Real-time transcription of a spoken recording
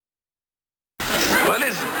Well,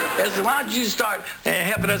 listen, why don't you start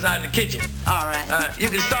helping us out in the kitchen? All right. You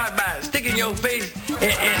can start by sticking your face in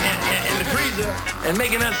the freezer and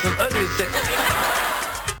making us some ugly stuff.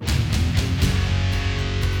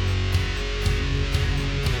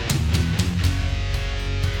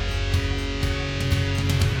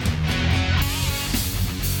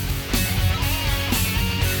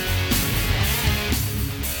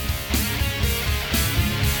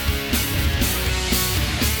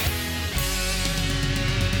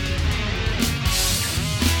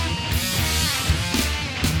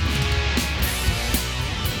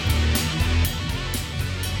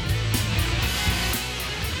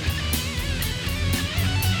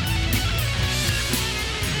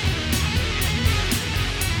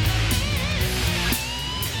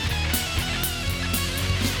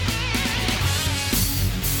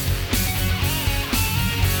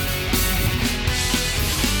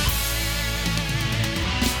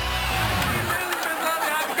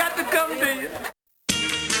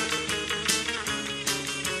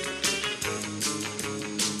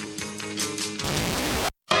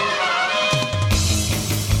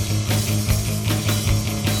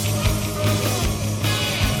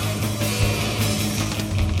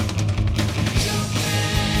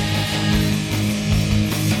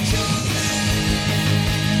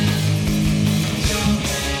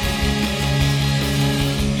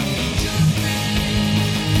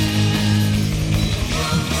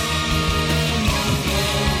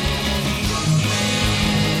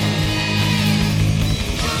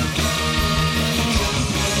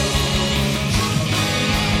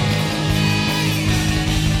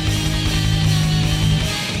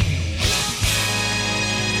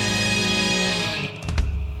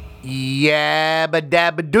 Yabba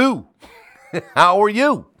dabba doo. How are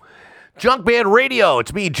you? Junkman Radio.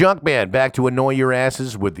 It's me, Junkman, back to annoy your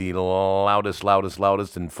asses with the loudest,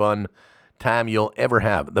 and fun time you'll ever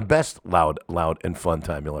have. The best loud, and fun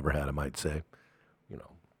time you'll ever have, I might say. You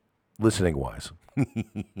know, listening-wise.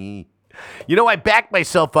 You know, I backed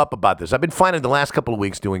myself up about this. I've been finding the last couple of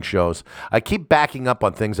weeks doing shows, I keep backing up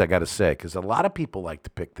on things I got to say, because a lot of people like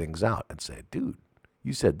to pick things out and say, dude,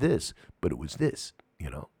 you said this, but it was this,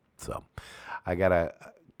 you know. So I got to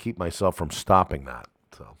keep myself from stopping that.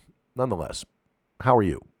 So nonetheless, how are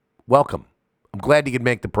you? Welcome. I'm glad you could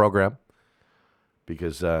make the program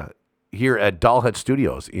because here at Dollhead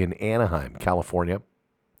Studios in Anaheim, California,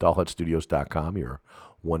 dollheadstudios.com, your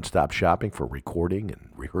one-stop shopping for recording and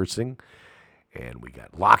rehearsing. And we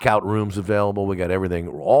got lockout rooms available. We got everything.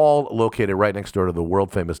 We're all located right next door to the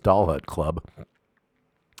world-famous Dollhead Club,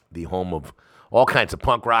 the home of all kinds of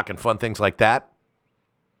punk rock and fun things like that.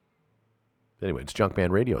 Anyway, it's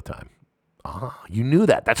Junkman Radio time. Ah, you knew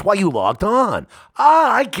that. That's why you logged on.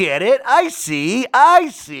 Ah, I get it. I see.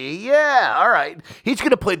 Yeah, all right. He's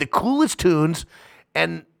going to play the coolest tunes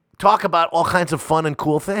and talk about all kinds of fun and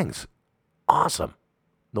cool things. Awesome.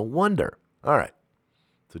 No wonder. All right.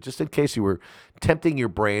 So just in case you were tempting your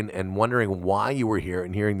brain and wondering why you were here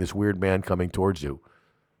and hearing this weird man coming towards you,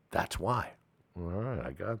 that's why. All right,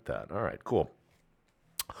 I got that. All right, cool.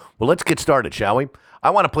 Well, let's get started, shall we? I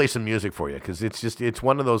want to play some music for you because it's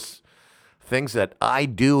one of those things that I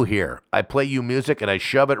do here. I play you music and I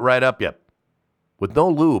shove it right up you. With no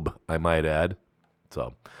lube, I might add.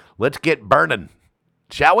 So let's get burning,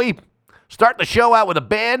 shall we? Start the show out with a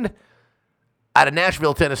band out of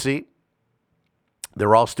Nashville, Tennessee.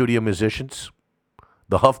 They're all studio musicians.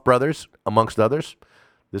 The Huff Brothers, amongst others.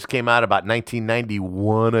 This came out about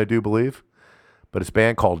 1991, I do believe. But it's a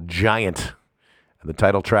band called Giant. And the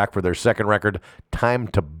title track for their second record, Time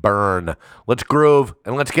to Burn. Let's groove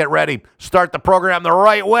and let's get ready. Start the program the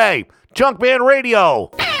right way. Junkman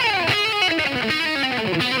Radio.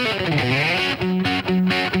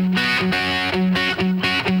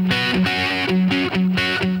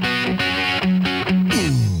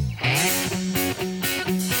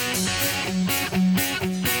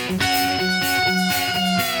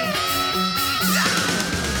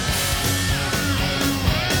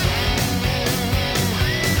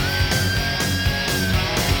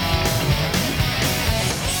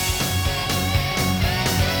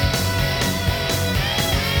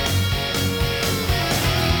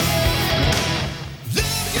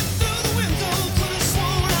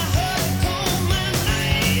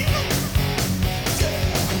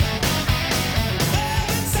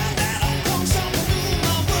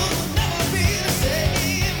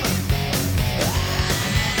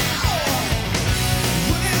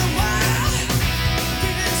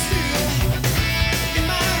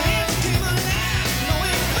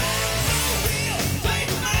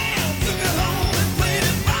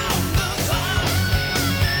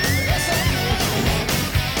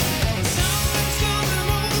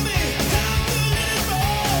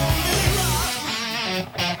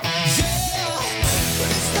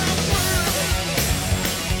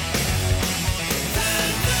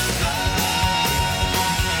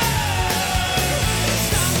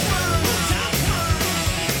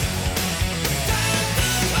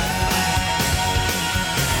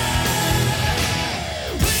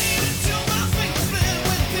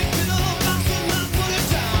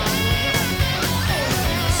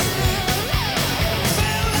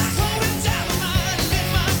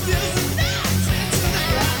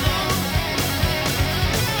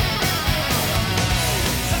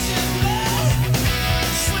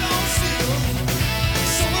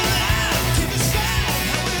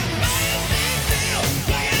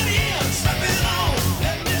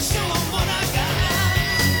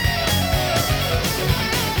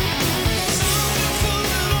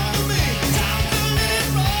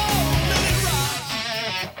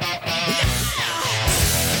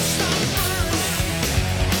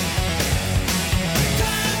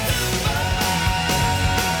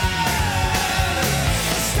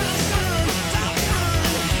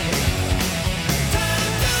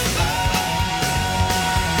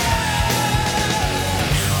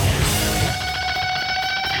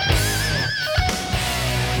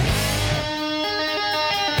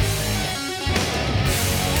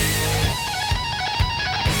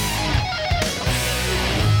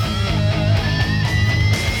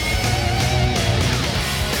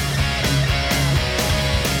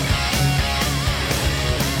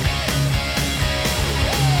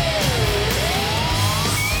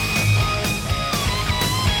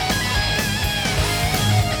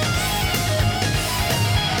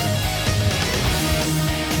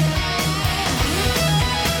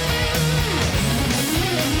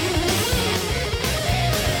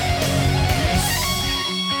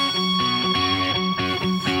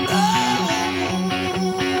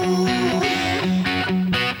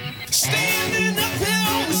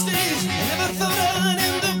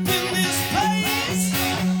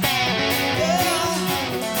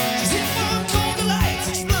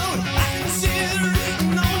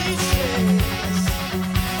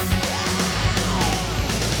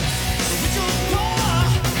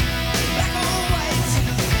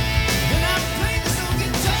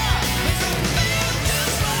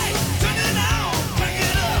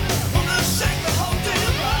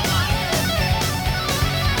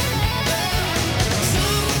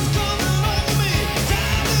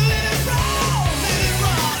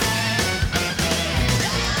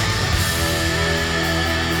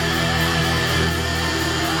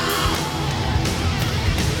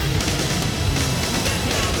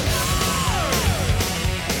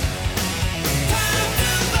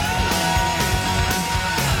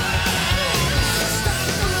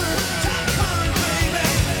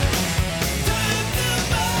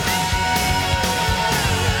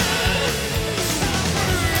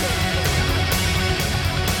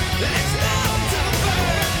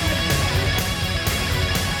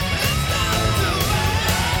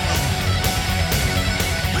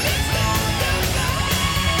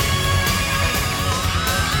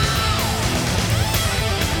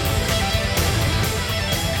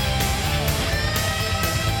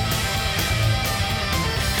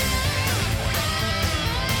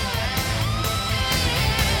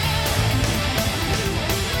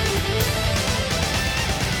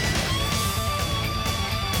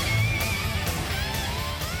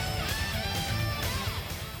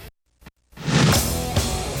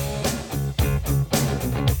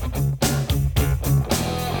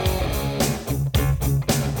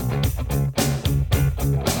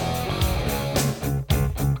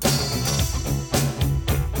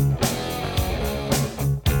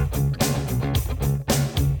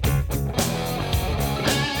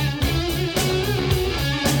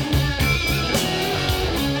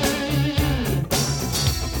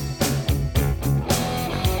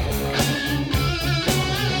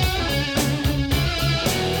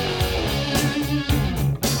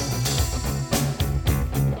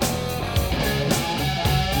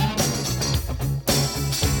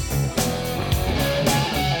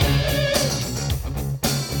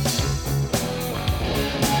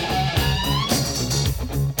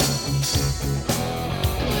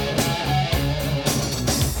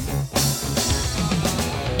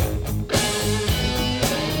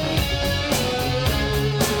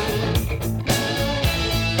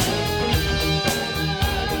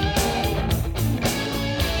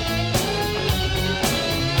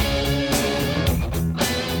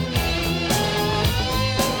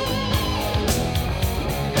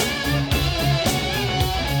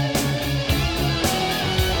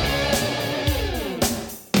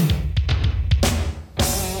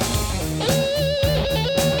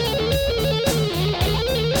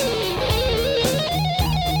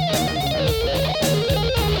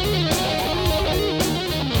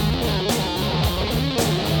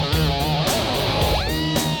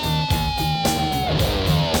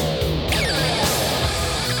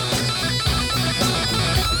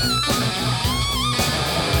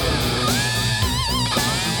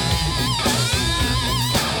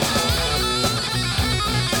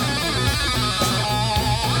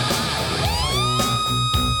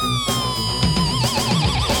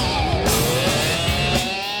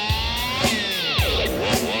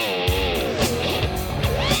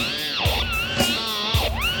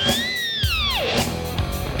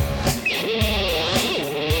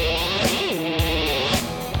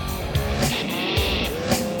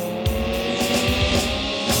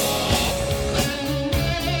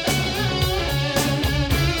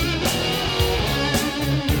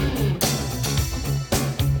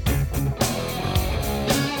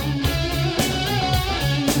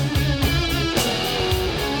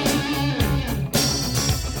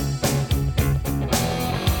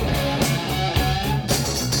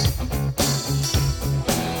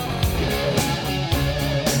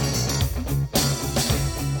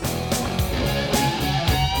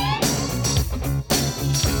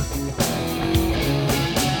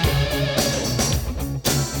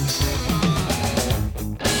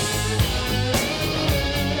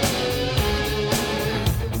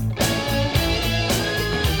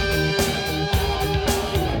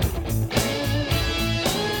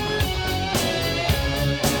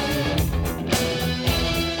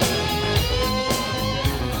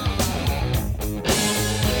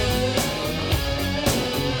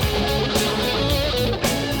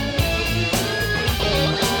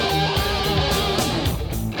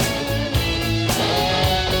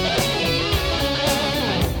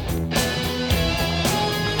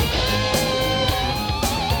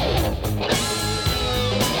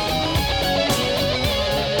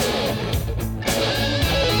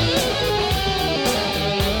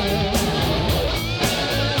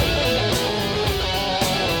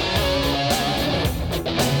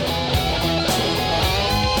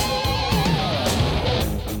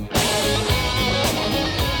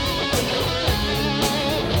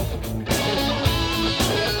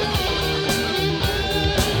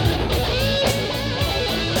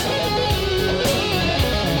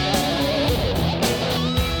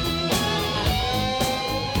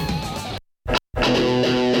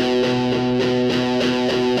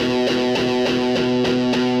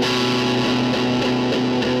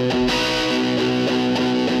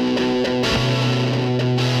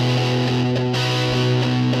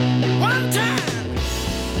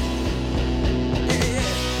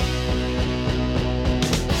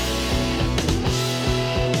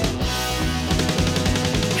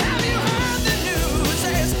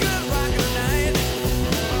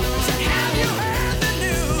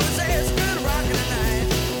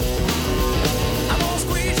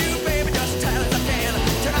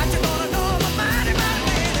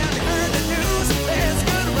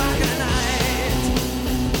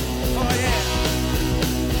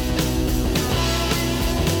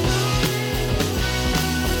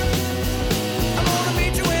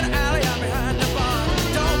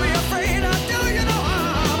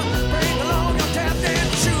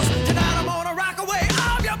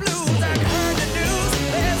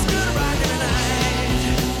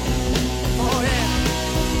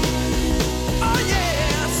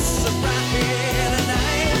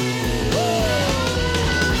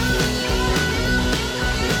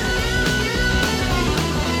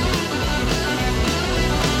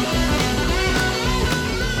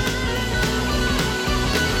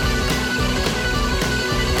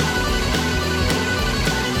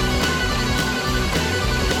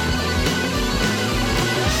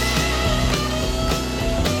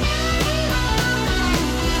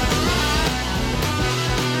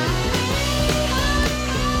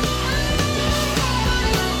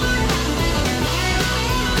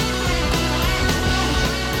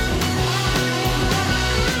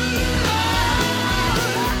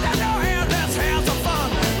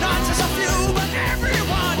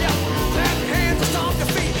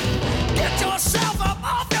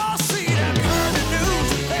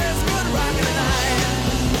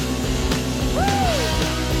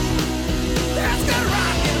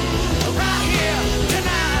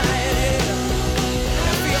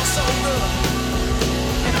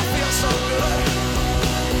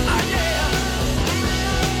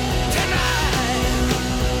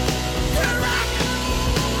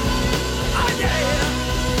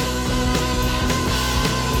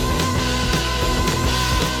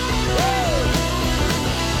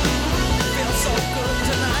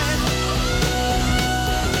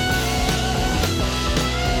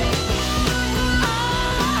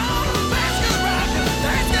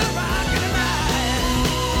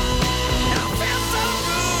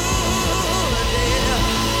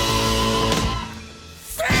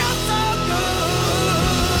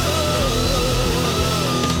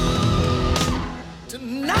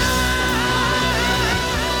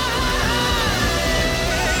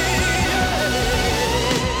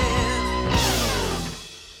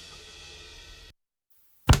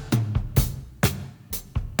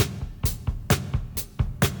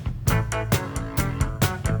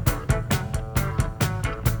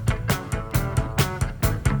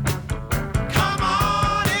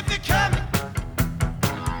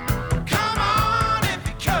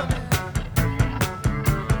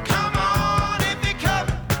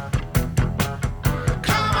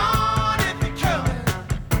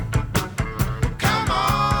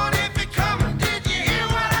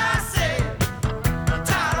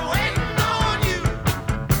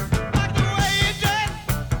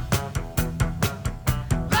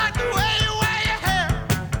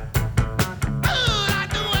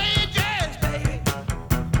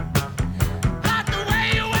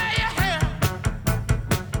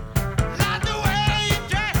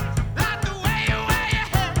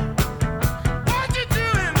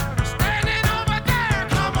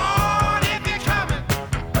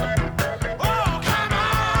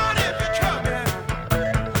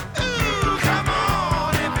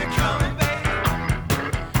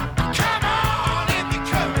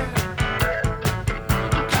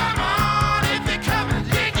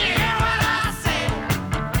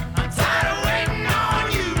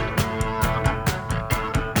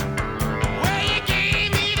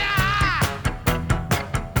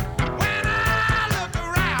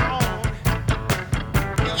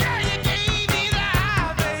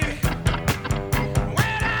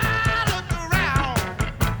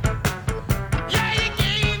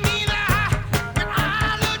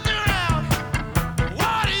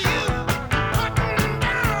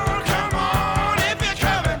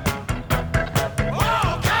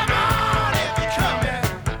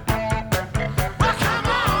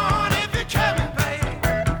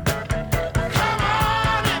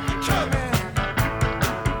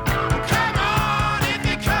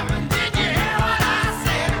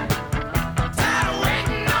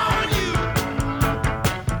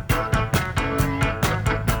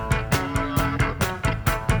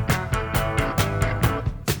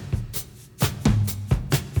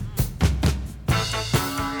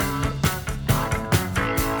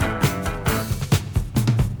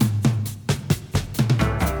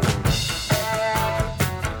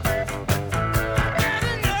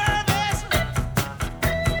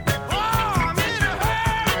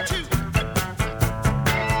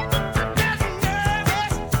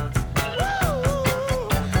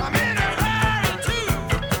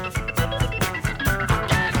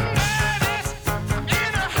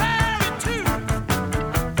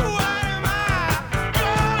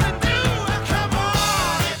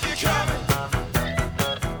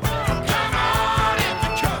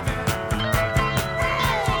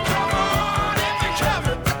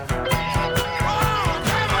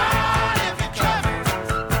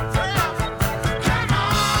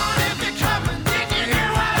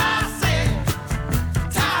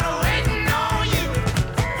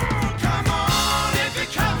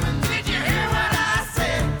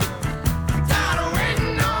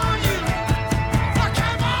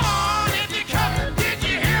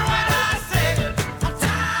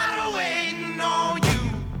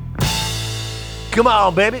 Come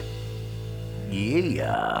on, baby.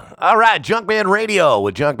 Yeah. All right, Junkman Radio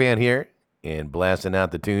with Junkman here and blasting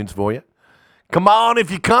out the tunes for you. Come on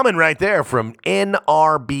if you're coming right there from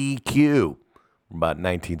NRBQ from about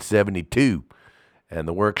 1972 and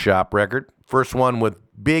the Workshop record. First one with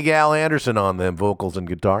Big Al Anderson on them vocals and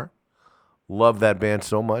guitar. Love that band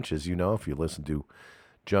so much, as you know, if you listen to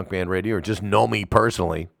Junkman Radio or just know me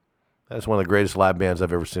personally. That's one of the greatest live bands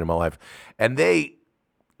I've ever seen in my life. And they,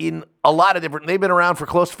 in a lot of different, they've been around for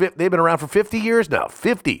 50 years now.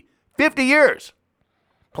 50 years.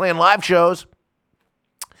 Playing live shows.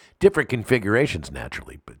 Different configurations,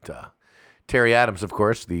 naturally. But Terry Adams, of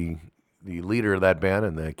course, the leader of that band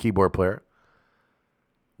and the keyboard player.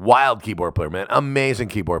 Wild keyboard player, man. Amazing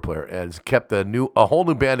keyboard player. Has kept a whole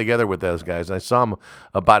new band together with those guys. I saw them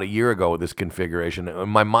about a year ago with this configuration,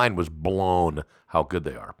 and my mind was blown how good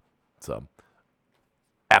they are. So,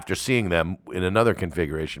 after seeing them in another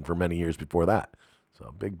configuration for many years before that.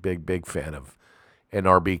 So, big fan of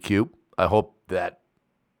NRBQ. I hope that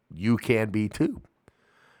you can be too.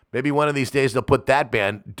 Maybe one of these days they'll put that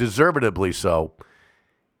band, deservedly so,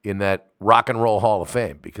 in that Rock and Roll Hall of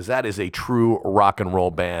Fame, because that is a true rock and roll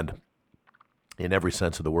band in every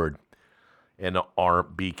sense of the word.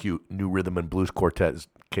 NRBQ, New Rhythm and Blues Quartet, in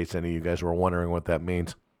case any of you guys were wondering what that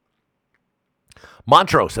means.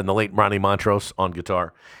 Montrose and the late Ronnie Montrose on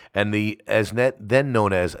guitar, and then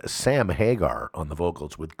known as Sam Hagar on the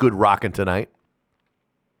vocals with Good Rockin'Tonight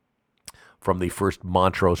from the first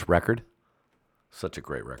Montrose record. Such a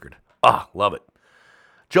great record. Love it.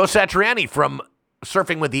 Joe Satriani from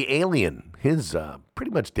Surfing with the Alien, his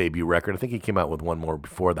pretty much debut record. I think he came out with one more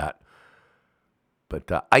before that. But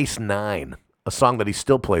Ice 9, a song that he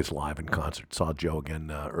still plays live in concert. Saw Joe again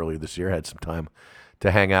earlier this year. Had some time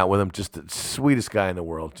to hang out with him. Just the sweetest guy in the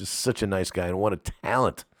world. Just such a nice guy. And what a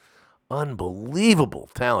talent. Unbelievable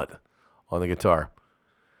talent on the guitar.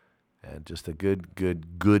 And just a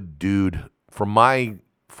good dude from my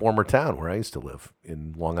former town where I used to live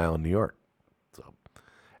in Long Island, New York. So,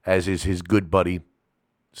 as is his good buddy,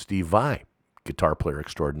 Steve Vai, guitar player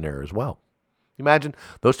extraordinaire as well. Imagine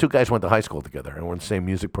those two guys went to high school together and were in the same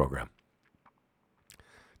music program.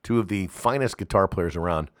 Two of the finest guitar players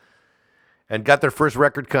around, and got their first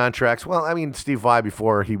record contracts. Well, I mean, Steve Vai,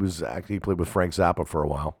 before he played with Frank Zappa for a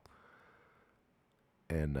while.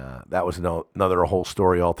 And that was another whole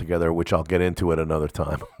story altogether, which I'll get into at another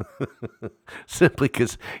time. Simply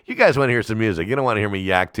because you guys want to hear some music. You don't want to hear me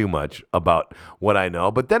yak too much about what I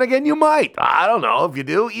know. But then again, you might. I don't know. If you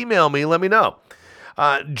do, email me. Let me know.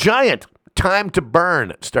 Giant, Time to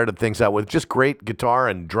Burn started things out with just great guitar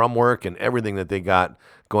and drum work and everything that they got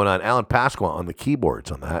going on. Alan Pasqua on the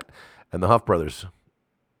keyboards on that. And the Huff Brothers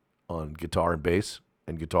on guitar and bass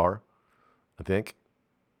and guitar, I think.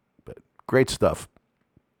 But great stuff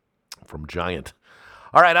from Giant.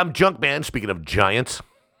 All right, I'm Junkman, speaking of giants.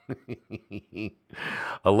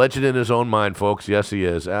 A legend in his own mind, folks. Yes, he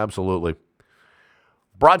is. Absolutely.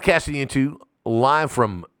 Broadcasting into live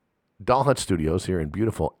from Doll Hut Studios here in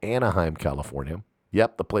beautiful Anaheim, California.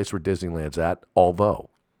 Yep, the place where Disneyland's at, although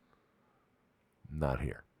not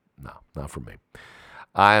here. No, not for me.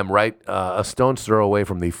 I am right a stone's throw away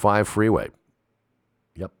from the 5 freeway.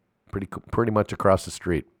 Yep, pretty much across the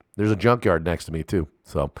street. There's a junkyard next to me, too,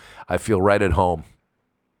 so I feel right at home.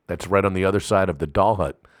 That's right on the other side of the Doll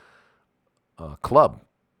Hut Club,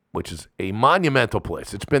 which is a monumental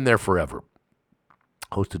place. It's been there forever.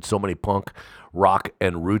 Hosted so many punk, rock,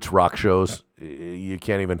 and roots rock shows you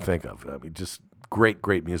can't even think of. I mean, just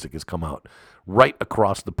great music has come out right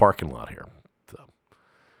across the parking lot here. So,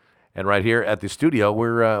 and right here at the studio,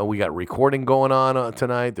 we got recording going on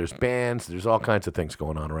tonight. There's bands. There's all kinds of things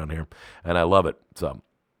going on around here, and I love it. So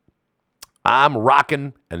I'm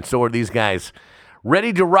rocking, and so are these guys.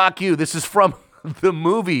 Ready to rock you. This is from the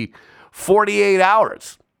movie 48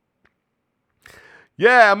 Hours.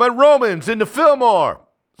 Yeah, I'm at Romans in the Fillmore.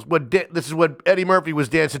 This is what Eddie Murphy was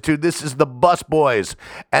dancing to. This is the Bus Boys,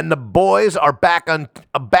 and the boys are back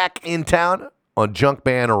in town on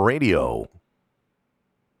Junkman Radio.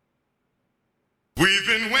 We've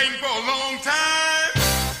been waiting for a long time.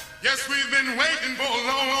 Yes, we've been waiting for a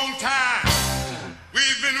long, long time.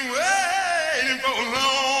 We've been waiting for a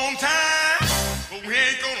long time, but we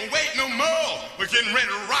ain't gonna wait no more. We're getting ready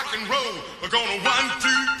to rock and roll. We're gonna 1, 2,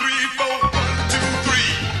 3, 4, 1, 2, 3.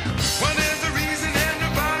 What is the reason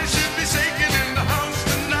everybody should be shaking in the house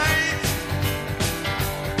tonight?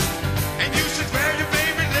 And you should wear your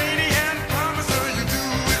favorite lady and promise her you do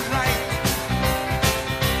it right.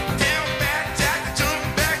 Down back, jack, jump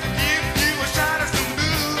back, give you a shot of some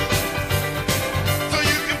blues, so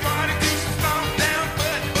you can party to some stomp down,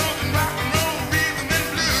 butt bump and rock and roll rhythm and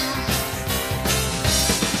blues.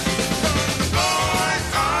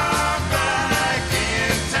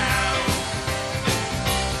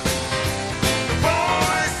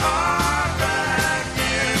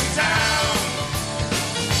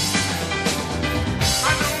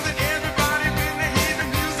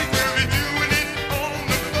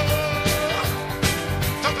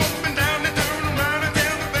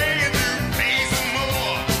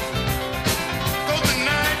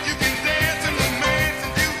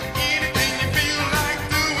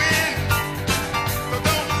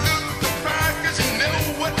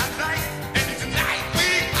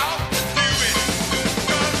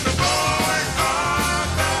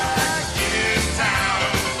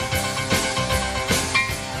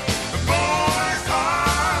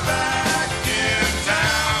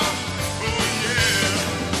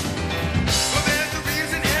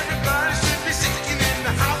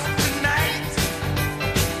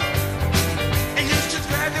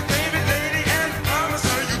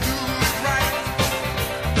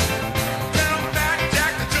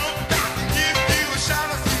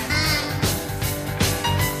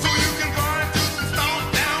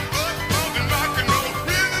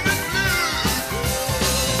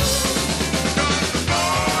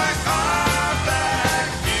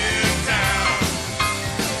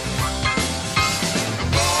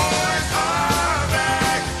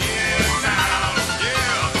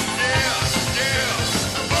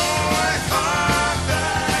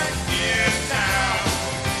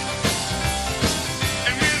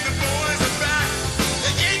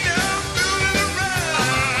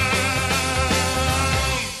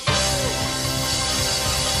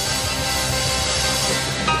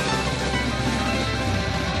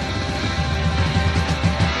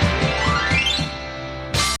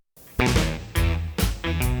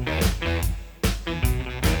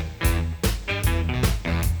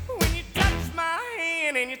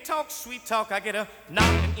 talk sweet talk, I get a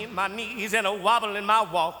knocking in my knees and a wobble in my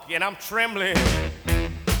walk, and I'm trembling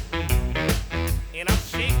and I'm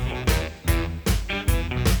shaking.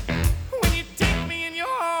 When you take me in your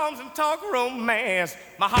arms and talk romance,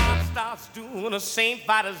 my heart starts doing a St.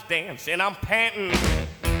 Vitus dance, and I'm panting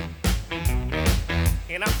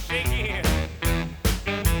and I'm shaking.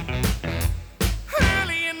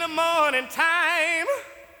 Early in the morning time,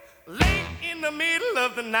 late in the middle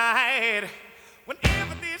of the night,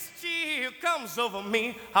 whenever this chill comes over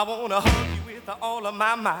me, I wanna hug you with all of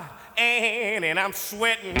my might, and I'm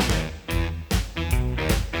sweating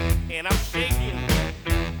and I'm shaking.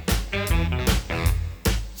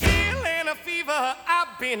 Chill and a fever,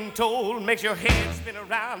 I've been told, makes your head spin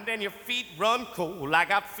around and your feet run cold. I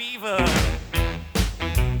got fever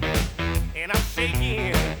and I'm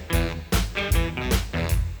shaking.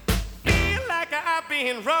 Feel like I've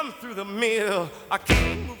been run through the mill. I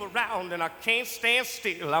can't move around and I can't stand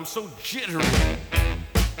still. I'm so jittery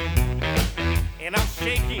and I'm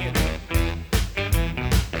shaking.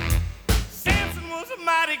 Samson was a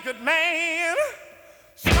mighty good man,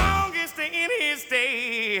 strongest in his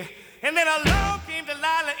day. And then along came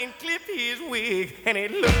Delilah and clipped his wig, and it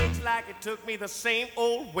looks like it took me the same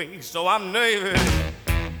old way. So I'm nervous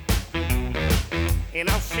and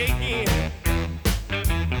I'm shaking.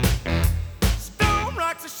 Storm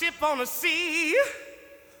rocks a ship on the sea,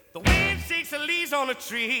 the wind shakes the leaves on a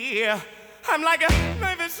tree. I'm like a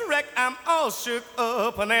nervous wreck, I'm all shook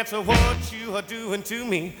up, and that's what you are doing to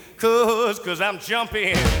me. Cause I'm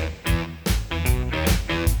jumping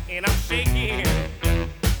and I'm shaking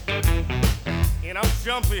and I'm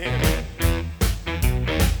jumping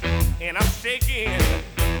and I'm shaking.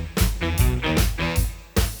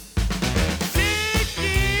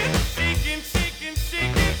 Shaking, shaking, shaking,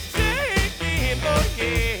 shaking, oh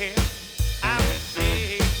yeah, I'm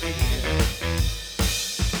shaking.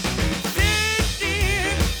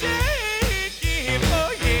 Shaking, shaking,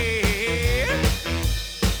 oh yeah,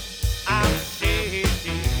 I'm shaking.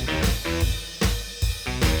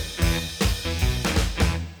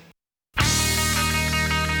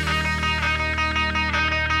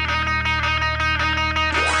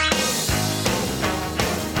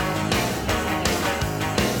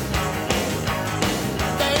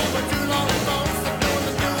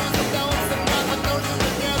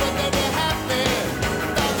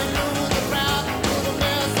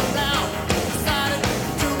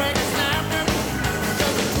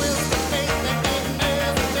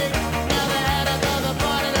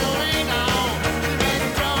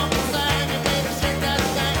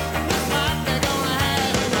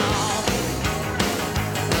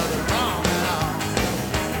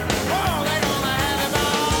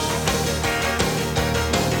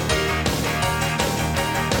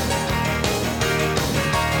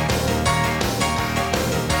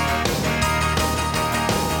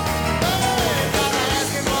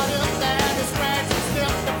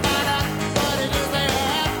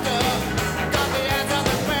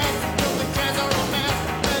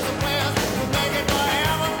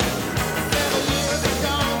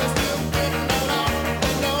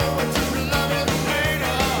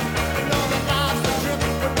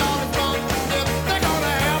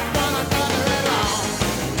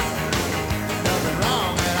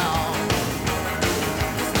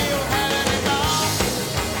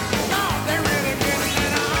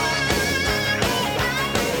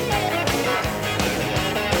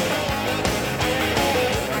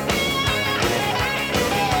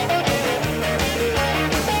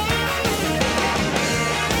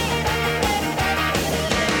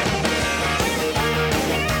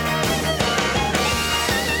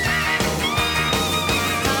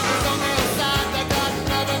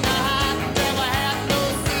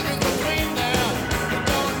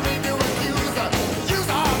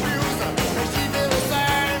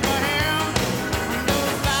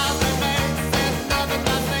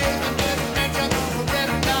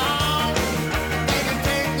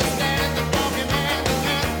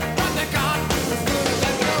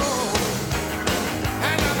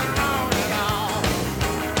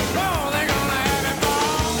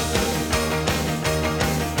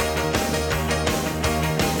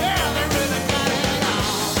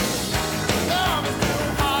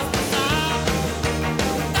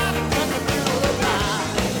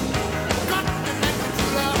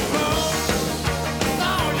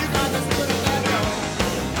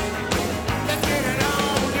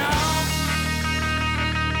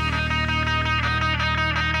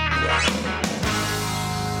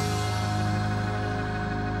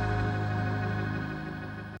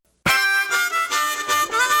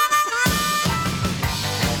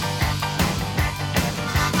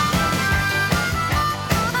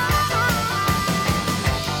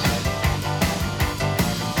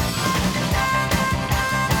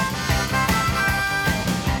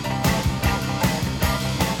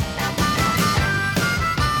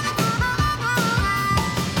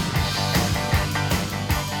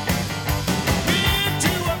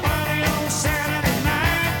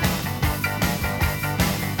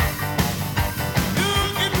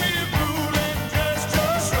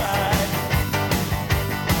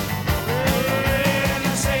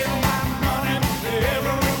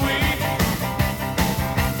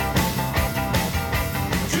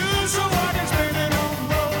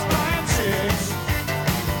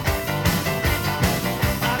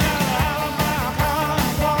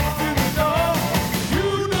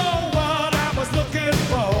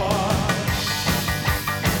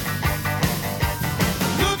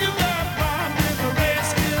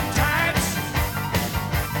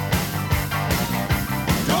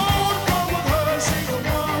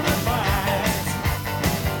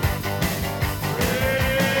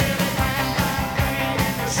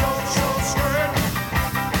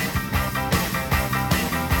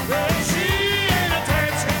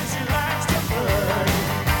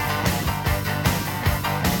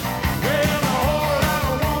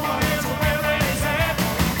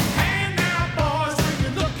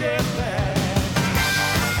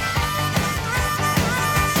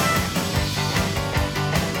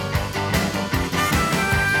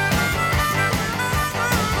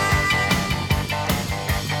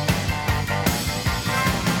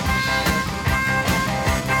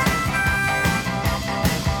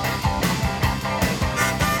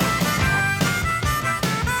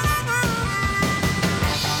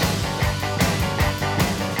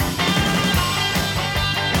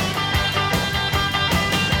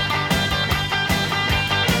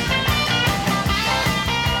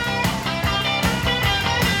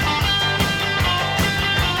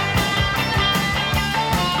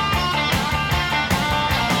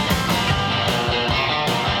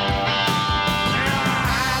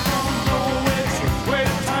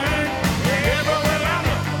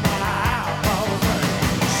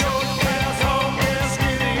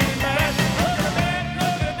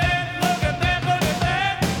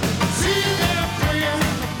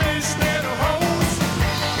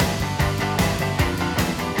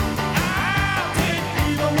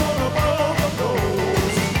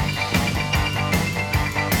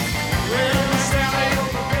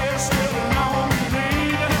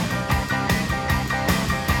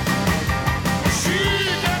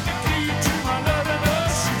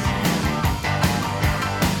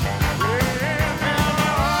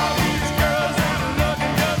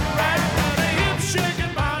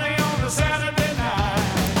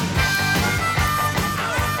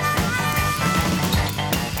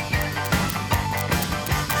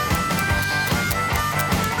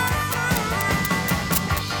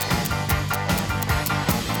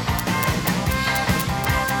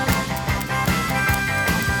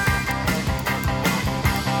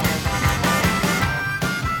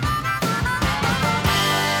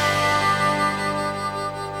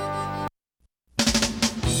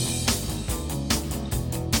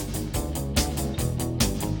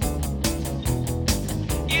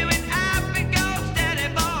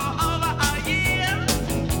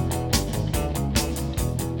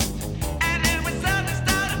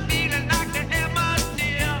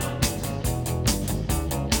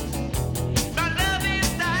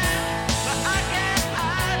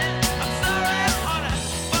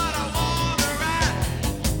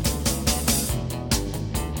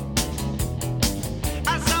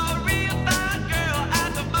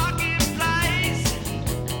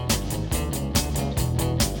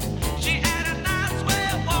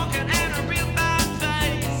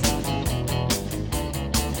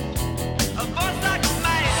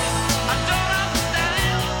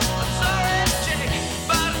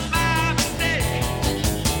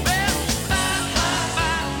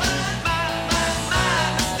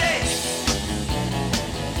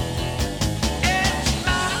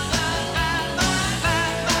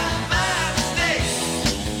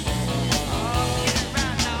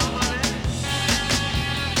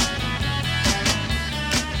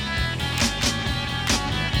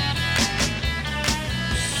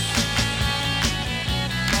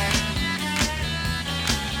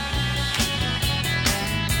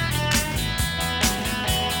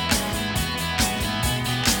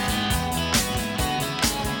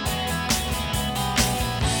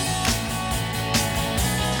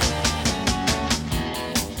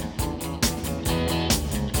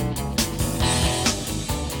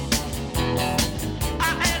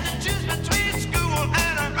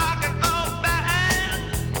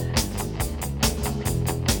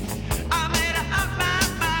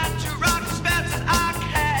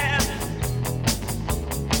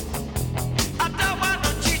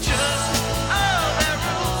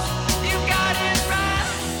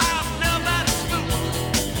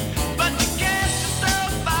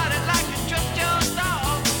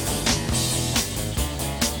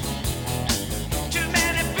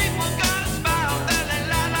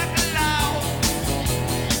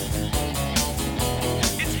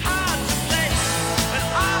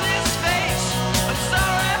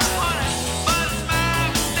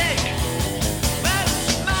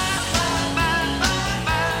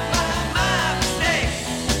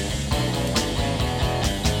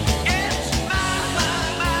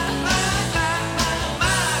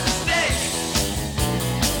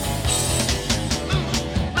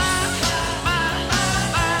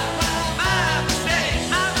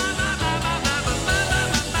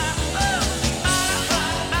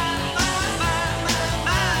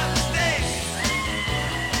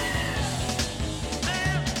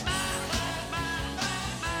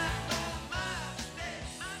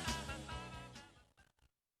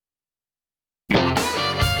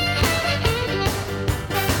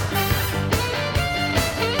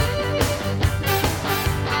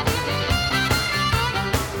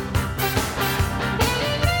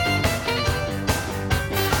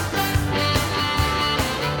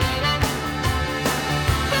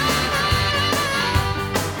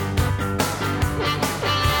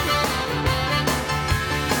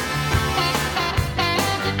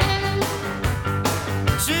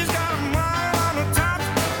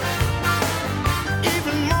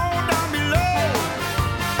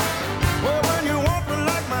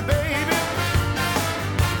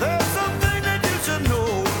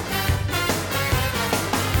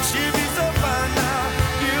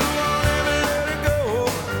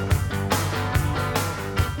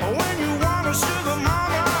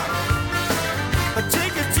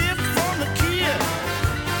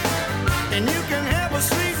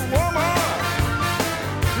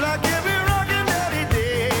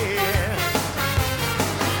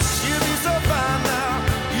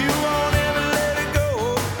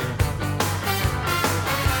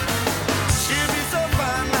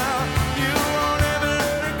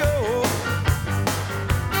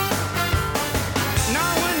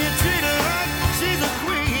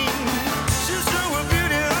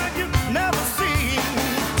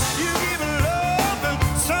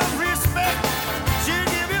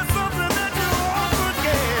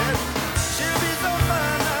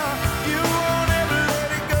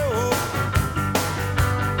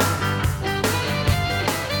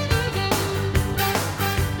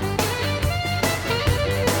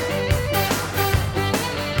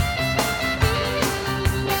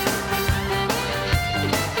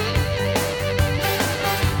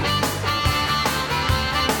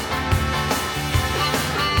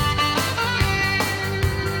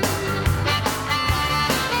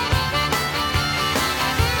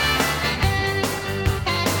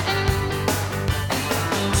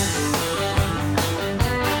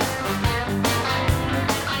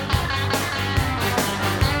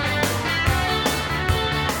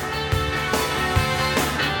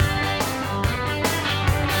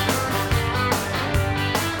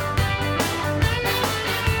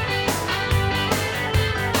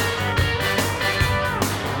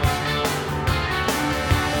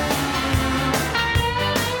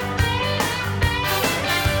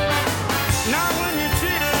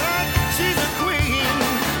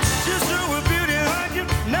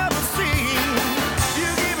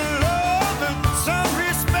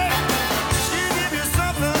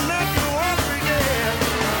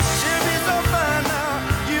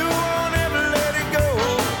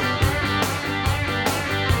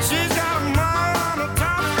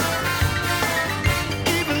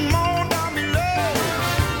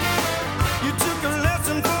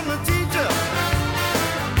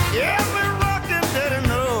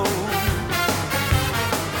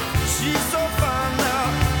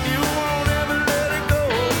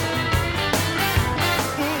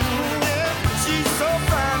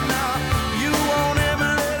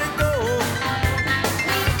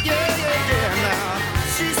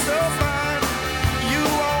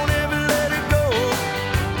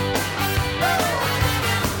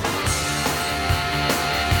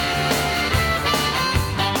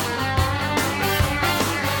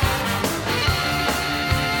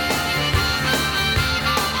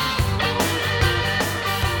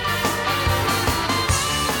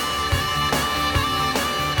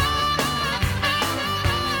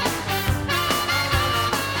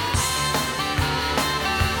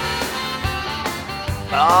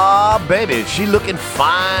 Oh, baby, she looking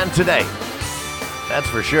fine today. That's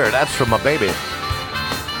for sure. That's from my baby.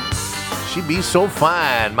 She be so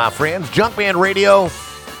fine, my friends. Junkman Radio.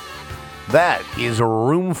 That is a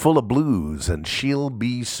room full of blues, and she'll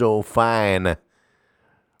be so fine.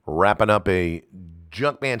 Wrapping up a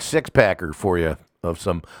Junkman six-packer for you of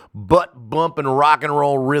some butt-bumping rock and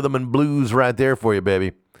roll rhythm and blues right there for you,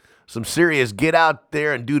 baby. Some serious get out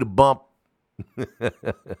there and do the bump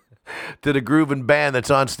to the grooving band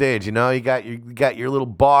that's on stage. You know, you got your little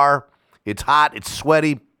bar. It's hot. It's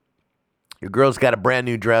sweaty. Your girl's got a brand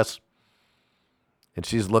new dress. And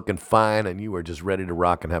she's looking fine, and you are just ready to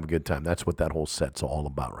rock and have a good time. That's what that whole set's all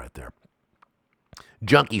about right there.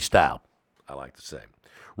 Junkie style, I like to say.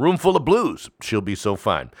 Room full of blues. She'll be so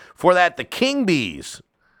fine. For that, the Kingbees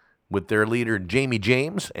with their leader, Jamie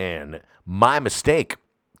James, and My Mistake,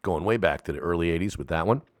 going way back to the early 80s with that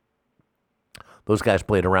one. Those guys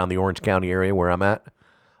played around the Orange County area where I'm at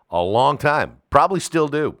a long time. Probably still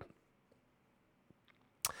do.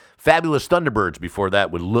 Fabulous Thunderbirds before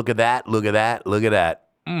that with Look at That, Look at That, Look at That.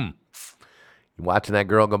 You're watching that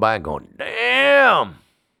girl go by and going, damn,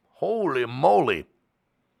 holy moly.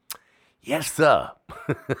 Yes, sir.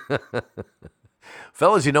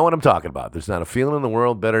 Fellas, you know what I'm talking about. There's not a feeling in the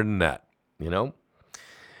world better than that, you know?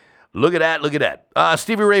 Look at that, look at that.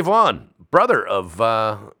 Stevie Ray Vaughan, brother of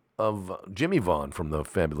Jimmy Vaughan from the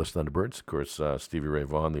Fabulous Thunderbirds. Of course, Stevie Ray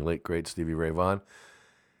Vaughan, the late, great Stevie Ray Vaughan.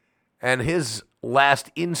 And his last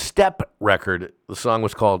in-step record, the song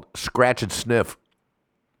was called Scratch and Sniff.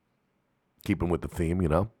 Keeping with the theme, you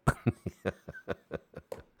know.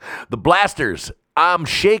 The Blasters, I'm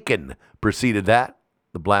Shakin', preceded that.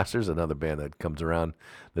 The Blasters, another band that comes around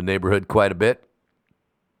the neighborhood quite a bit.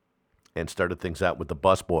 And started things out with the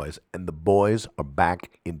Bus Boys. And the boys are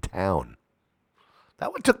back in town.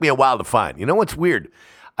 That one took me a while to find. You know what's weird?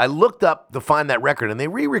 I looked up to find that record, and they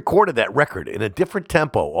re-recorded that record in a different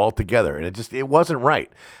tempo altogether, and it wasn't right.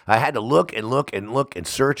 I had to look and look and look and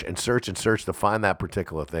search and search and search to find that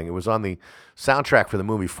particular thing. It was on the soundtrack for the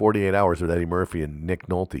movie 48 Hours with Eddie Murphy and Nick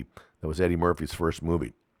Nolte. That was Eddie Murphy's first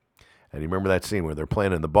movie. And you remember that scene where they're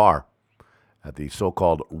playing in the bar at the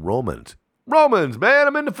so-called Romans. Romans, man,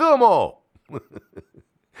 I'm in the Fillmore.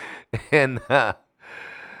 And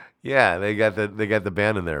yeah, they got the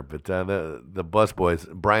band in there, but the Bus Boys,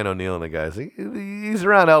 Brian O'Neill and the guys, he's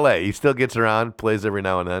around L.A. He still gets around, plays every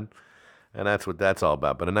now and then, and that's what that's all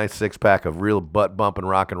about. But a nice six-pack of real butt-bumping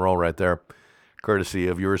rock and roll right there, courtesy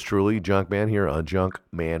of yours truly, Junkman, here on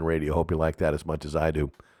Junkman Radio. Hope you like that as much as I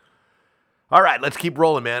do. All right, let's keep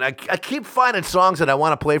rolling, man. I keep finding songs that I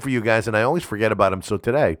want to play for you guys, and I always forget about them. So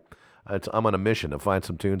today, I'm on a mission to find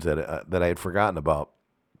some tunes that I had forgotten about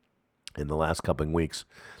in the last couple of weeks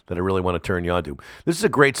that I really want to turn you on to. This is a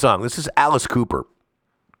great song. This is Alice Cooper.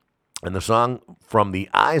 And the song From the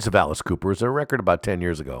Eyes of Alice Cooper is a record about 10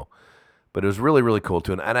 years ago. But it was really, really cool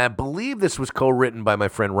tune. And I believe this was co-written by my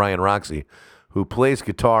friend Ryan Roxy, who plays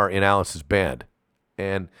guitar in Alice's band.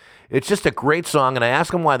 And it's just a great song. And I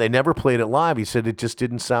asked him why they never played it live. He said it just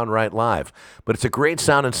didn't sound right live. But it's a great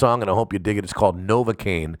sounding song, and I hope you dig it. It's called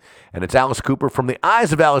Novacaine. And it's Alice Cooper, From the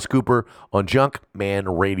Eyes of Alice Cooper on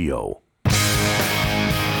Junkman Radio.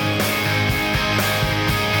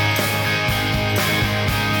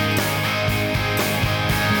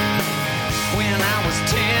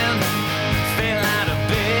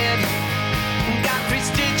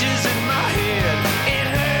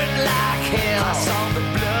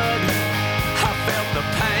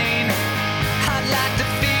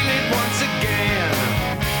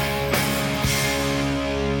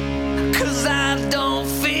 I don't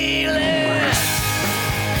feel it.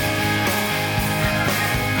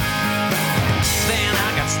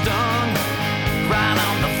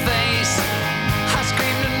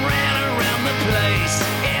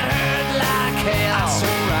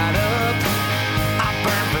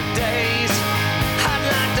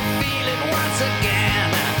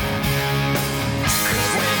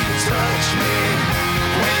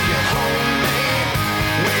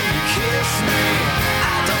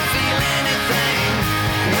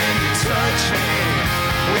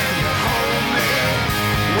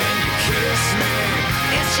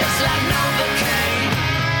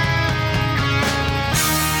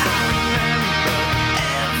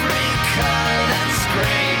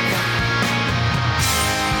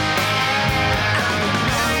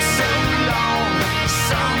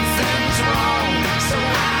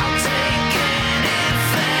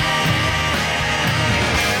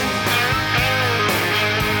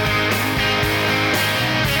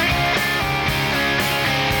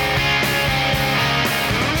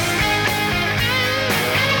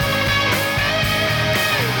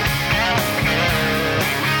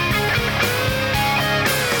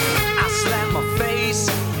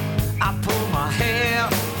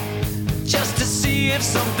 if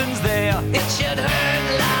something's there, it should hurt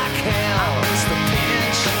like hell. I miss the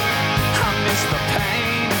pinch, I miss the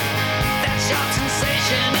pain, that sharp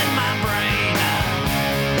sensation in my brain.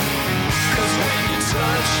 'Cause when you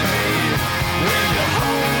touch me, when you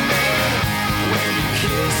hold me, when you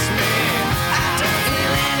kiss me, I don't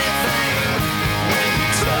feel anything. When you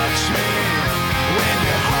touch me, when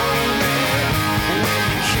you hold me, when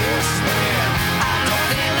you kiss me, I don't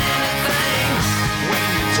feel anything. When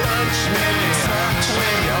you touch me,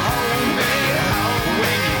 when you hold me,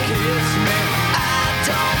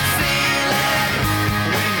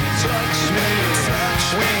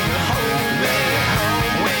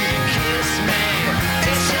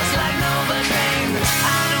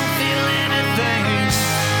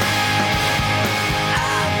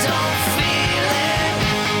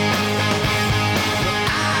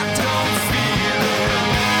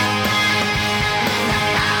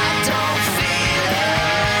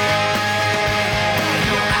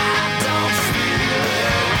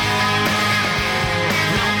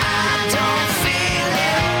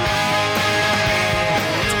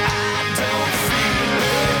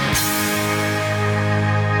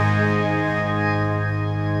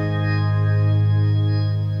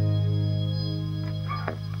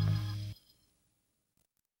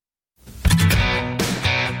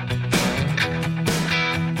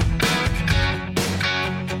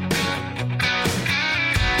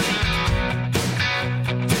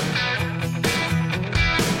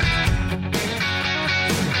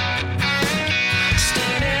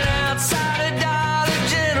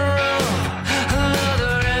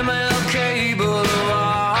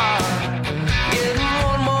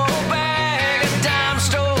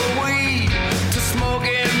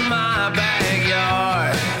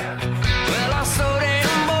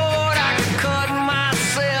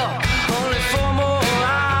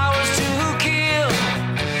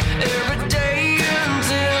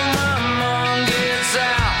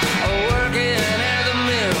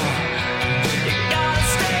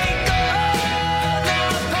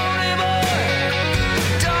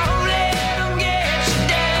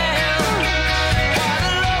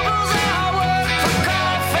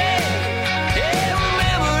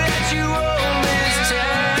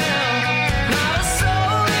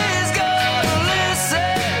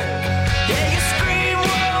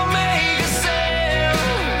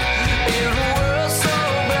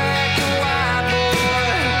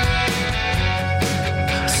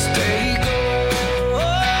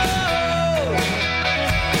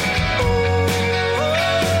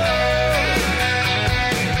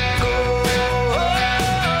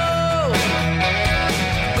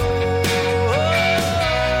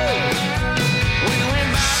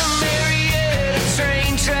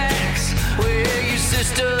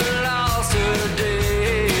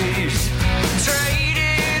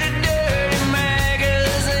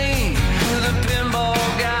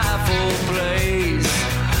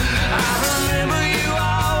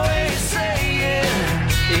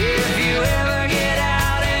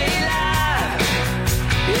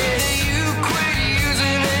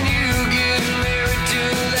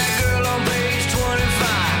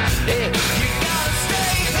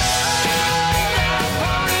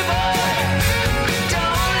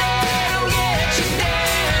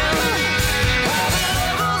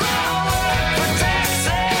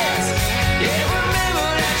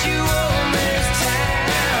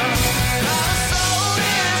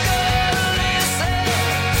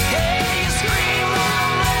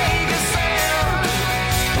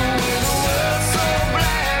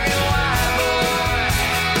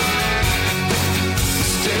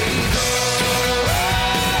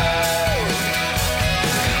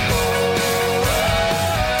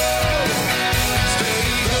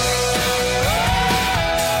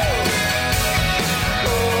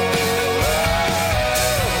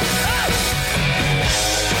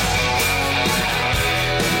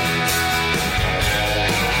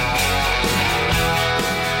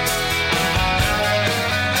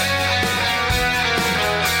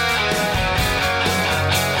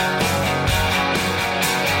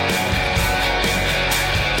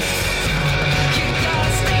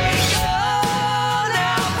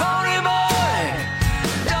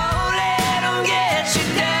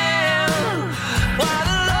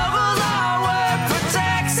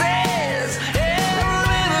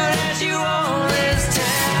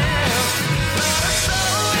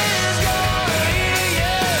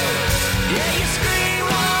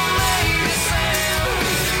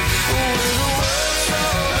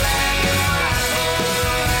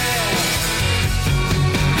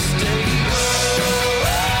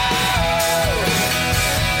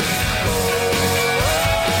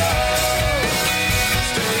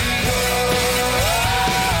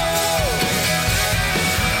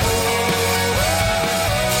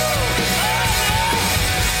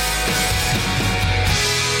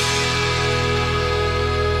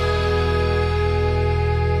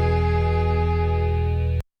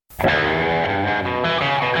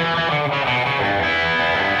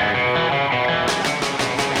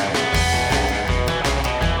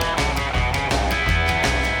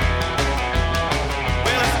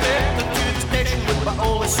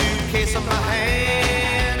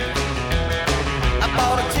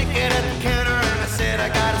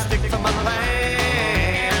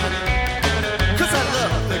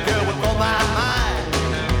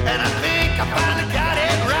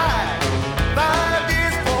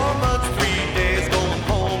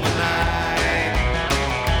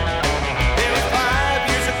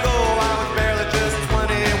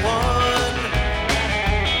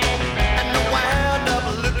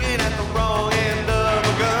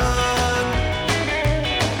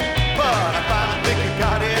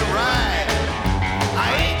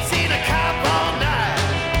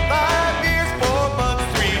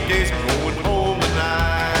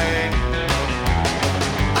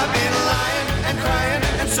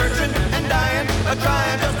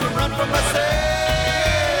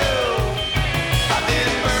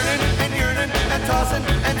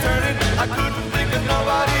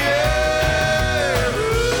 nobody else.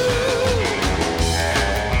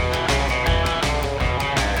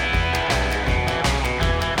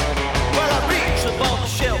 Well, I reach up on the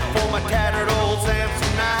shelf for my tattered old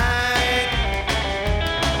Samsonite.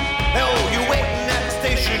 Oh, you're waiting at the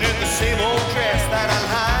station in the same old dress that I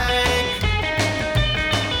like.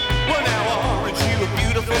 Well, now aren't you a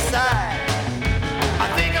beautiful sight? I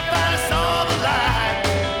think I finally saw the light.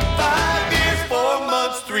 5 years, 4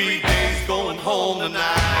 months, 3 days, going home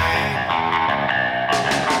tonight.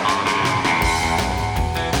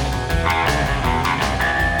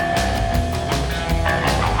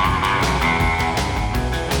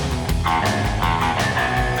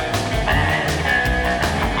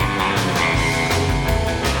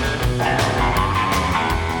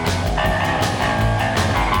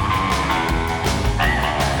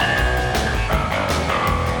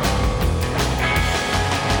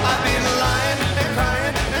 I've been lying and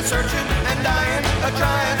crying and searching and dying,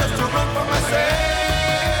 trying just to run for myself.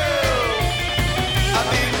 I've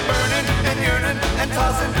been burning and yearning and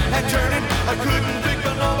tossing and turning. I couldn't think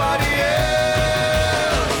of nobody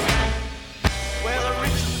else. Well, I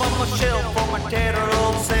reached on my shelf for my tattered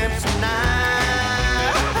old Samsonite.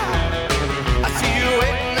 I see you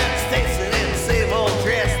waiting at the station in the same old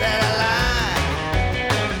dress that I like.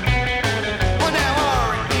 Well, now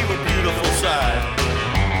aren't you a beautiful sight?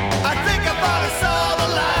 I think I finally saw the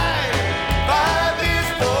light. 5 years,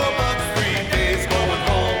 4 months, 3 days, going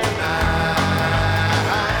home tonight.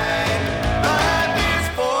 5 years,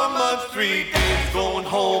 4 months, 3 days, going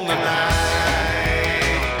home tonight.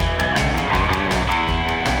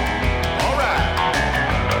 All right.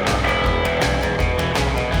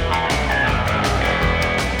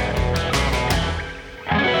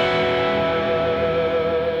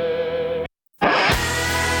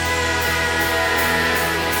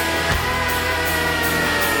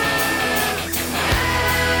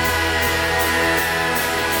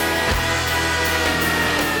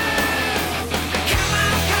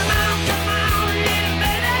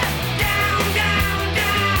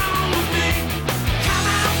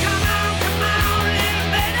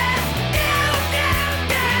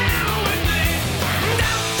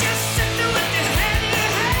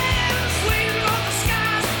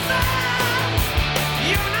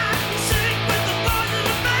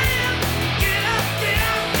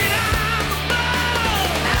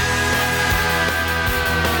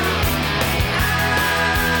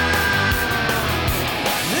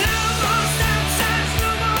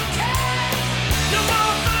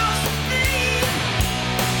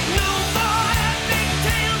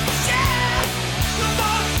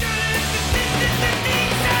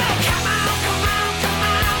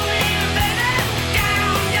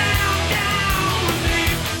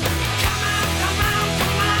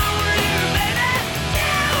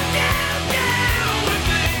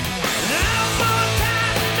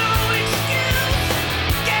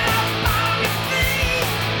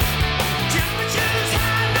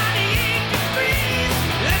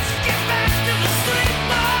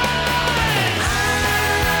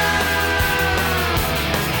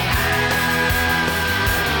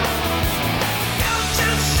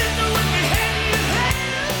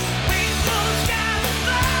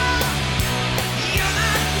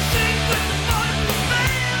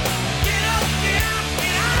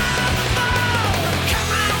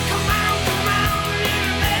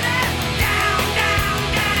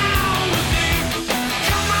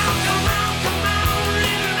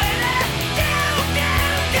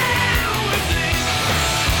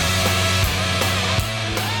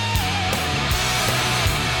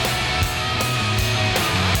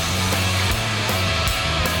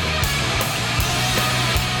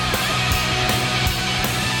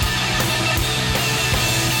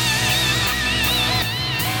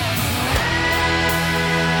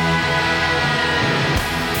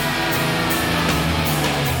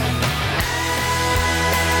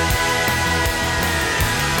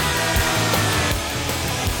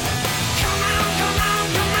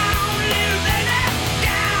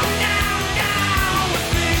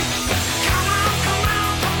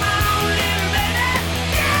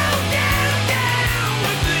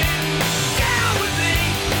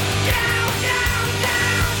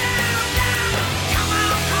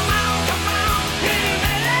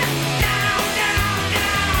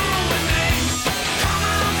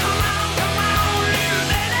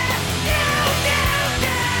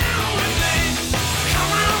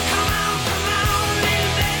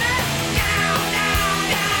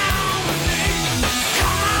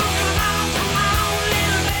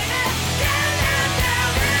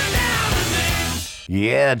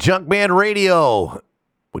 Yeah, Junkman Radio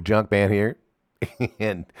with Junkman here.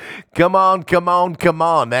 And come on, come on, come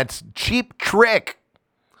on. That's Cheap Trick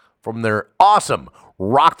from their awesome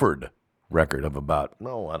Rockford record of about,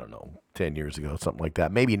 10 years ago, something like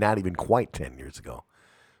that. Maybe not even quite 10 years ago.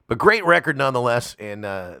 But great record nonetheless. And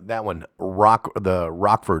that one, the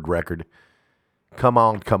Rockford record, Come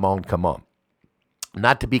On, Come On, Come On.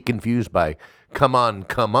 Not to be confused by Come On,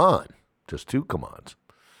 Come On. Just two come-ons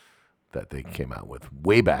that they came out with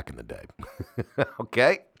way back in the day.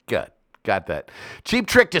 Okay? Good. Got that. Cheap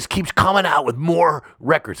Trick just keeps coming out with more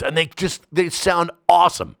records, and they sound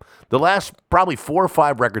awesome. The last probably 4 or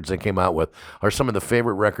 5 records they came out with are some of the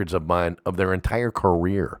favorite records of mine of their entire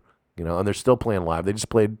career. And they're still playing live. They just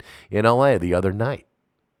played in LA the other night.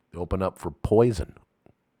 They opened up for Poison.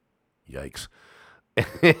 Yikes.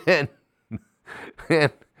 and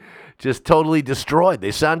just totally destroyed.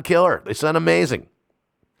 They sound killer. They sound amazing.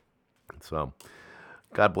 So,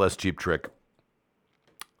 God bless Cheap Trick.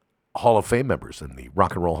 Hall of Fame members and the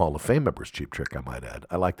Rock and Roll Hall of Fame members, Cheap Trick, I might add.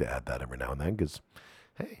 I like to add that every now and then because,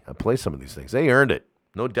 hey, I play some of these things. They earned it,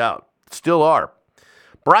 no doubt. Still are.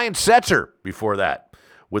 Brian Setzer before that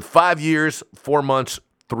with 5 years, 4 months,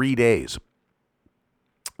 3 days.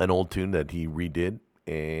 An old tune that he redid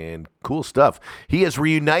and cool stuff. He has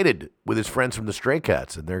reunited with his friends from the Stray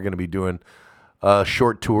Cats, and they're going to be doing a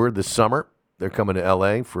short tour this summer. They're coming to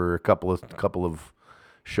L.A. for a couple of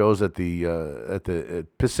shows at the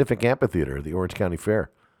Pacific Amphitheater, the Orange County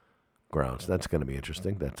Fair grounds. That's going to be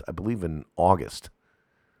interesting. That's, I believe, in August.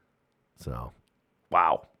 So,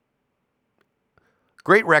 wow.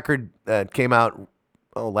 Great record that came out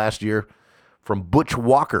last year from Butch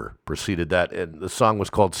Walker preceded that, and the song was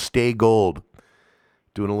called Stay Gold.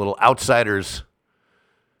 Doing a little Outsiders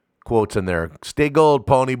quotes in there. Stay gold,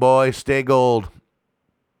 pony boy, stay gold.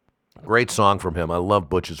 Great song from him. I love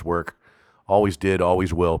Butch's work. Always did,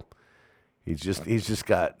 always will. He's just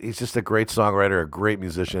a great songwriter, a great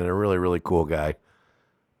musician, and a really, really cool guy,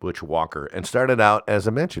 Butch Walker. And started out, as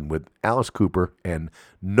I mentioned, with Alice Cooper and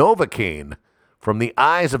Novacaine from the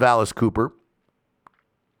Eyes of Alice Cooper.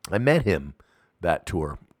 I met him that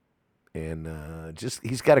tour. And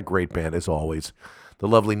he's got a great band, as always. The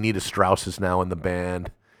lovely Nita Strauss is now in the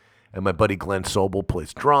band. And my buddy Glenn Sobel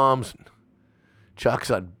plays drums. Chuck's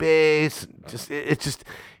on bass.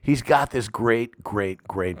 He's got this great, great,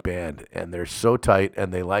 great band. And they're so tight,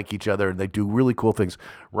 and they like each other, and they do really cool things.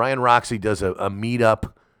 Ryan Roxy does a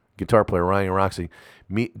meet-up. Guitar player Ryan Roxy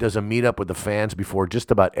does a meet-up with the fans before just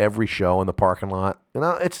about every show in the parking lot.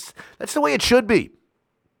 That's the way it should be.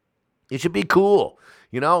 It should be cool.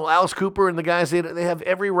 Alice Cooper and the guys, they have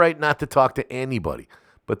every right not to talk to anybody,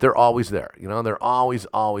 but they're always there. They're always,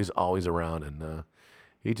 always, always around. And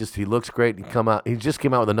he looks great. He just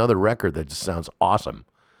came out with another record that just sounds awesome.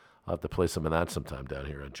 I'll have to play some of that sometime down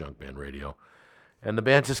here on Junkman Radio. And the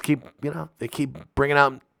band just keep bringing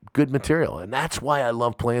out good material. And that's why I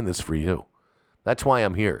love playing this for you. That's why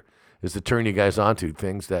I'm here, is to turn you guys onto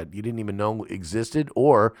things that you didn't even know existed,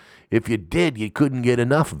 or if you did, you couldn't get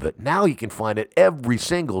enough of it. Now you can find it every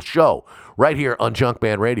single show right here on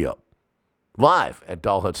Junkman Radio, live at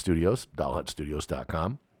Doll Hut Studios,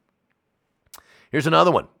 dollhutstudios.com. Here's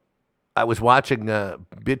another one. I was watching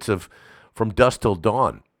bits of From Dusk Till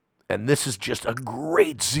Dawn, and this is just a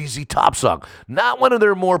great ZZ Top song. Not one of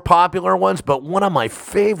their more popular ones, but one of my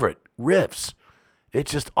favorite riffs. It's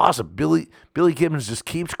just awesome. Billy Gibbons just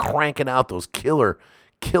keeps cranking out those killer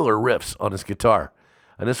riffs on his guitar.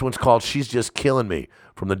 And this one's called She's Just Killing Me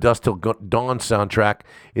from the Dusk Till Dawn soundtrack.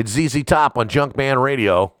 It's ZZ Top on Junkman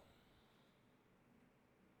Radio.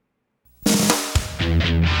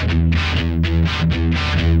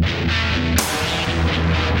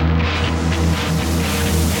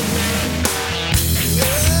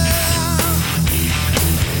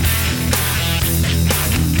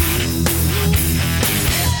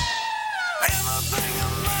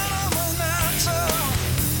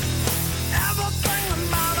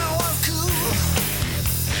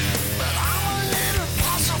 But I'm a little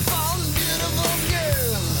possible, beautiful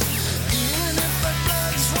girl.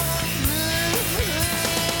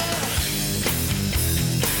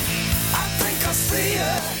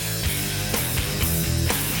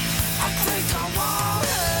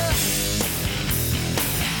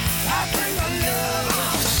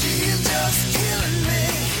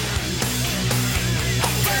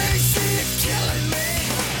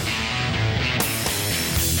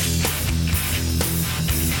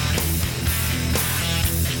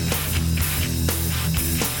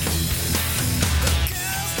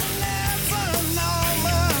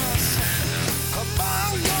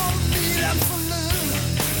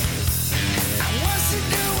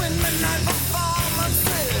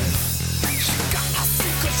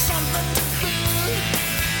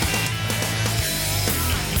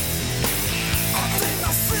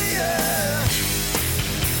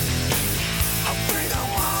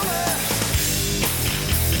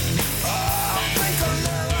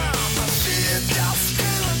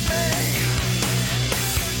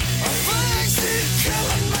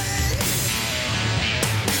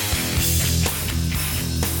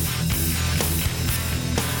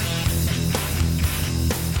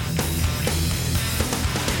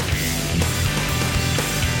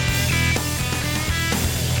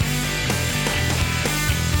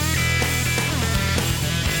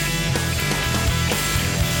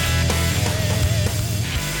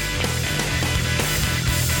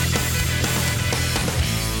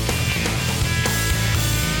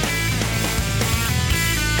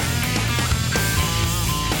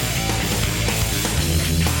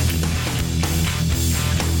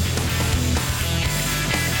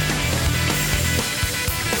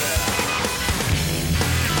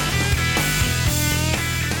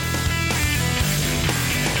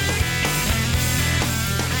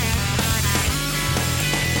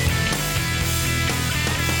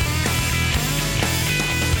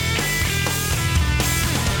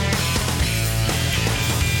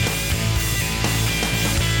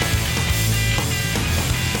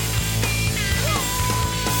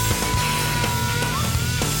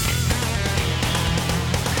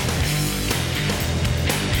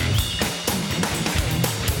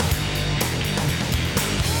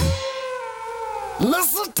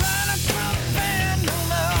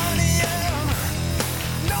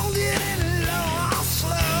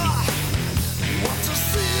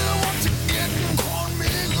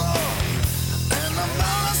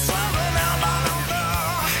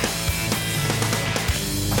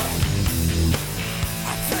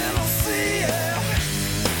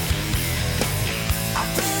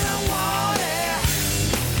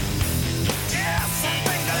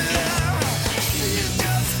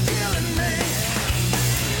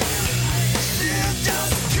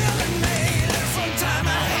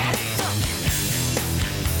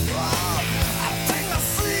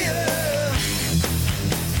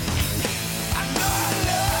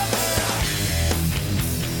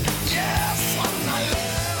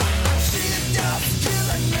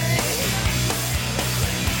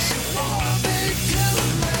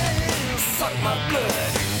 suck my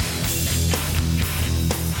blood.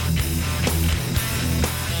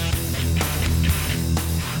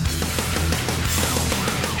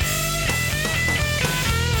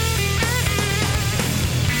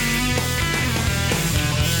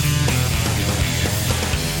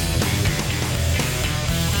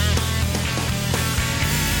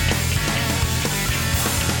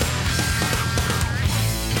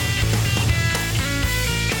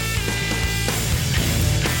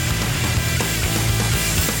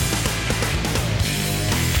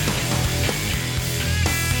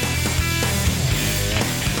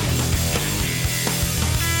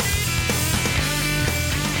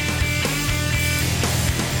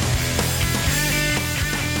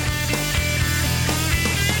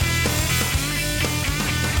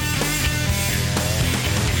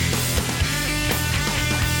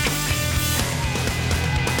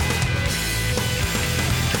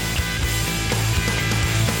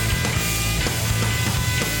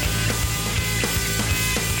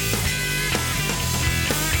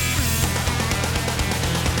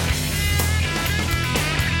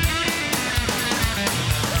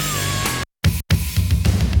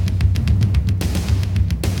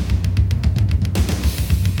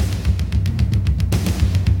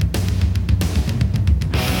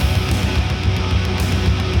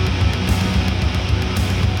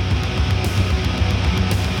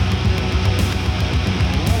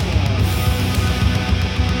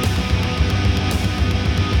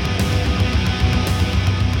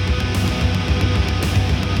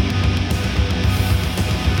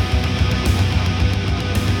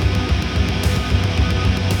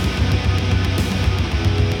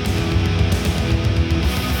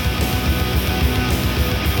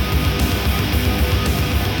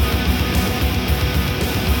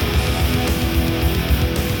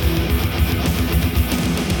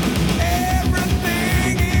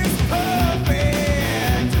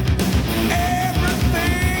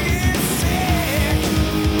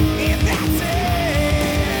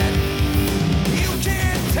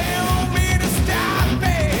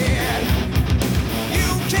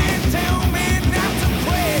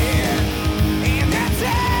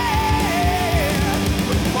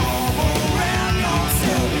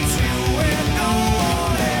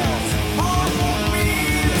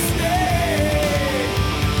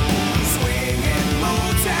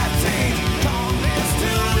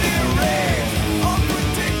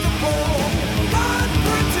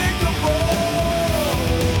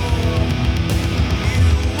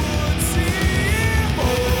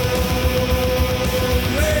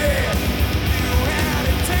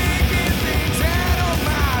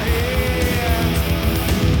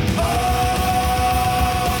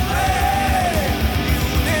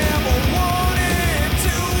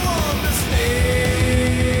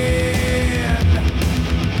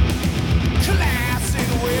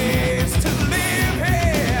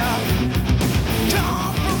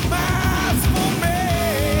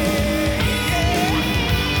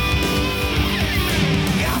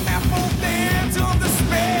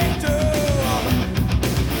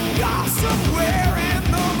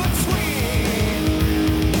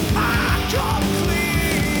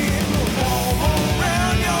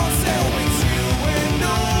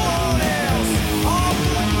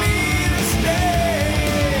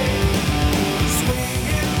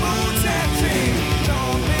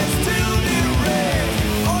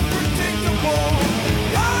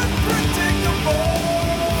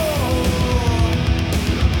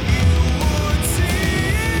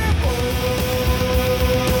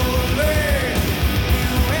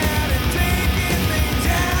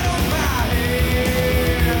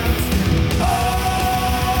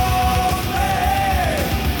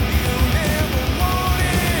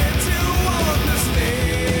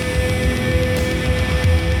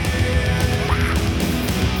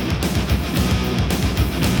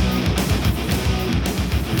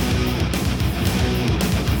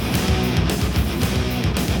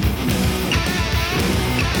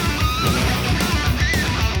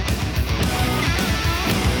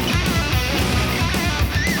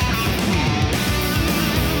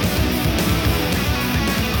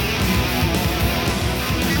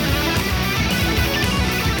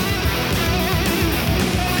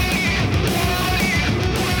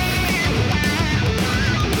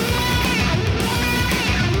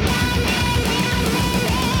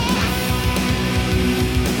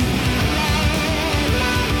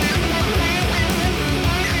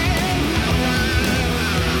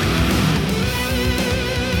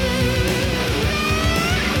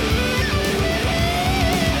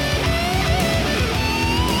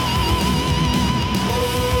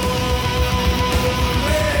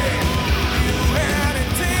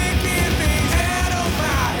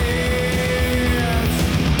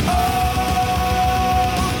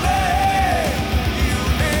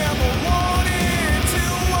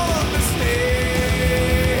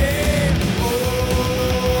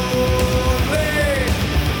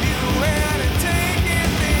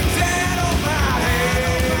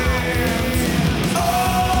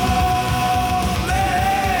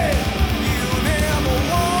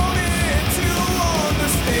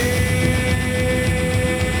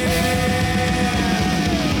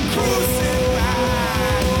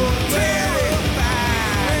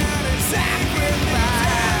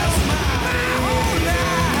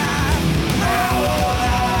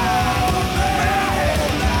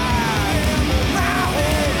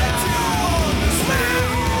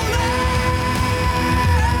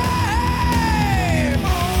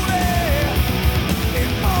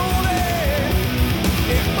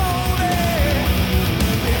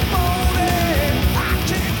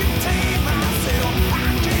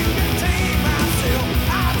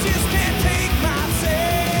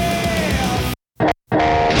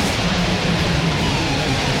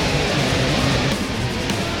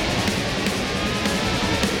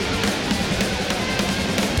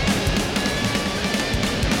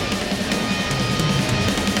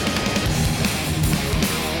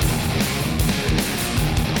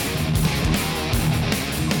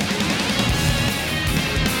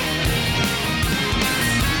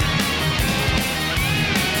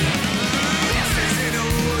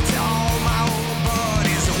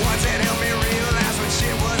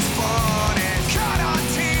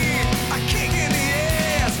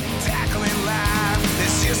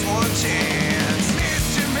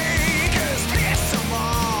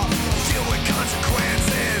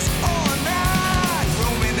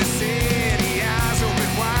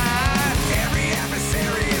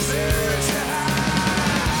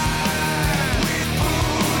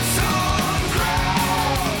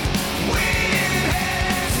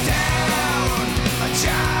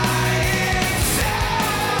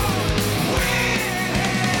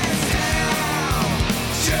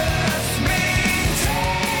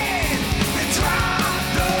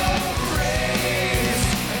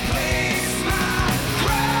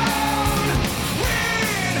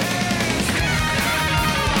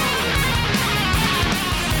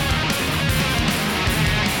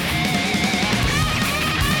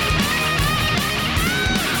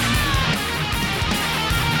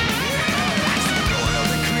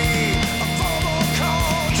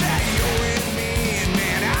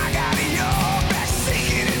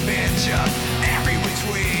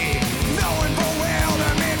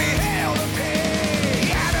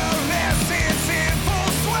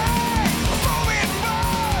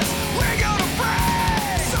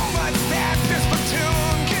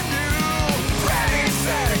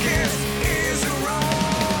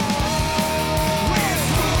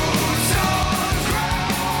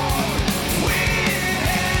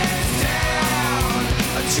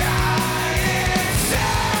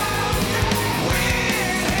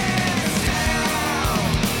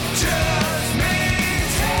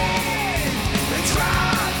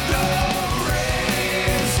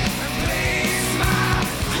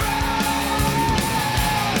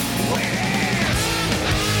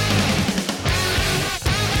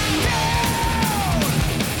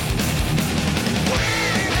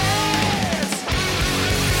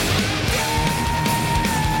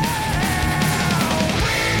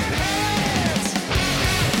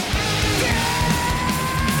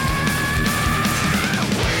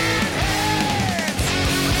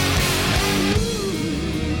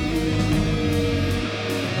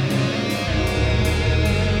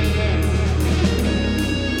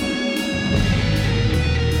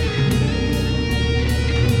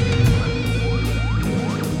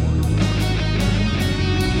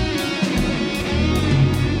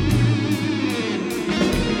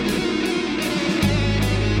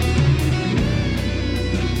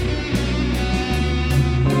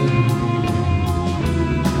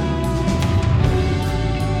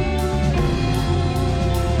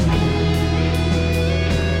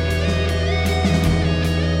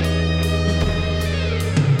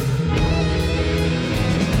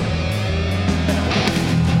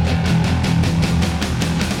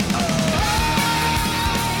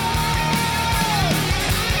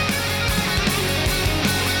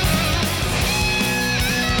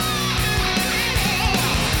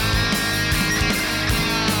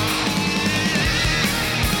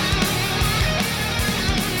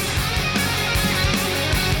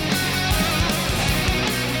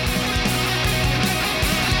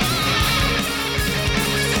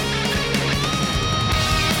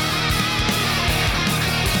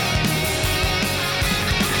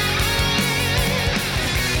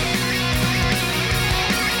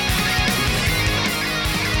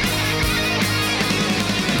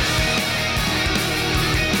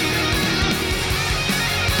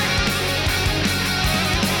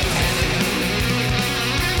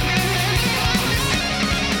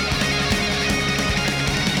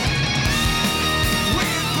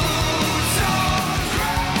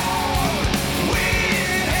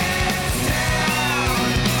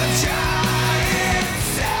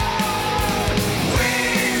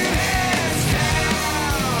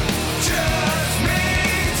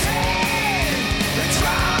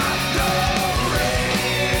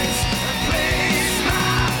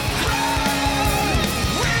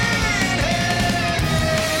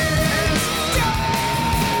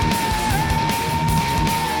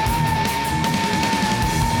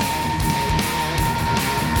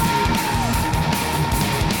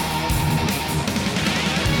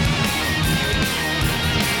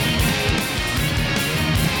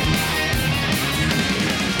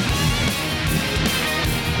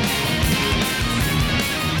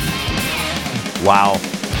 Wow.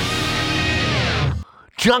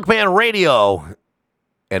 Junkman Radio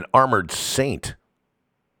and Armored Saint.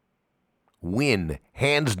 Win,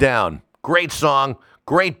 hands down. Great song,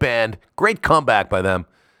 great band, great comeback by them.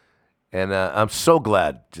 And I'm so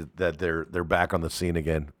glad that they're back on the scene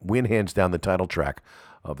again. Win, hands down, the title track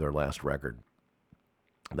of their last record.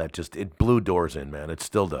 That just, it blew doors in, man. It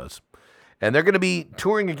still does. And they're going to be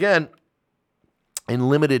touring again in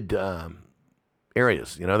limited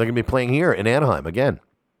areas. You know, they're going to be playing here in Anaheim again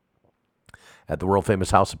at the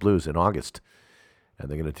world-famous House of Blues in August. And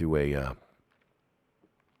they're going to do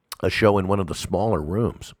a show in one of the smaller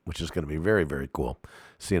rooms, which is going to be very, very cool,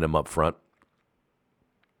 seeing them up front.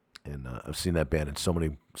 And I've seen that band in so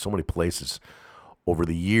many places over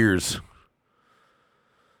the years.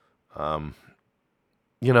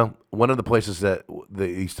 You know, one of the places that they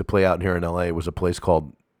used to play out here in L.A. was a place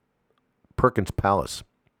called Perkins Palace,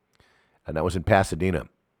 and that was in Pasadena.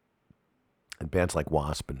 And bands like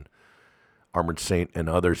Wasp and Armored Saint and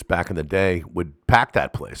others back in the day would pack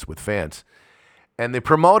that place with fans. And the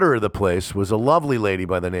promoter of the place was a lovely lady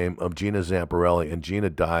by the name of Gina Zamparelli, and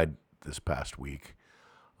Gina died this past week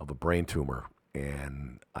of a brain tumor.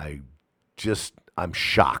 And I'm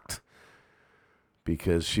shocked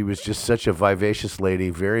because she was just such a vivacious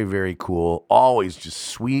lady, very, very cool, always just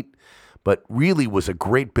sweet, but really was a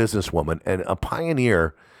great businesswoman and a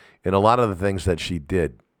pioneer in a lot of the things that she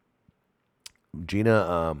did.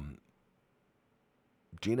 Gina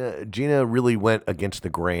really went against the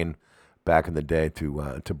grain back in the day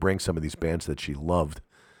to bring some of these bands that she loved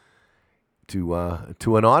to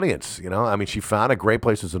an audience. You know, I mean, she found a great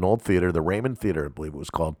place as an old theater, the Raymond Theater, I believe it was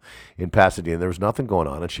called, in Pasadena. There was nothing going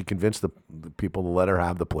on, and she convinced the people to let her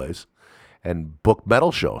have the place and book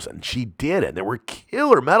metal shows, and she did, and there were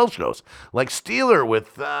killer metal shows like Steeler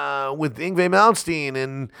with Yngwie Malmsteen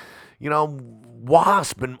and, you know,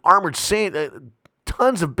 Wasp and Armored Saint,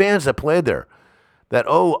 tons of bands that played there that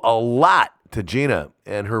owe a lot to Gina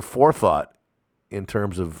and her forethought in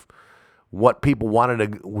terms of what people wanted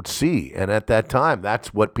to see. And at that time,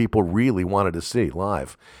 that's what people really wanted to see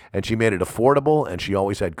live. And she made it affordable, and she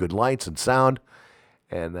always had good lights and sound,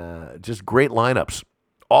 and just great lineups,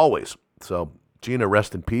 always. So, Gina,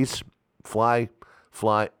 rest in peace. Fly,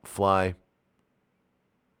 fly, fly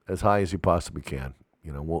as high as you possibly can.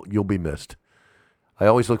 You know, you'll be missed. I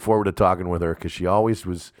always look forward to talking with her because she always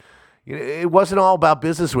was, you know, it wasn't all about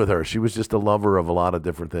business with her. She was just a lover of a lot of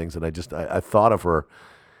different things. And I thought of her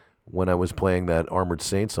when I was playing that Armored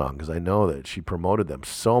Saint song because I know that she promoted them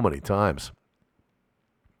so many times.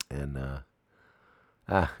 And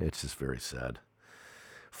it's just very sad.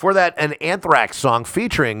 For that, an Anthrax song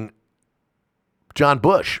featuring John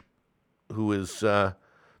Bush, who is the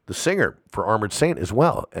singer for Armored Saint as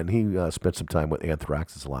well. And he spent some time with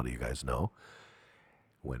Anthrax, as a lot of you guys know,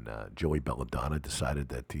 when Joey Belladonna decided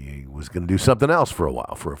that he was going to do something else for a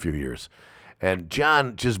while, for a few years. And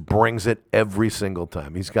John just brings it every single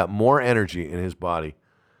time. He's got more energy in his body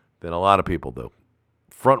than a lot of people do.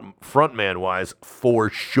 Frontman-wise, for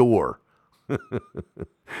sure.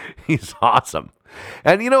 He's awesome.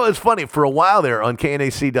 And, you know, it's funny. For a while there on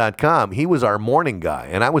KNAC.com, he was our morning guy,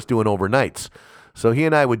 and I was doing overnights. So he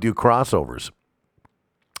and I would do crossovers.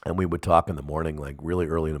 And we would talk in the morning, like really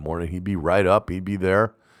early in the morning. He'd be right up. He'd be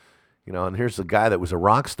there. You know, and here's a guy that was a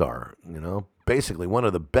rock star, you know, basically one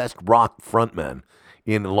of the best rock frontmen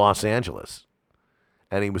in Los Angeles.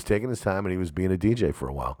 And he was taking his time, and he was being a DJ for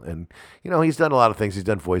a while. And, you know, he's done a lot of things. He's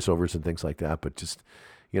done voiceovers and things like that. But just,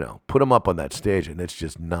 you know, put him up on that stage, and it's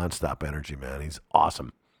just nonstop energy, man. He's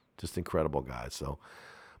awesome. Just incredible guy. So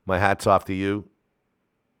my hat's off to you.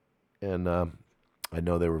 And I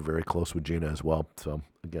know they were very close with Gina as well. So,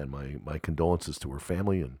 again, my condolences to her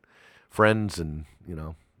family and friends. And, you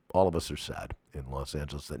know, all of us are sad in Los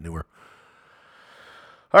Angeles that knew her.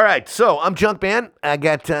 All right, so I'm Junkman. I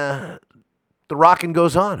got the rockin'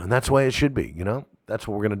 goes on, and that's the way it should be, you know? That's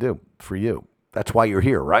what we're going to do for you. That's why you're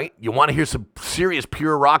here, right? You want to hear some serious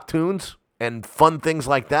pure rock tunes and fun things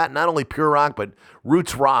like that? Not only pure rock, but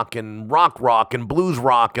roots rock and rock and blues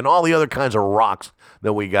rock and all the other kinds of rocks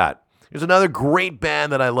that we got. There's another great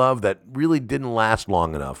band that I love that really didn't last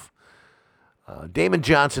long enough. Damon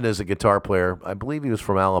Johnson is a guitar player. I believe he was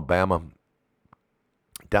from Alabama,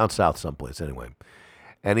 down south someplace anyway.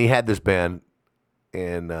 And he had this band,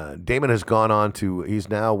 and Damon has gone on to, he's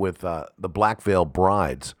now with the Black Veil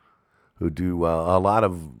Brides, who do a lot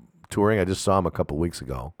of touring. I just saw him a couple weeks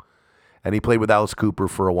ago. And he played with Alice Cooper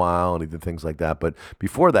for a while, and he did things like that. But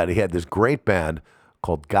before that, he had this great band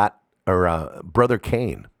called Brother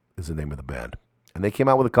Kane is the name of the band. And they came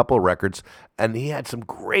out with a couple of records, and he had some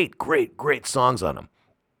great, great, great songs on them.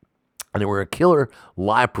 And they were a killer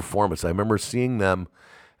live performance. I remember seeing them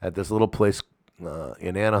at this little place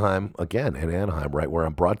in Anaheim, right where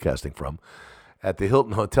I'm broadcasting from, at the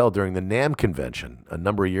Hilton Hotel during the NAMM convention a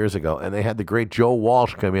number of years ago. And they had the great Joe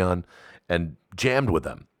Walsh come on and jammed with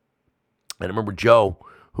them. And I remember Joe,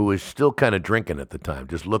 who was still kind of drinking at the time,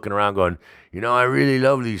 just looking around going, I really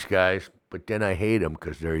love these guys, but then I hate them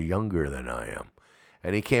because they're younger than I am.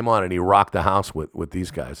 And he came on and he rocked the house with these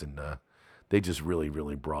guys, and they just really,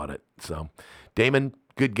 really brought it. So, Damon,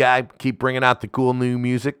 good guy. Keep bringing out the cool new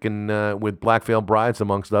music, and with Black Veil Brides,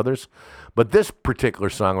 amongst others. But this particular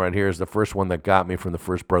song right here is the first one that got me from the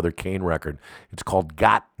first Brother Kane record. It's called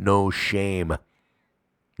Got No Shame.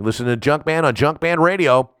 You listen to Junkman on Junkman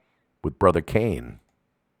Radio with Brother Kane.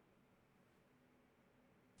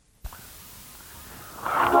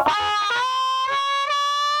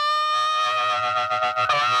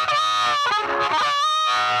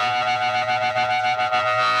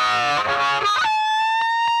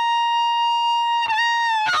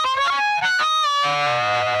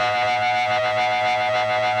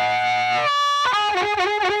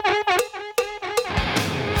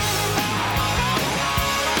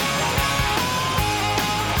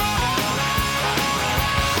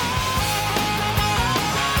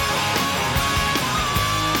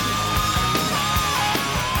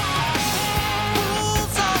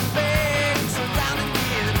 Pools of fame surrounding me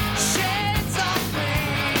in shades of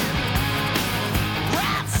green.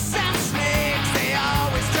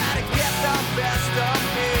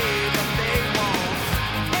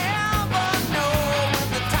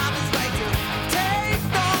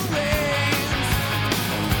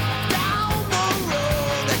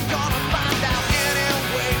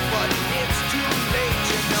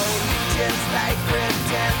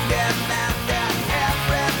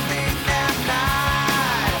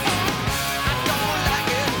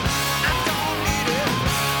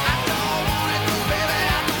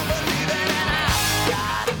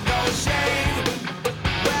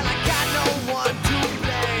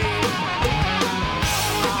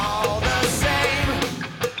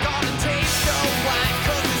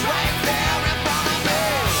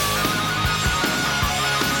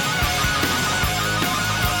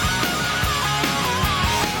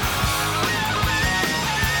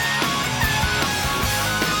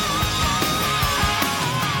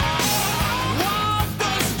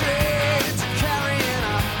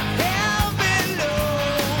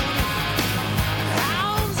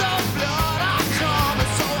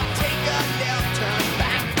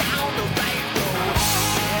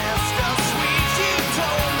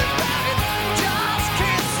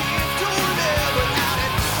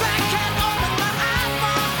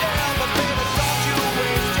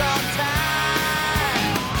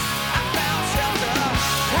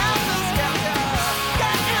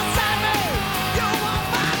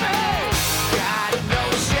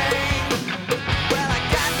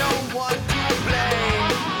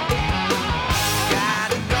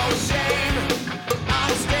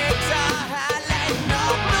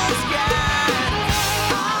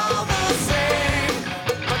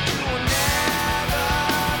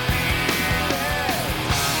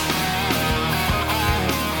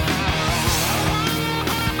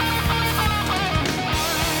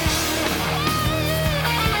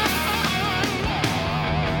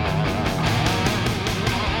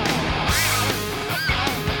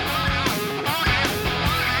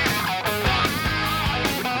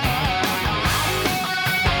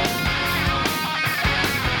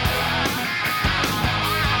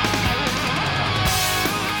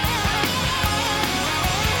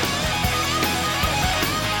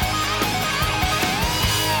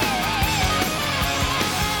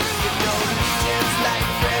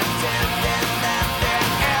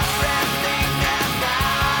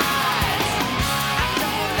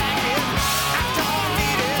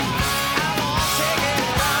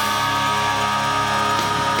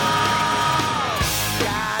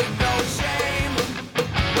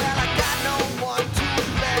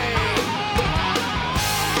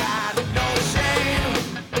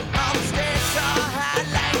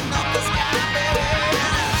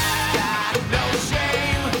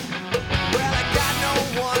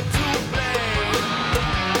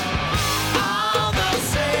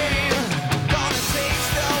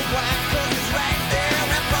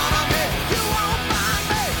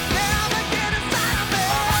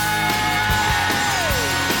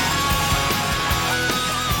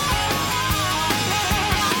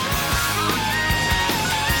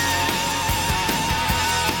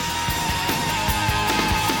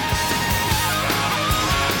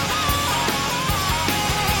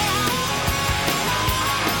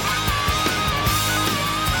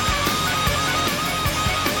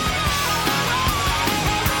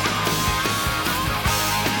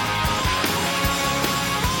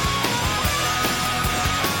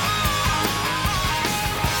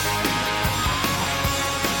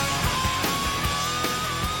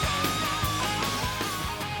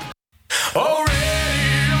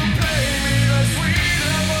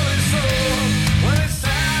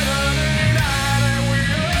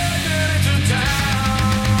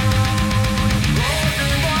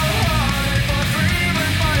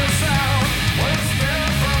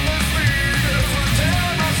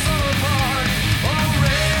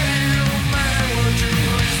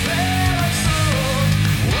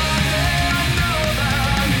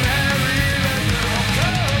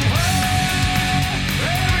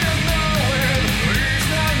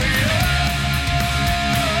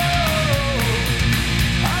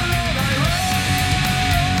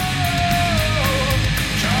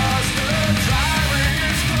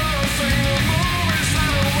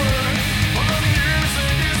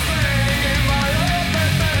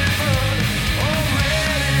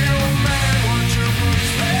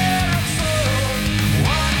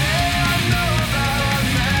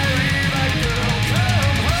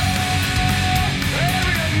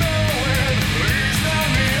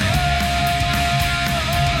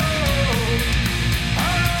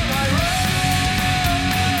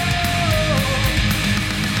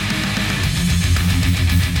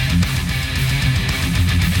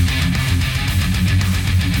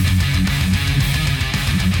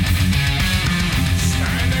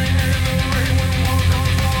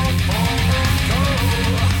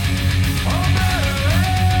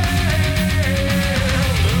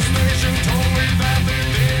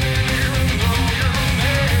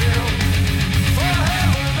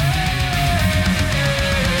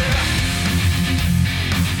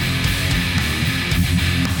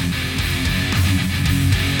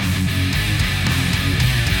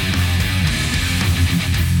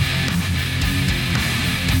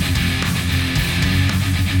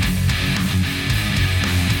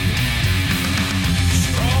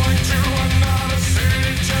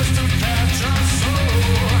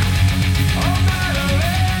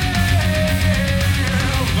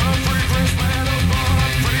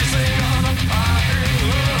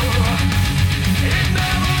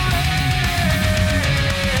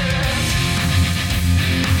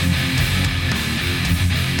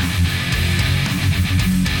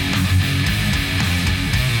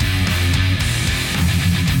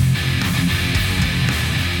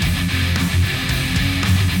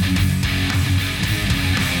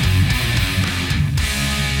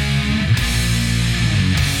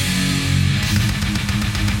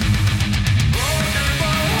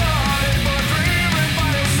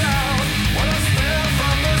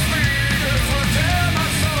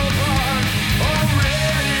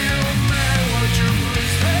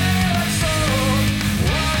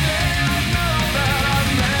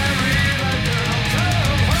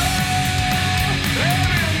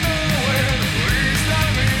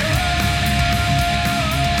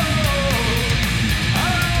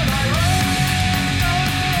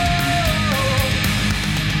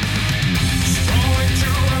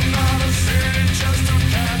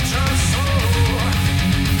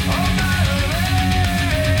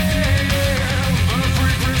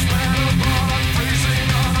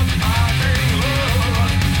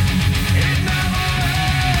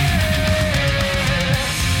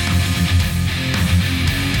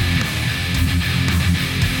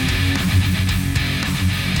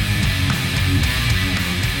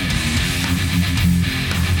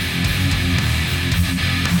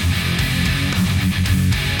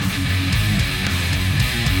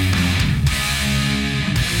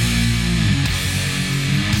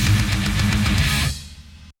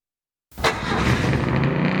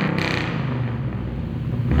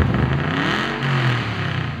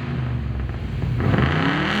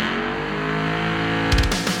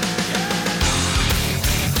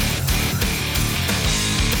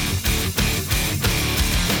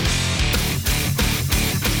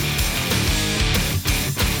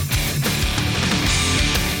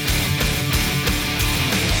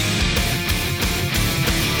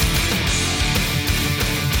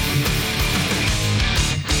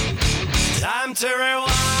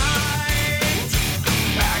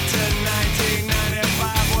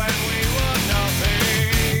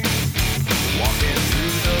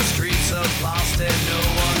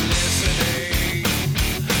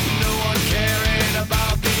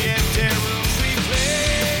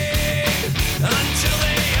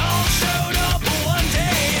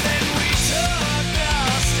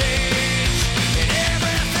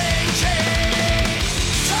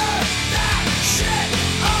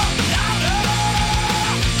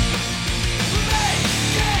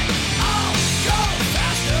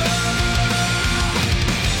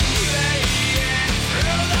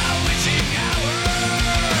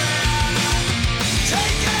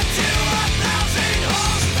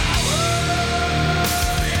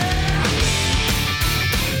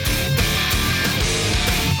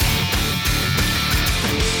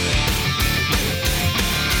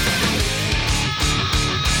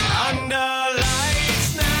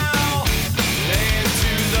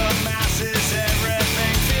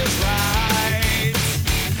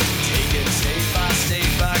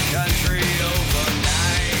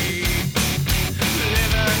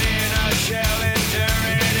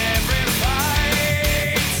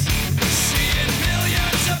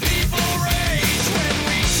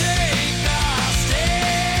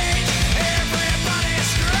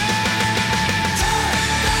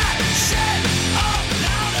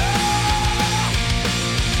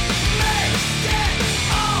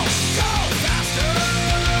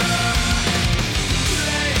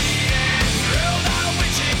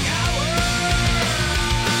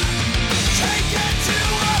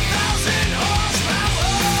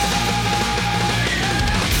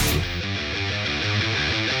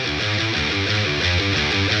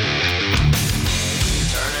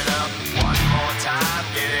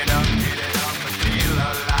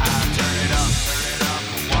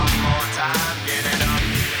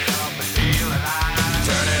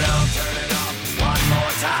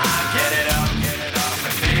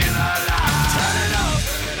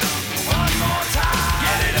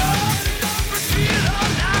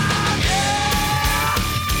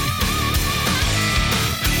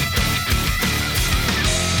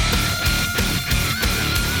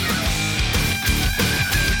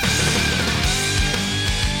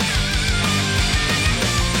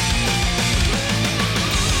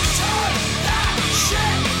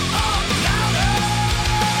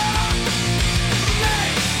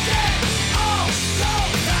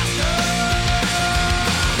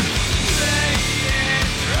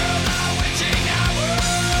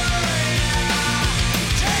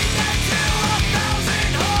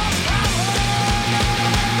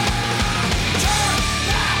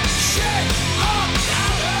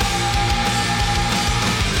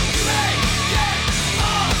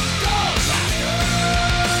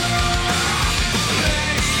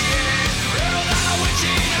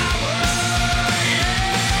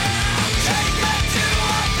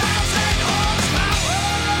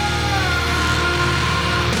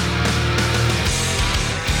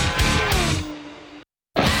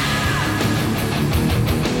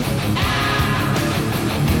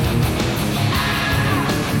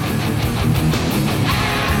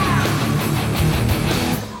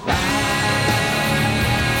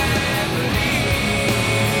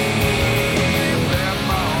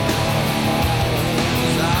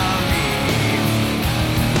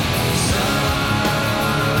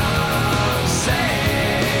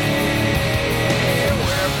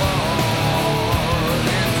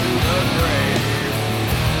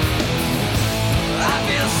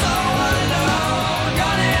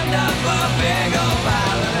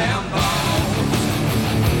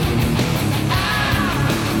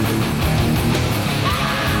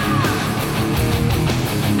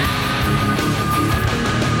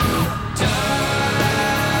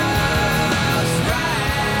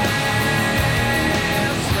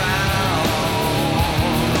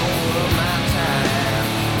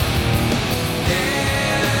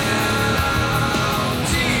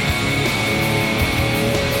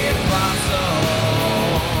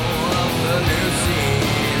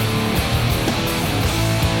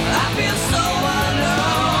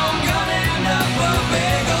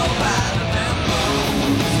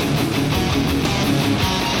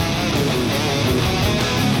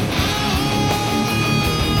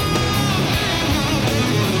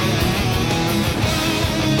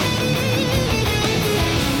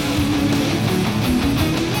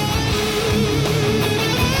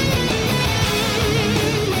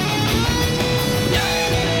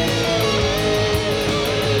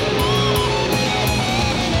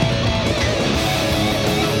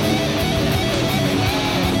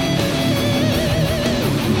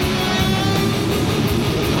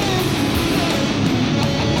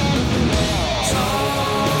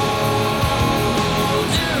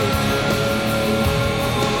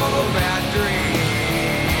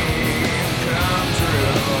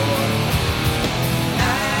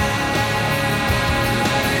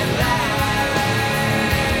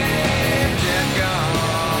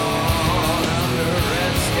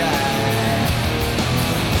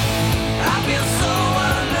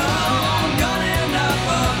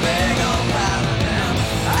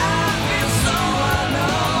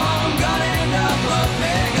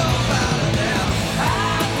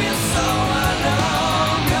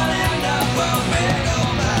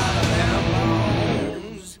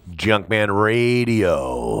 Junkman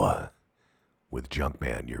Radio with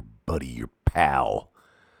Junkman, your buddy, your pal.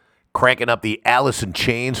 Cranking up the Alice in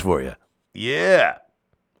Chains for you. Yeah.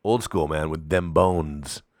 Old school, man, with them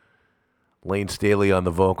bones. Lane Staley on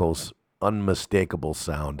the vocals. Unmistakable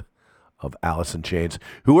sound of Alice in Chains,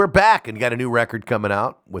 who are back and got a new record coming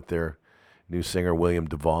out with their new singer, William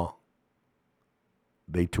Duvall.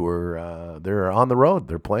 They tour, they're on the road,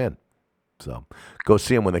 they're playing. So go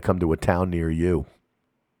see them when they come to a town near you.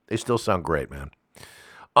 They still sound great, man.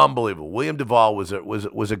 Unbelievable. William Duvall was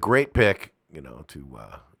a great pick,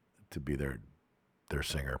 to be their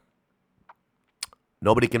singer.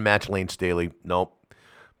 Nobody can match Lane Staley. Nope.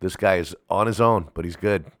 This guy is on his own, but he's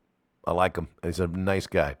good. I like him. He's a nice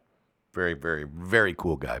guy. Very, very, very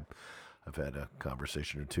cool guy. I've had a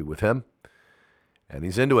conversation or two with him, and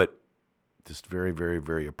he's into it. Just very, very,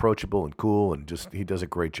 very approachable and cool, and just he does a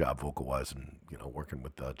great job vocal-wise and, working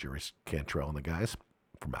with Jerry Cantrell and the guys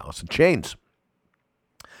from Alice in Chains.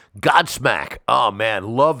 Godsmack. Oh, man,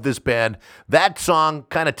 love this band. That song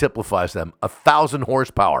kind of typifies them. 1,000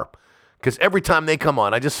 horsepower. Because every time they come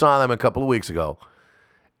on, I just saw them a couple of weeks ago,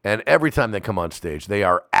 and every time they come on stage, they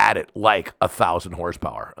are at it like 1,000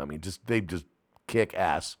 horsepower. I mean, they just kick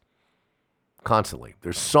ass constantly.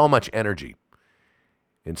 There's so much energy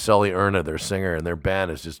in Sully Erna, their singer, and their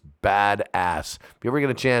band is just badass. If you ever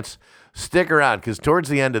get a chance, stick around, because towards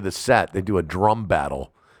the end of the set, they do a drum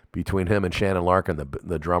battle between him and Shannon Larkin,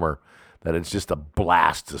 the drummer, that it's just a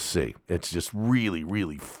blast to see. It's just really,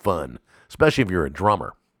 really fun, especially if you're a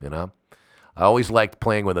drummer, I always liked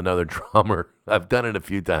playing with another drummer. I've done it a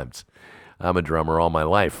few times. I'm a drummer all my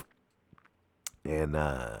life. And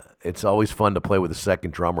it's always fun to play with a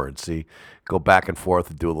second drummer and go back and forth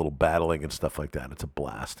and do a little battling and stuff like that. It's a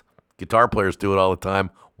blast. Guitar players do it all the time.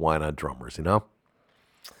 Why not drummers,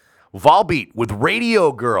 Volbeat with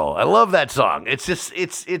Radio Girl. I love that song. It's just,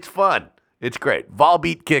 it's fun. It's great.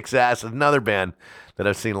 Volbeat kicks ass. Another band that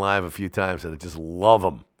I've seen live a few times, and I just love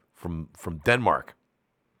them from Denmark.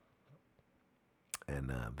 And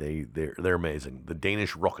they're amazing. The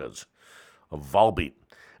Danish rockers of Volbeat.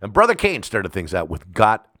 And Brother Kane started things out with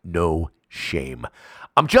Got No Shame.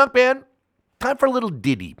 I'm Junkman. Time for a little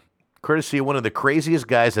ditty, courtesy of one of the craziest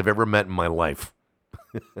guys I've ever met in my life.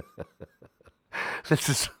 This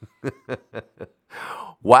is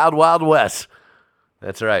Wild Wild West.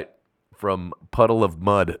 That's right. From Puddle of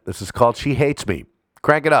Mud. This is called She Hates Me.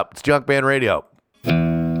 Crank it up. It's Junkman Radio.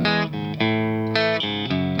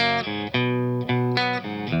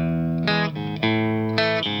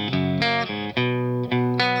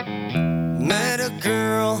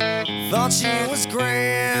 Thought she was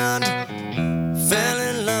grand, fell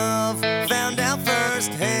in love, found out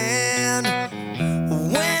firsthand.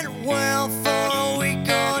 Went well for a week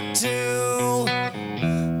or two,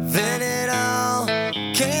 then it all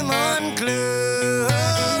came unglued.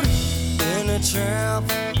 In a trap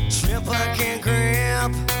I can't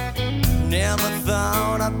grab. Never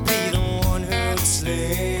thought I'd be the one who'd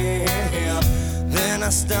slip. Then I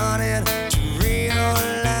started to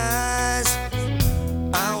realize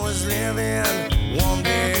I was living one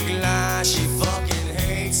big lie. She fucking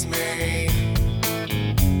hates me.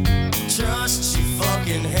 Trust, she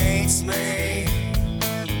fucking hates me.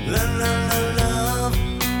 Love,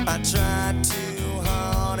 I tried too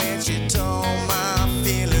hard and she told my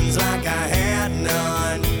feelings like I had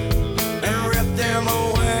none and ripped them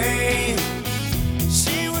away.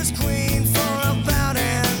 She was queen for about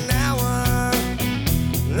an hour.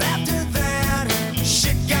 After that,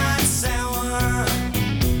 shit got sour.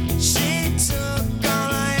 She took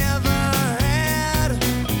all I ever had.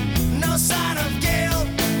 No sign of guilt,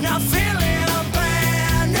 no feeling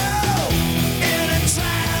bad. No, in a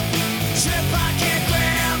trap I can't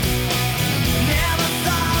grab. Never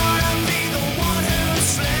thought I'd be the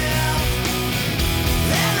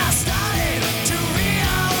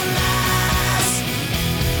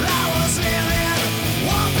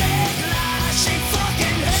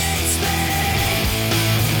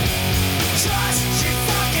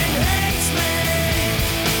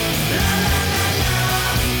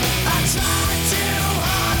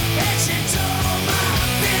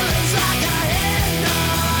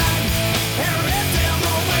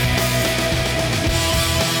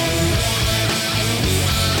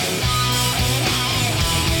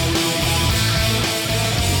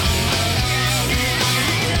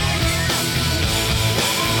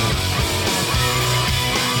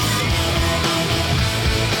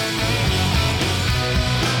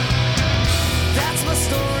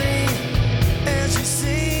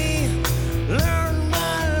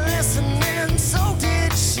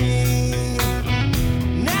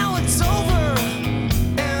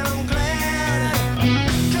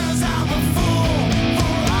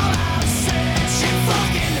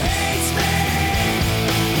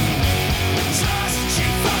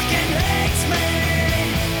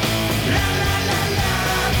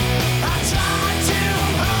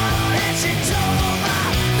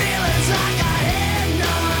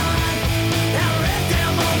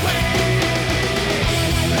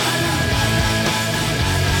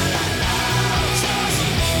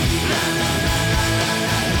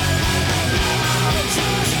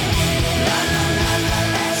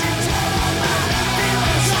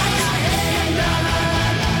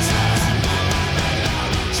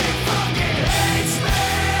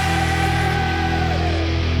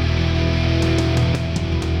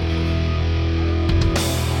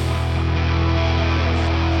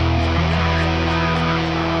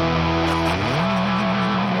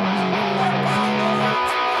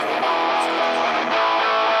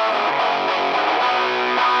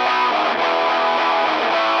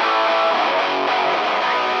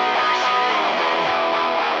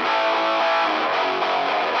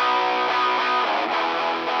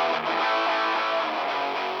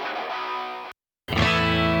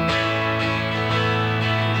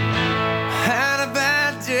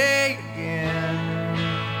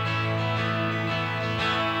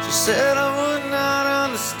said I would not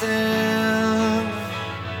understand.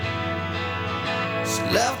 She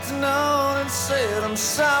left a note and said, I'm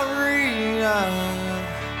sorry, I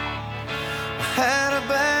had a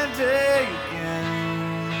bad day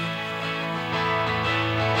again.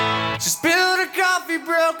 She spilled her coffee,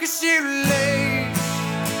 broke her shoelace,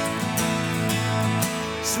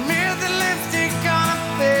 smeared the lipstick on her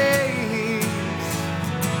face,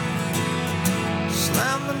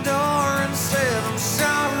 slammed the door and said, I'm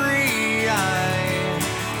sorry, I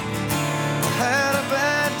had a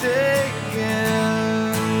bad day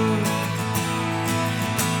again.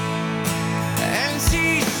 And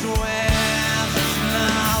she swears there's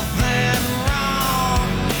nothing wrong.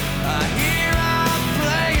 I hear her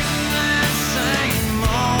playing that same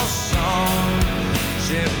old song.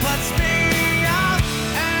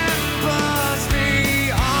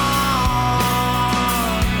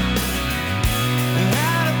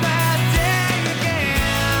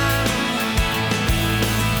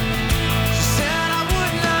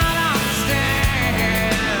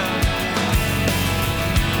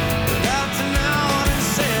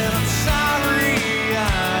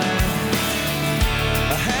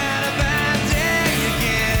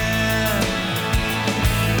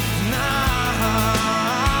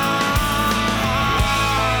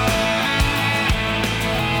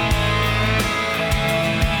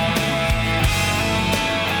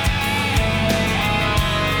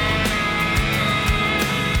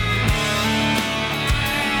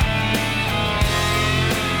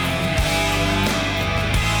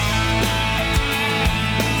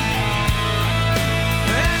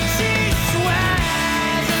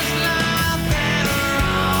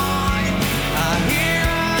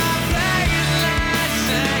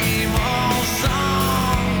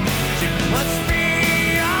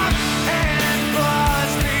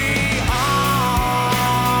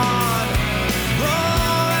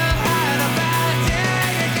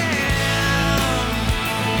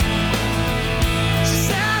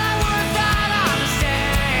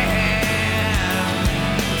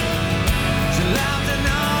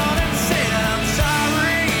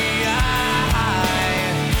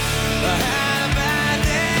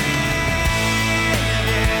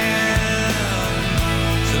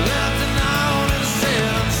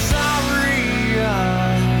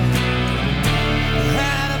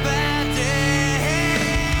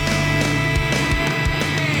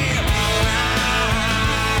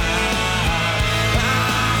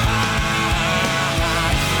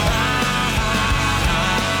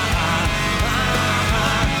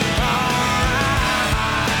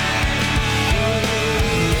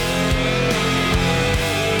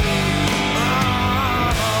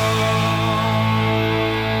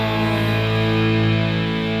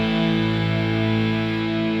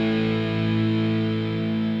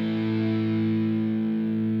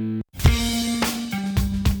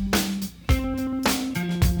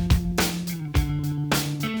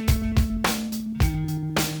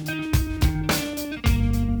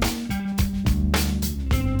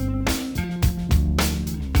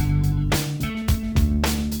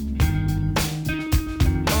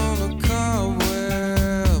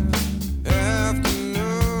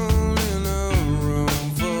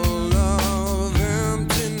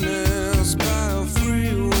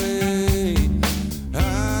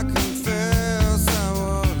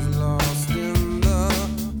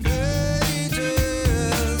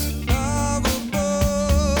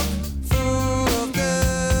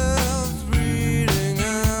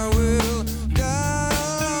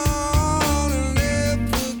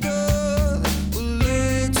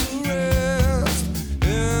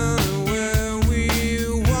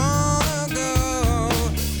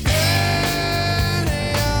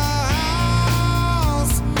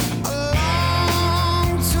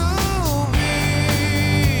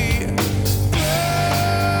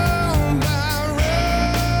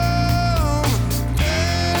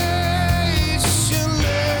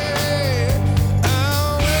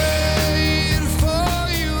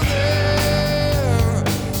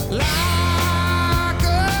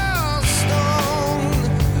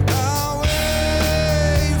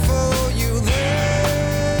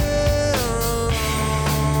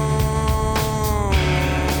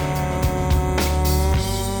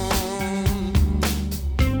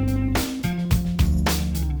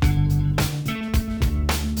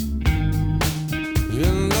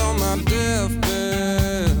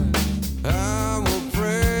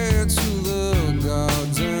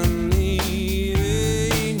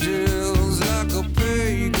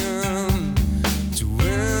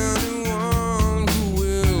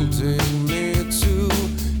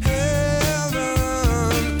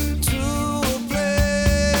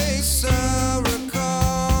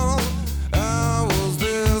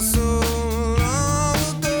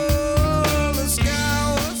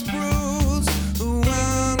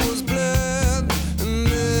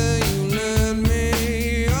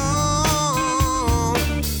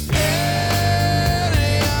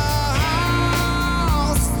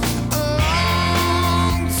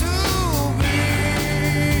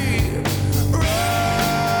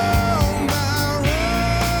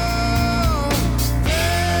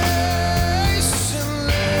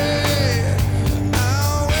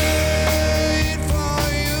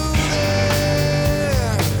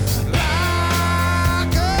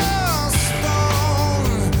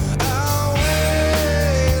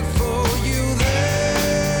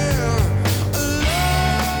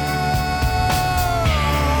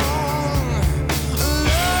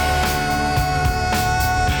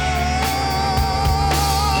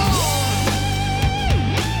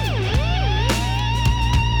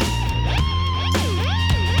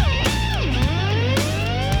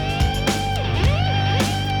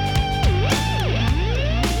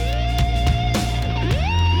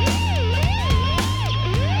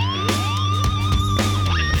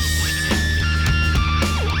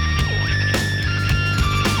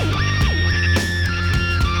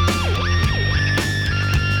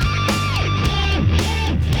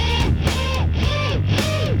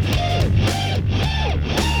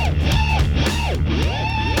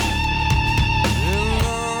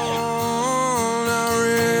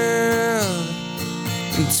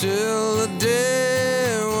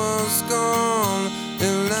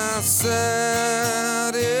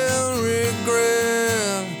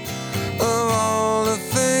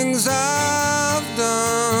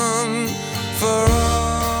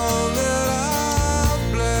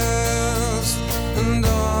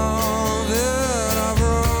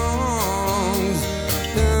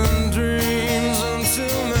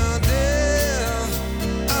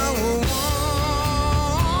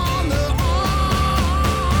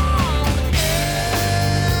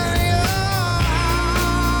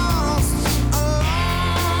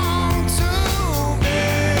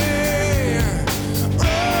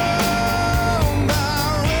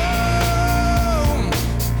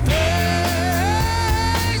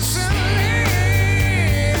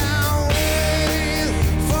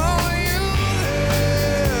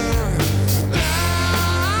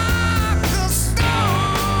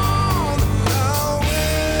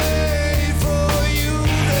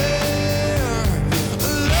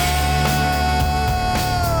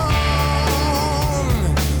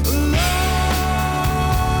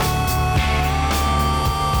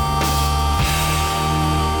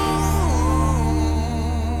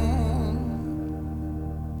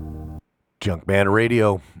 Junkman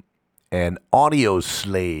Radio and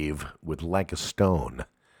Audioslave with Like a Stone.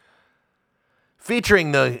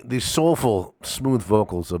 Featuring the soulful, smooth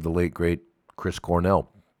vocals of the late, great Chris Cornell.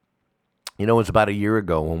 You know, it was about a year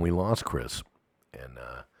ago when we lost Chris. And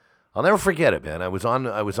I'll never forget it, man. I was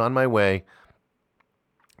on my way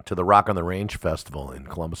to the Rock on the Range Festival in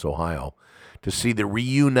Columbus, Ohio, to see the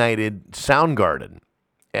reunited Soundgarden.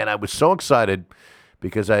 And I was so excited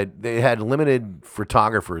because they had limited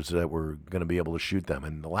photographers that were going to be able to shoot them.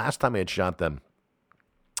 And the last time I had shot them,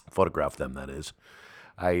 photographed them, that is,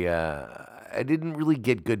 I didn't really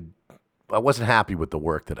get good. I wasn't happy with the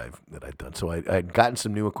work that I'd done. So I'd gotten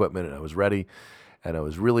some new equipment and I was ready, and I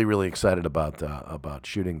was really, really excited about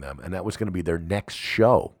shooting them. And that was going to be their next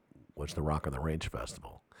show, was the Rock on the Range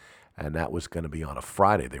Festival. And that was going to be on a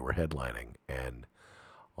Friday. They were headlining. And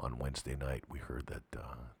on Wednesday night, we heard that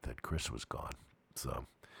Chris was gone. So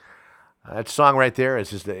that song right there is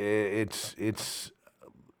just it's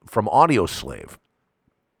from Audioslave,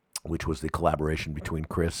 which was the collaboration between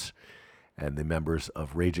Chris and the members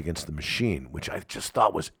of Rage Against the Machine, which I just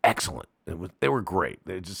thought was excellent. They were great.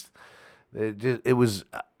 It was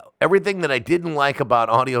everything that I didn't like about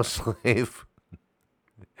Audioslave.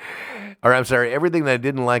 Or I'm sorry, everything that I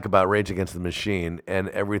didn't like about Rage Against the Machine, and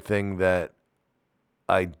everything that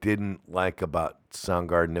I didn't like about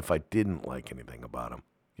Soundgarden if I didn't like anything about them.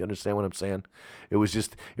 You understand what I'm saying? It was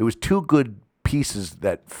two good pieces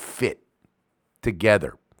that fit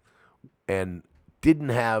together and didn't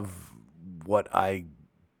have what I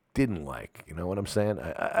didn't like. You know what I'm saying?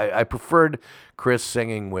 I preferred Chris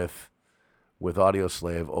singing with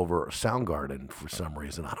Audioslave over Soundgarden for some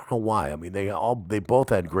reason. I don't know why. I mean, they both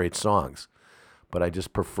had great songs, but I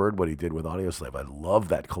just preferred what he did with Audioslave. I love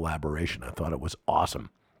that collaboration. I thought it was awesome.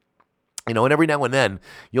 You know, and every now and then,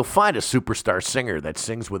 you'll find a superstar singer that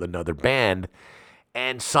sings with another band,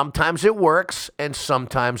 and sometimes it works, and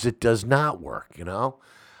sometimes it does not work, you know?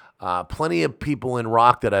 Plenty of people in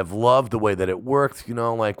rock that I've loved the way that it worked, you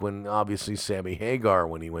know, like when, obviously, Sammy Hagar,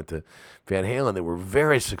 when he went to Van Halen, they were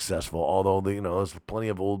very successful, although, there's plenty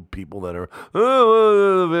of old people that are,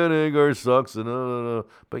 Van Hagar sucks, and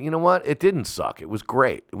but you know what? It didn't suck. It was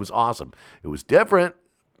great. It was awesome. It was different,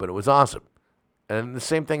 but it was awesome. And the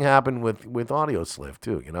same thing happened with Audioslave,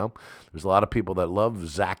 too, you know? There's a lot of people that love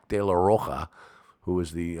Zach De La Rocha, who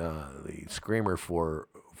was the screamer for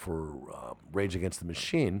Rage Against the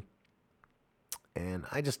Machine. And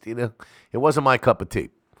I just, it wasn't my cup of tea.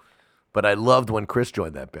 But I loved when Chris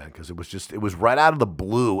joined that band because it was right out of the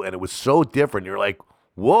blue, and it was so different. You're like,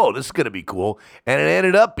 whoa, this is going to be cool. And it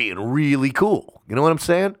ended up being really cool. You know what I'm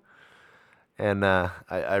saying? And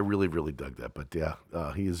I really, really dug that. But yeah,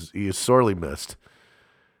 he is sorely missed.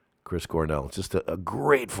 Chris Cornell, just a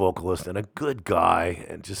great vocalist and a good guy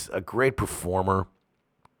and just a great performer.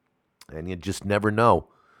 And you just never know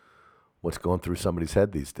what's going through somebody's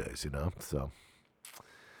head these days, you know? So,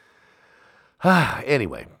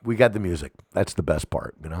 anyway, we got the music. That's the best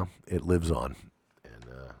part, you know? It lives on. And,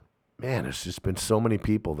 man, there's just been so many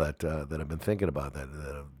people that I've been thinking about that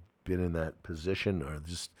have been in that position, or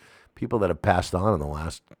just people that have passed on in the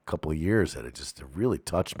last couple of years that it really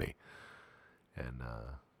touched me. And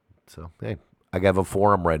so, hey, I have a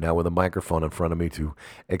forum right now with a microphone in front of me to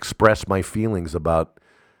express my feelings about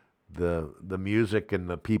the music and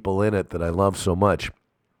the people in it that I love so much.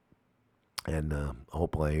 And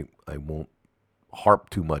hopefully I won't harp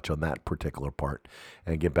too much on that particular part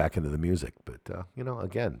and get back into the music. But,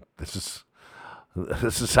 again, this is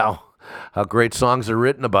how great songs are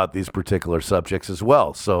written about these particular subjects as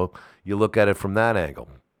well. So you look at it from that angle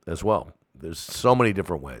as well. There's so many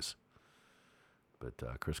different ways.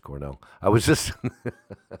 But Chris Cornell, I was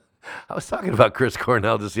talking about Chris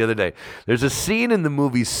Cornell just the other day. There's a scene in the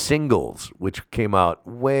movie Singles, which came out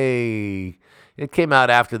after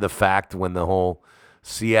the fact when the whole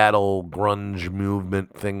Seattle grunge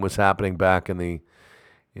movement thing was happening back in the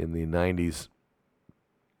 90s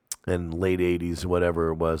and late 80s, whatever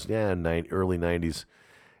it was. Yeah, early 90s.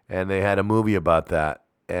 And they had a movie about that.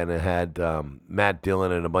 And it had Matt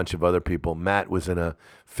Dillon and a bunch of other people. Matt was in a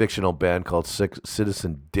fictional band called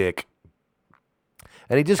Citizen Dick.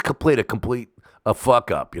 And he just played a fuck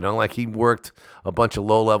up, you know? Like he worked a bunch of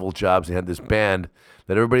low-level jobs. He had this band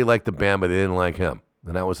that everybody liked the band, but they didn't like him.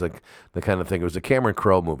 And that was like the kind of thing. It was a Cameron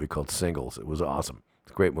Crowe movie called Singles. It was awesome.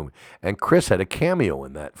 It's a great movie. And Chris had a cameo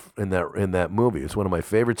in that movie. It's one of my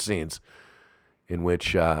favorite scenes in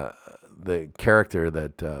which the character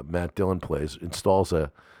that Matt Dillon plays installs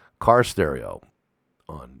a car stereo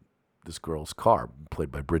on this girl's car,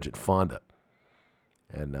 played by Bridget Fonda.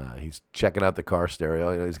 And he's checking out the car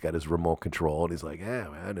stereo. You know, he's got his remote control, and he's like, "Yeah,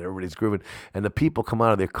 man!" And everybody's grooving. And the people come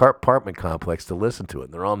out of their apartment complex to listen to it.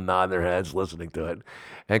 And they're all nodding their heads, listening to it.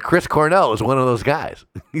 And Chris Cornell is one of those guys.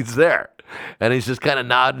 He's there, and he's just kind of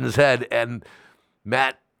nodding his head. And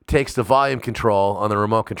Matt takes the volume control on the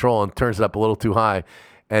remote control and turns it up a little too high,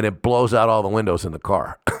 and it blows out all the windows in the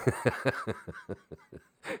car.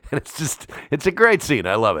 And it's a great scene.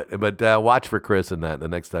 I love it. But watch for Chris in that the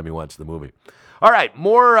next time you watch the movie. All right,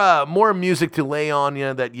 more music to lay on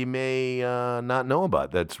you that you may not know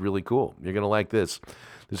about. That's really cool. You're going to like this.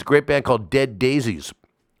 There's a great band called Dead Daisies.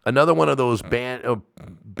 Another one of those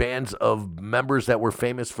bands of members that were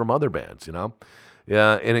famous from other bands, you know.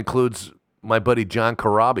 Yeah, it includes my buddy John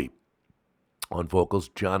Corabi on vocals.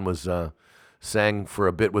 John was sang for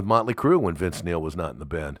a bit with Motley Crue when Vince Neil was not in the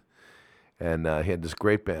band. And he had this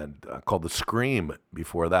great band called The Scream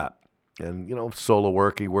before that. And, you know, solo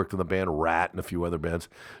work. He worked in the band Rat and a few other bands.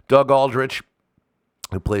 Doug Aldrich,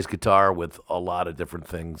 who plays guitar with a lot of different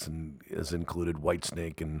things and has included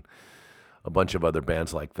Whitesnake and a bunch of other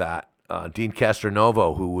bands like that. Dean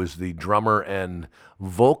Castronovo, who was the drummer and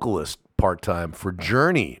vocalist part-time for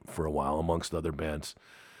Journey for a while, amongst other bands.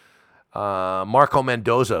 Marco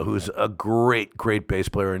Mendoza, who's a great, great bass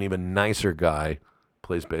player, an even nicer guy,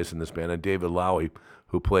 plays bass in this band. And David Lowy,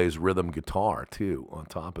 who plays rhythm guitar, too, on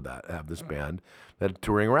top of that, have this band that are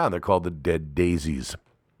touring around. They're called the Dead Daisies.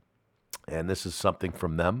 And this is something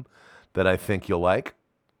from them that I think you'll like.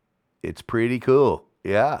 It's pretty cool.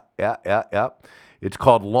 Yeah. It's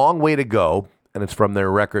called Long Way to Go, and it's from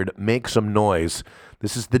their record Make Some Noise.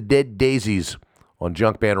 This is the Dead Daisies on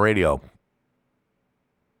Junkman Radio.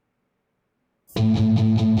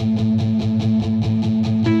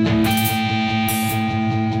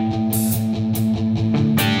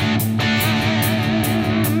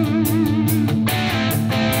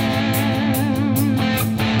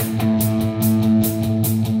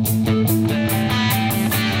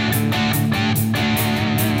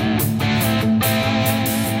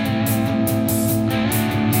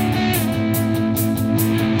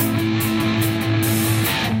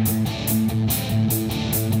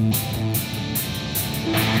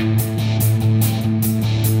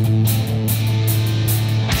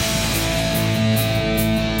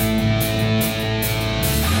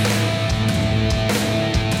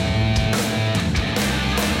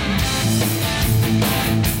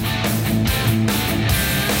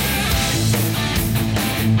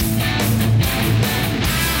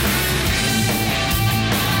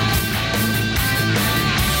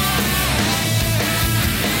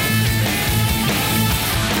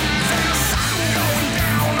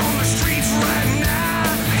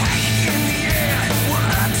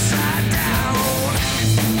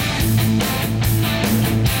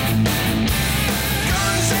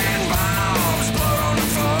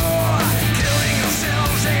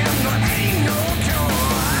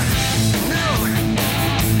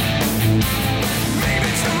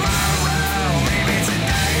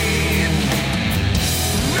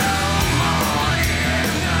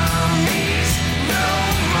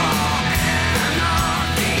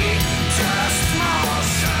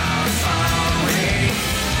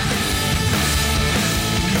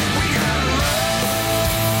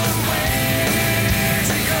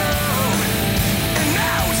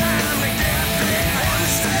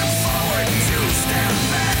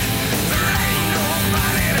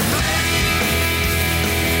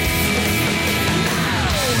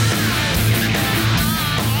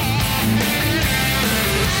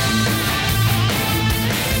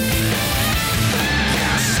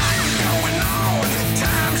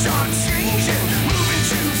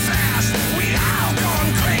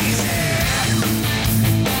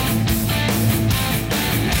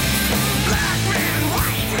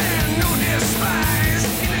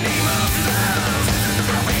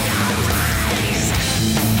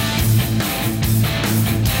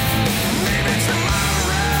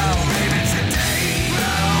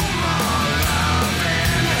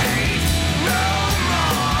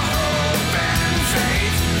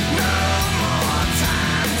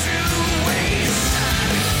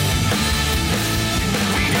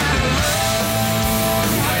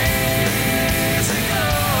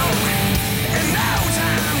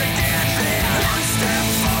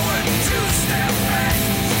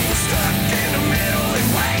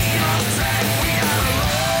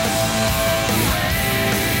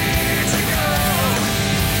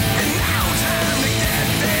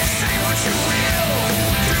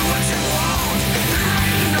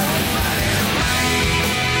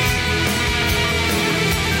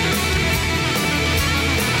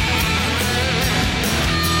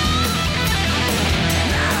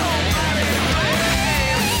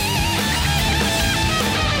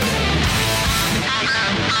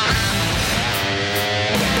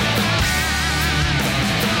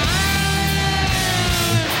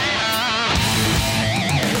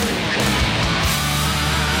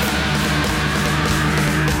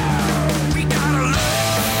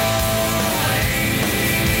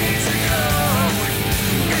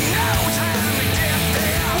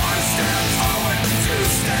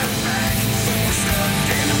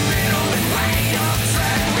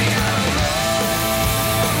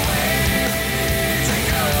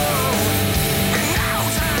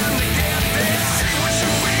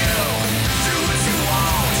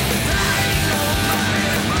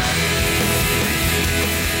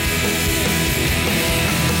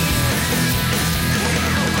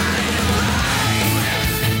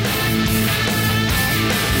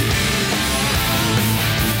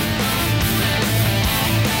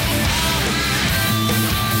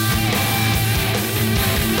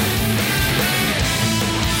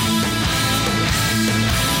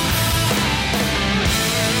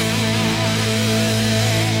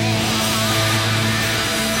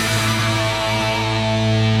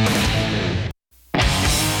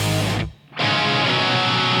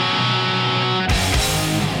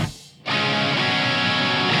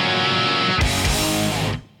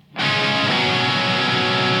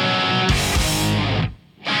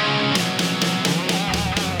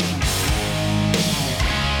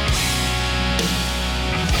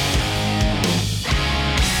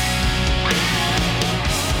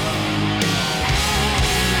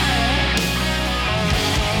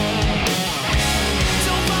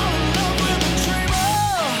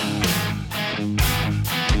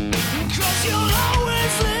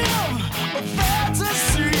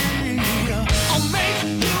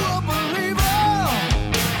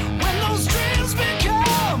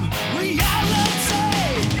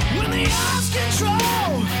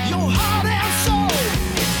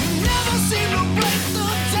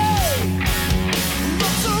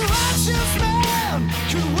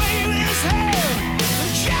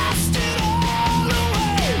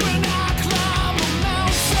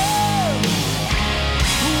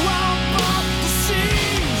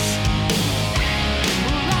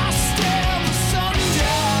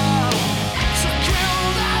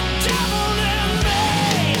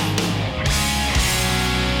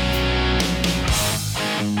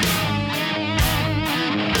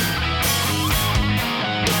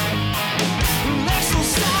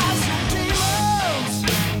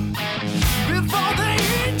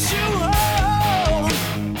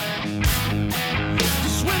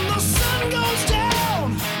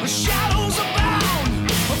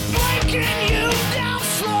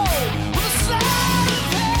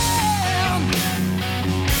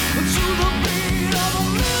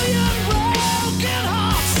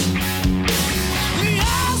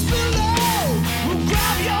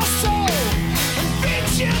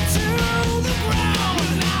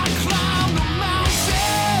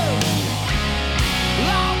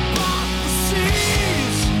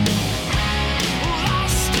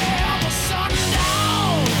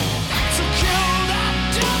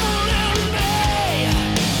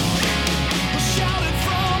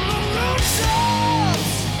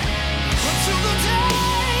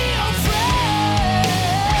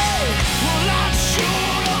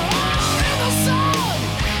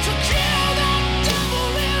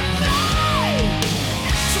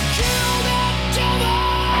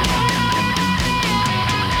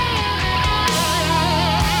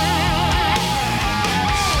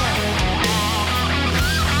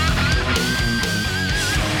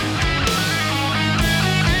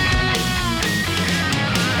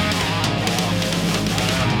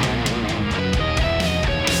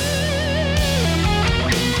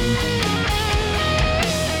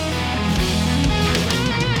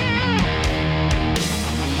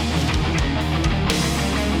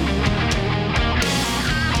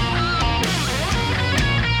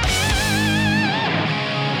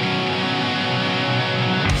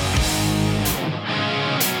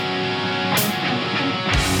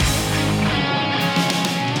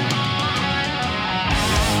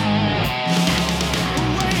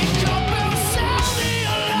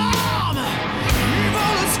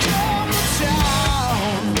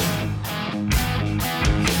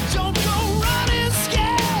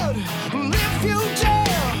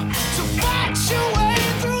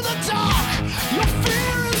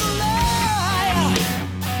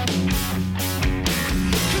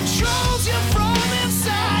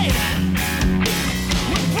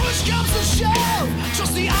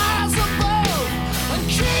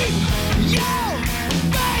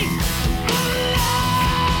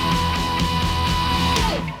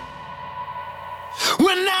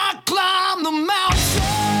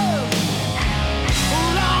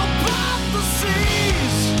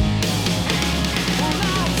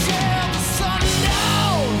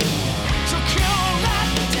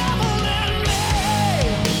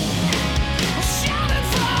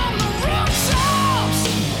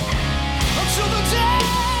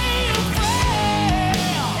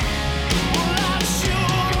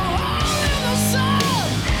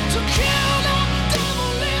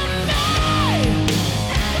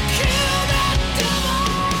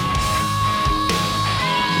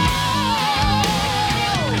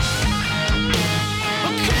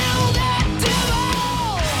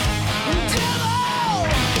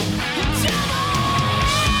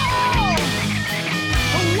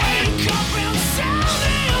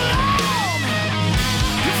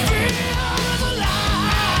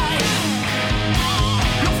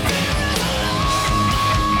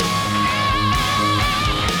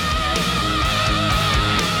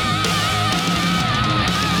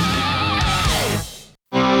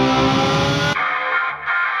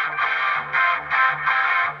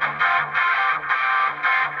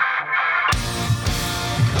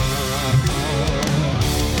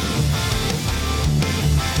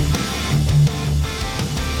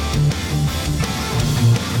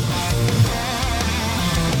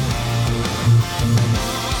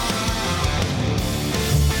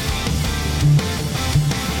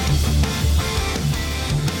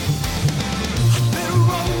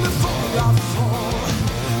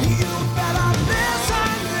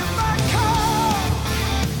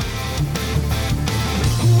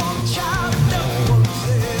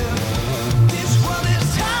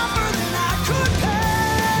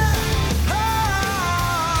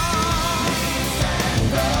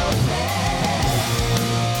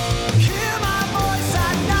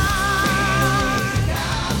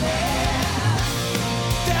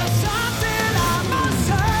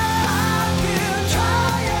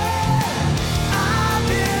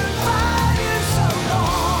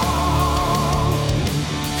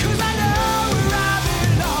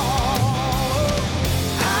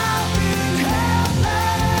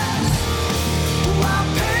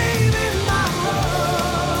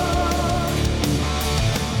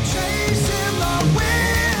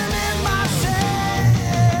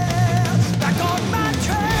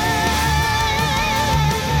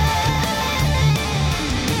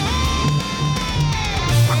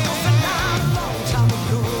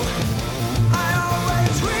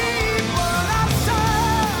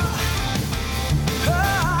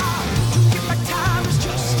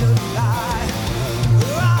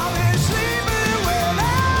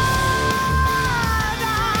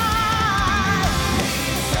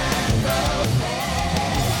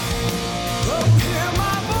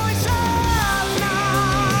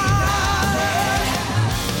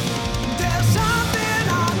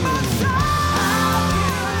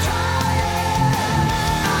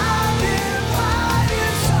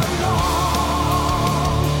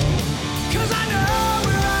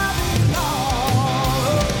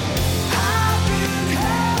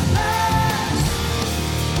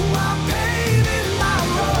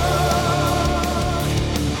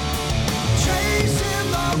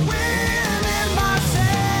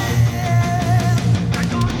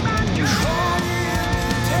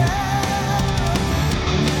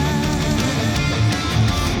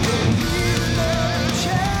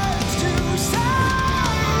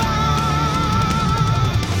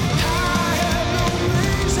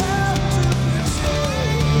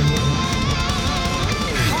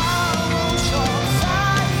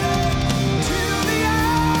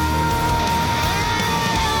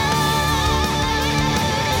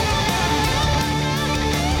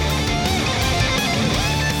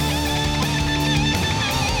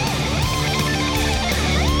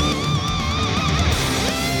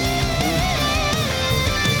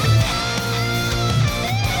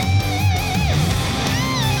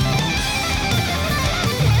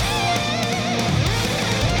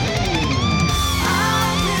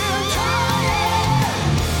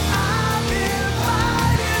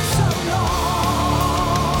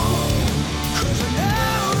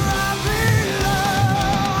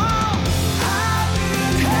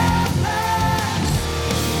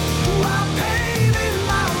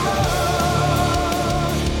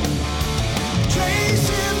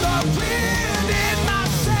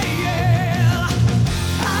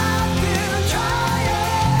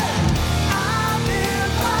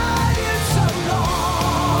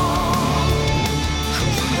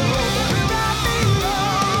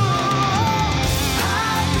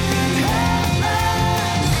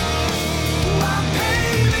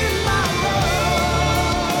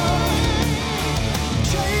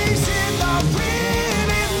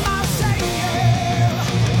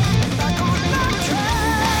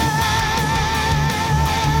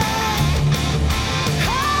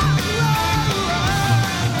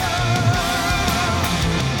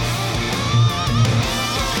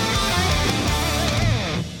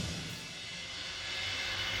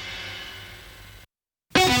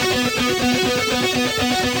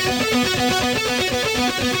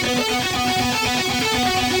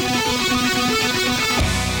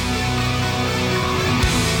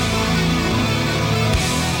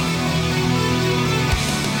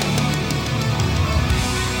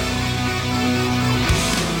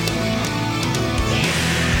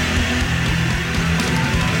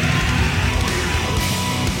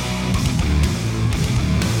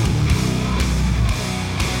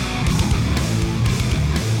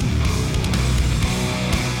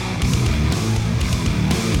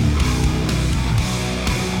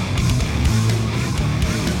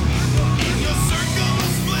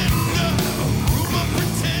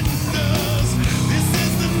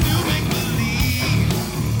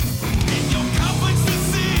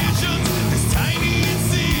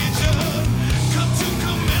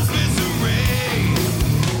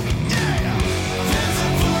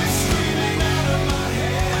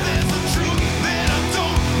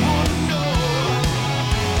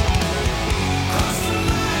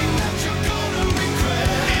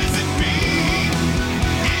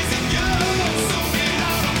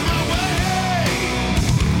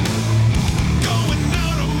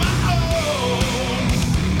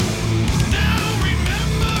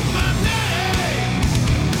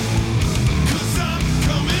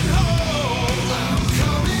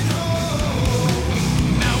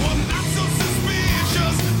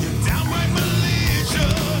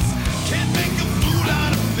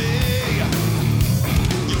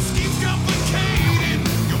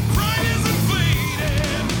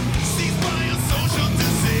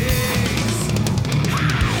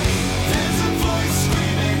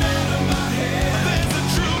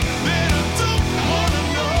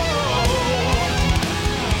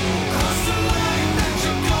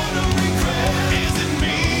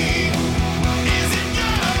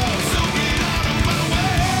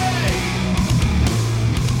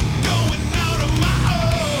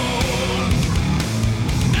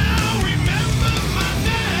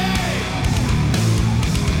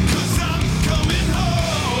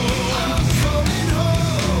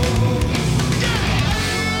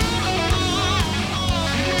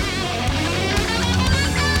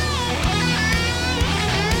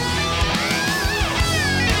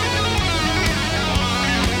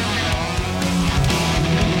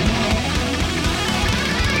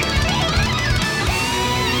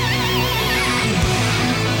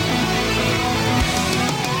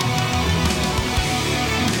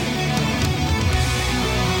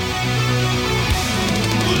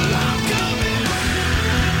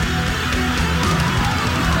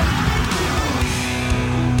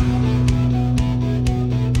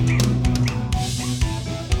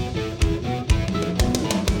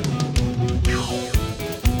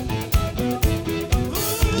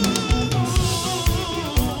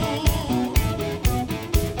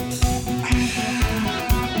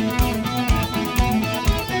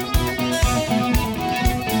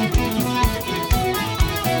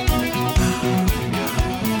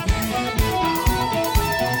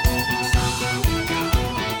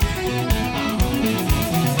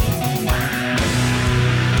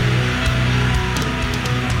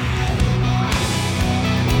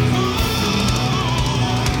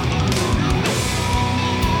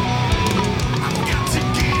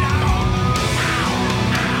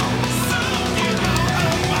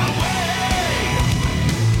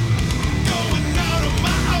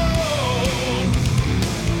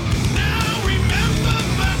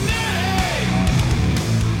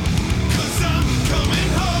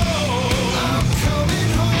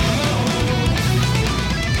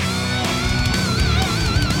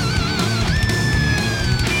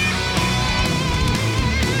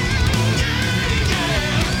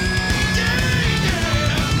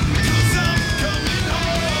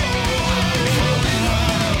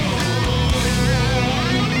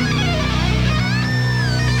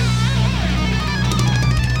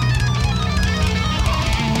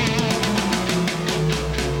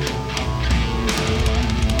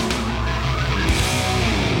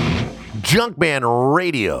 Junkman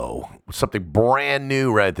Radio. Something brand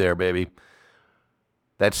new right there, baby.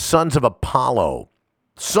 That's Sons of Apollo.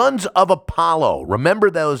 Sons of Apollo. Remember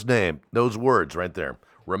those words right there.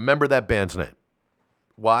 Remember that band's name.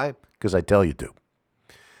 Why? Because I tell you to.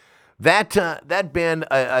 That band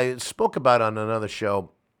I spoke about on another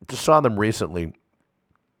show. Just saw them recently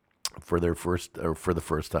for the first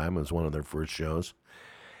time. It was one of their first shows,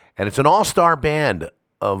 and it's an all-star band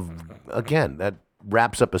that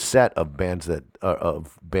wraps up a set of bands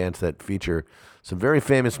that feature some very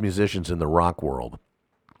famous musicians in the rock world.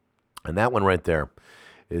 And that one right there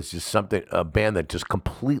is just a band that just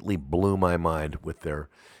completely blew my mind with their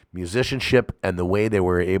musicianship and the way they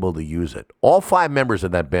were able to use it. All 5 members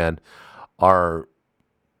of that band are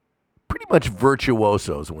pretty much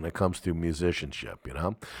virtuosos when it comes to musicianship, you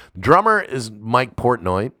know. Drummer is Mike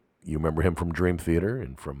Portnoy. You remember him from Dream Theater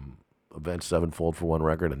and from Avenged Sevenfold for one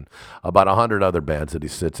record and about 100 other bands that he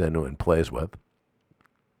sits into and plays with,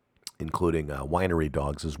 including Winery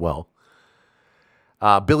Dogs as well.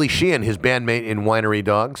 Billy Sheehan, his bandmate in Winery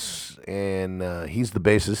Dogs, and he's the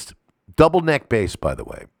bassist. Double neck bass, by the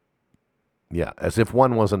way. Yeah, as if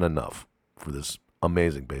one wasn't enough for this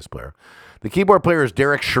amazing bass player. The keyboard player is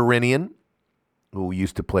Derek Sherinian, who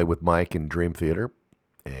used to play with Mike in Dream Theater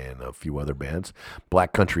and a few other bands.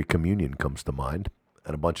 Black Country Communion comes to mind,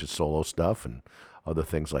 and a bunch of solo stuff and other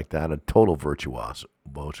things like that. A total virtuoso.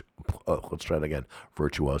 Let's try it again.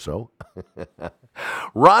 Virtuoso.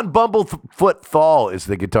 Ron Bumblefoot Thal is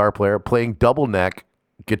the guitar player, playing double neck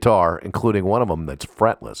guitar, including one of them that's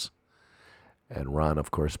fretless. And Ron,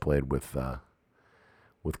 of course, played with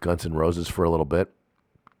Guns N' Roses for a little bit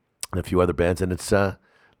and a few other bands. And it's the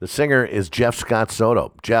singer is Jeff Scott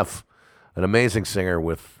Soto. Jeff, an amazing singer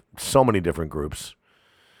with so many different groups,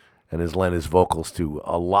 and has lent his vocals to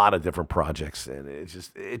a lot of different projects. And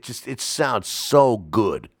it sounds so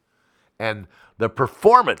good. And the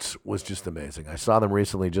performance was just amazing. I saw them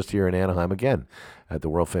recently just here in Anaheim again at the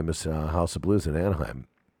world-famous House of Blues in Anaheim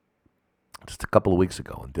just a couple of weeks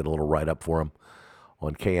ago, and did a little write-up for them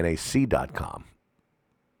on KNAC.com.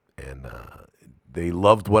 And they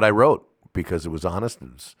loved what I wrote because it was honest.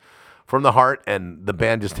 It was from the heart, and the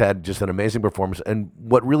band just had an amazing performance. And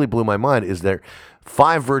what really blew my mind is they're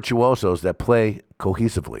 5 virtuosos that play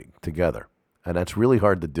cohesively together, and that's really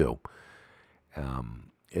hard to do.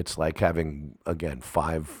 It's like having, again,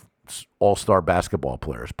 5 all-star basketball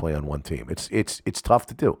players play on one team. It's tough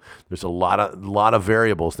to do. There's a lot of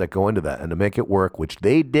variables that go into that, and to make it work, which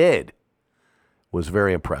they did, was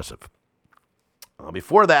very impressive.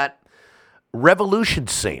 Before that, Revolution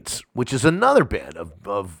Saints, which is another band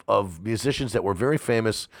of musicians that were very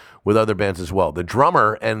famous with other bands as well. The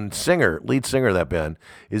drummer and lead singer of that band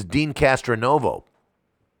is Dean Castronovo,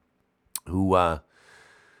 who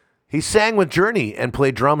he sang with Journey and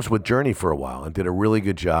played drums with Journey for a while and did a really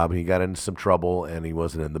good job. He got into some trouble and he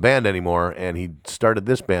wasn't in the band anymore, and he started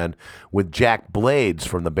this band with Jack Blades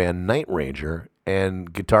from the band Night Ranger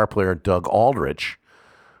and guitar player Doug Aldrich,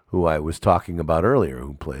 who I was talking about earlier,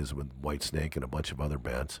 who plays with Whitesnake and a bunch of other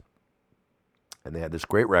bands. And they had this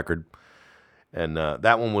great record, and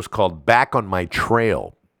that one was called Back on My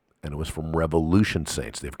Trail, and it was from Revolution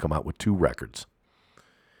Saints. They've come out with 2 records.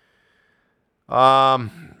 Let's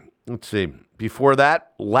see. Before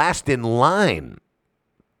that, Last in Line,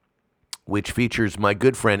 which features my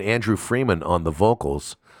good friend Andrew Freeman on the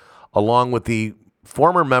vocals, along with the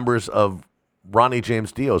former members of Ronnie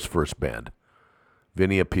James Dio's first band.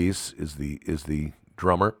 Vinny Appice is the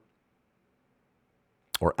drummer,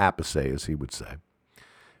 or Appice, as he would say.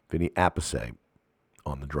 Vinny Appice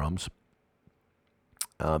on the drums.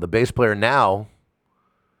 The bass player now,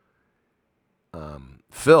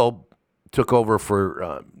 Phil, took over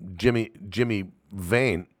for Jimmy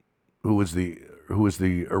Vane, who was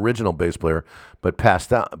the original bass player, but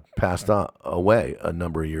passed away a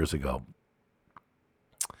number of years ago.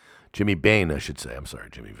 Jimmy Bain, I should say. I'm sorry,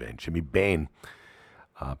 Jimmy Vane. Jimmy Bain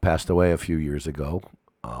passed away a few years ago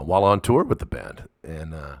while on tour with the band,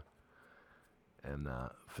 and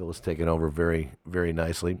Phil has taken over very, very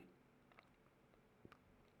nicely.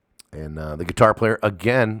 And the guitar player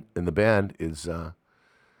again in the band is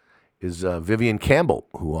Vivian Campbell,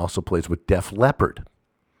 who also plays with Def Leppard,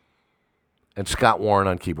 and Scott Warren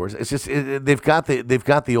on keyboards. It's just they've got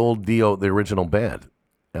the old Dio, the original band,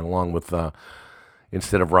 and along with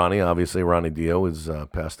instead of Ronnie, obviously Ronnie Dio is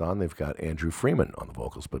passed on. They've got Andrew Freeman on the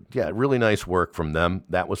vocals, but yeah, really nice work from them.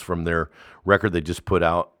 That was from their record they just put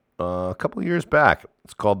out a couple of years back.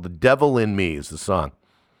 It's called "The Devil in Me" is the song,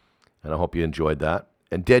 and I hope you enjoyed that.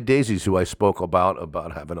 And Dead Daisies, who I spoke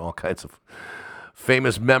about having all kinds of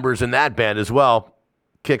famous members in that band as well.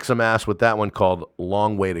 kick some ass with that one called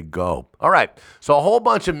Long Way to Go. All right, so a whole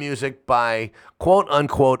bunch of music by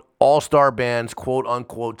quote-unquote all-star bands,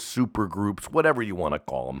 quote-unquote super groups, whatever you want to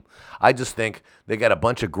call them. I just think they got a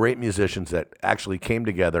bunch of great musicians that actually came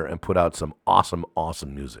together and put out some awesome,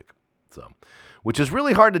 awesome music. So, which is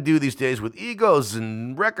really hard to do these days with egos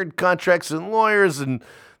and record contracts and lawyers and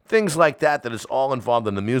things like that is all involved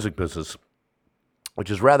in the music business,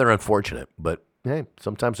 which is rather unfortunate. But, hey,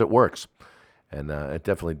 sometimes it works. And it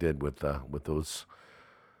definitely did with those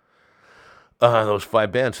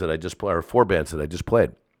 5 bands that I just played, or 4 bands that I just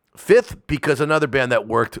played. Fifth, because another band that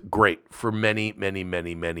worked great for many, many,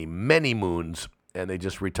 many, many, many moons, and they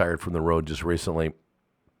just retired from the road just recently.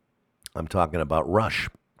 I'm talking about Rush,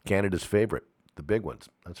 Canada's favorite, the big ones.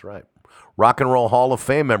 That's right. Rock and Roll Hall of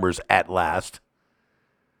Fame members at last.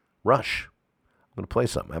 Rush. I'm going to play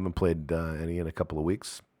something. I haven't played any in a couple of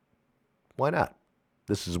weeks. Why not?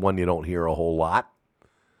 This is one you don't hear a whole lot.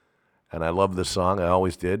 And I love this song. I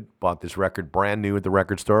always did. Bought this record brand new at the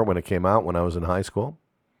record store when it came out when I was in high school.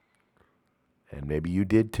 And maybe you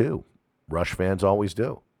did too. Rush fans always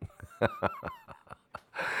do.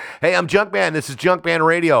 Hey, I'm Junkman. This is Junkman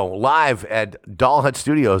Radio, live at Doll Hut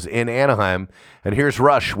Studios in Anaheim. And here's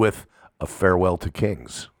Rush with A Farewell to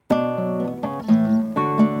Kings.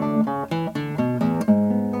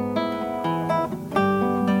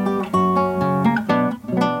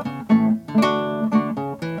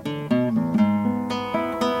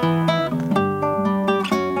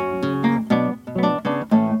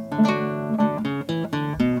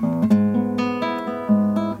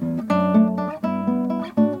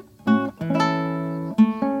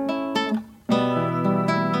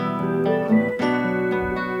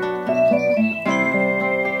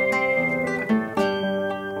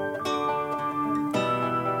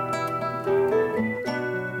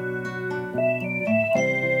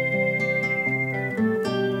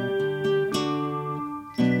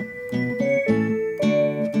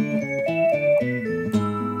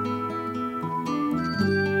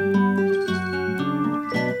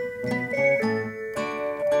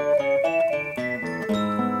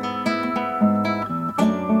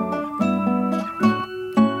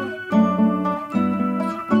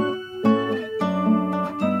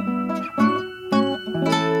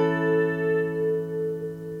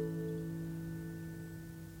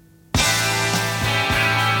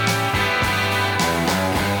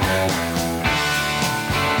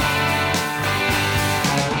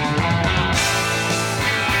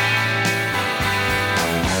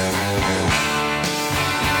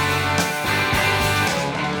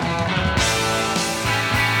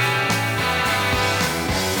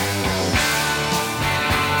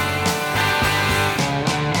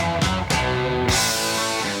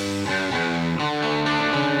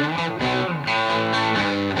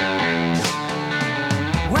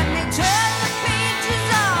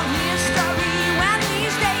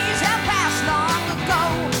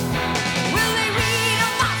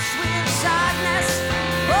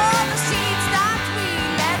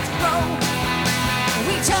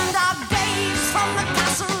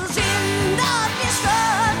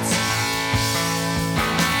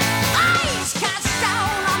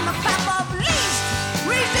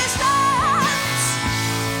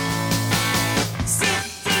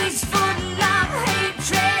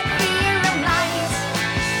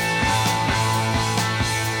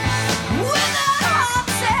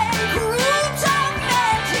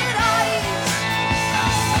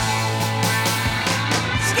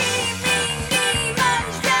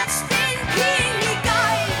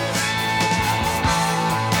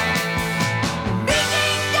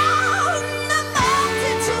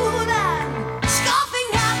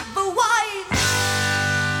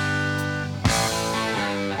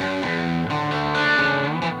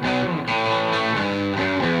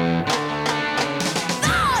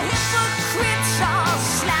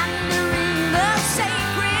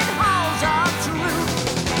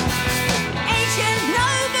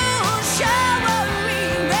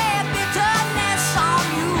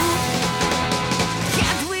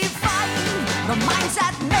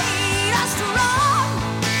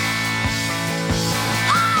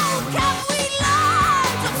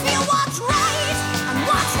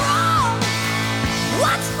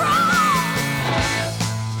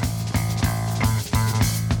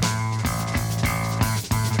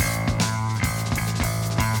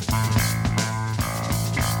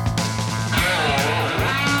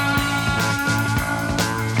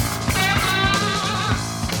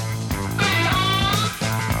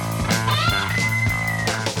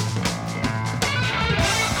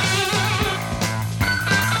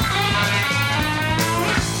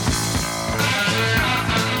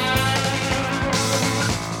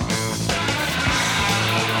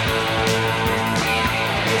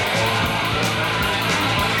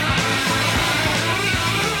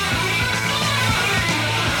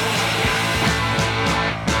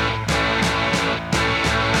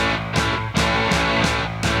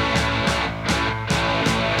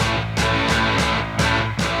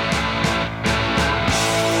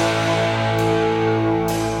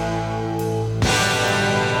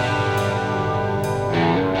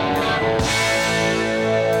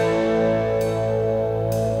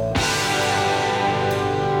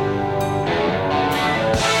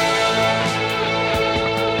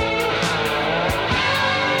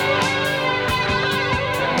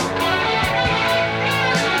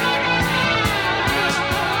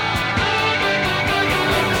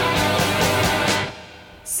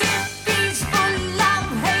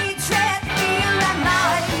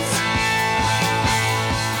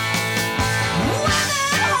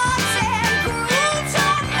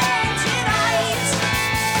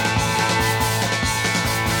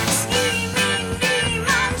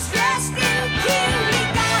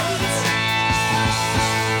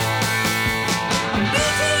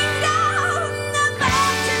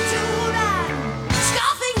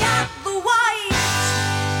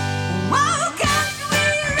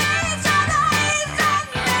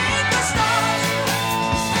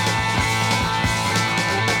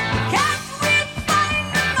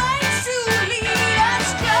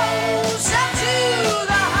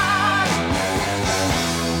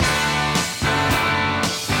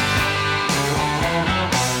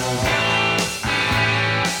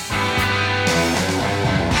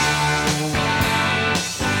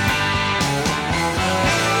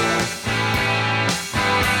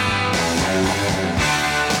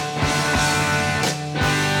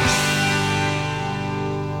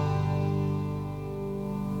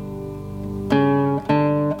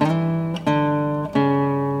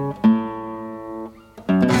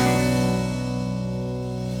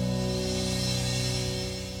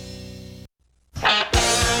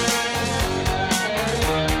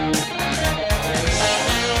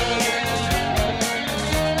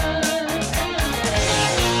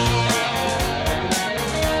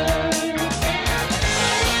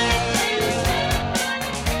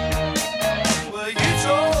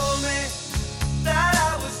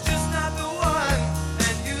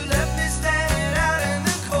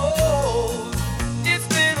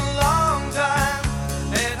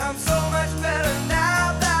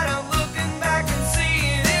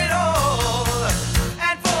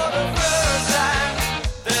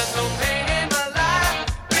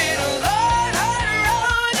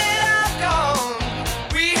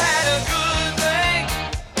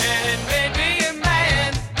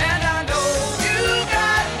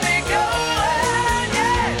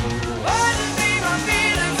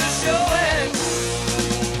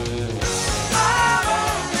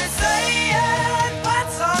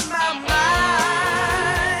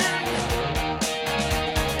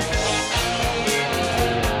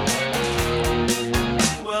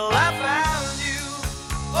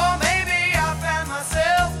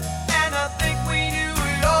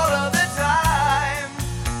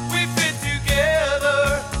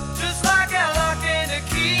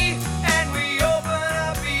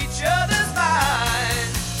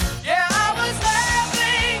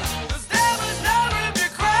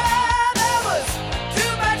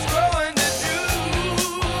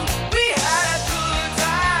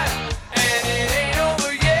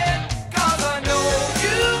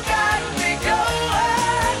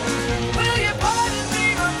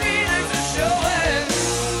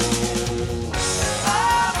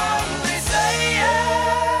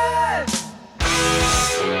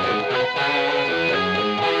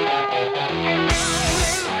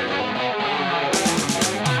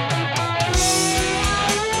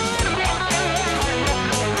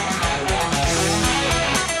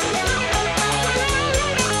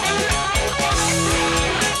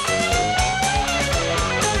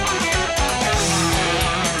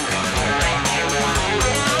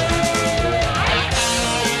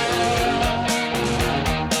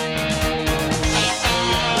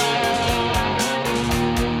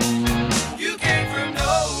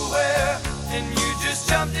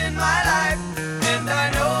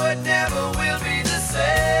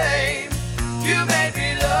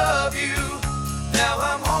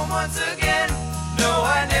 once again. No,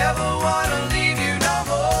 I never wanna leave you no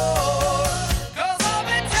more. 'Cause I'm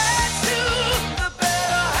attached to the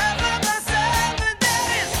better half of the 7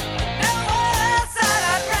 days. Nowhere else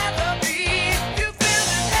I'd rather be. You feel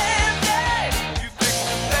it empty. You fixed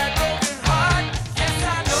up that broken heart. Yes,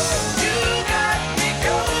 I know you got me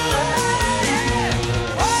going.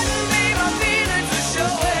 Pardon me, my feelings are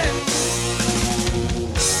showing.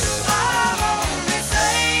 I'm only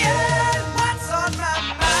saying what's on my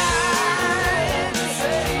mind.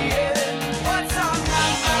 Saying what's on my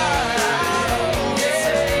mind.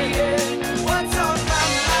 Saying what's on my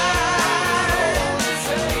mind.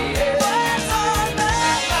 Saying what's on my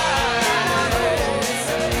mind.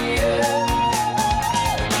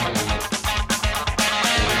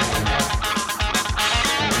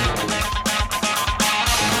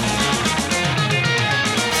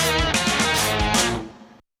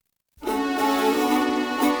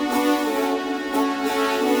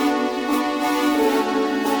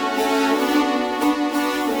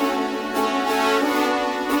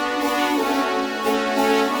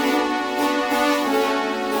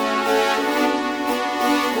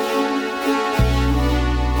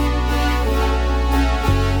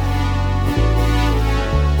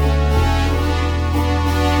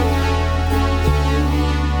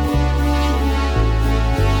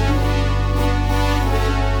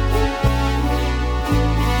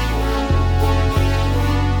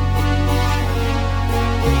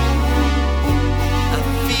 I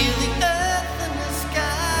feel the earth and the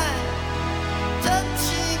sky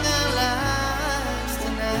touching our lives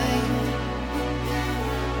tonight.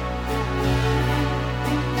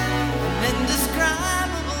 An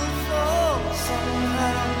indescribable force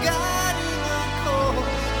somehow guiding our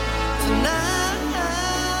course tonight.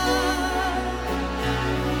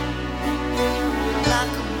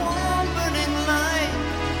 Like a warm burning light,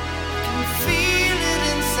 can feel it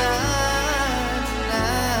inside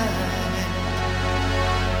tonight.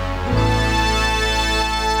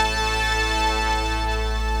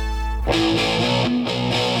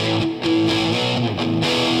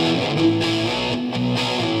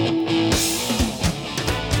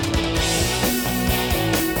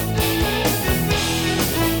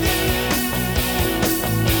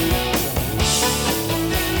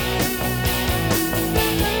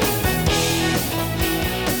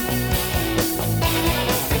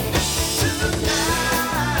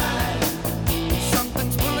 Tonight,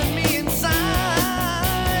 something's pulling me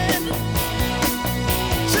inside.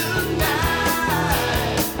 Tonight,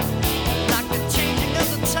 like the changing of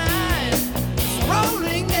the tide, it's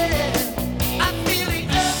rolling in. I feel the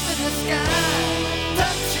earth and the sky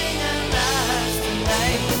touching our lives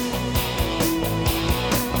tonight.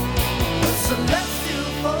 A celestial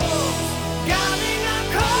force guiding our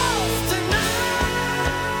course tonight.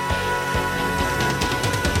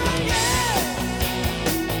 Yeah.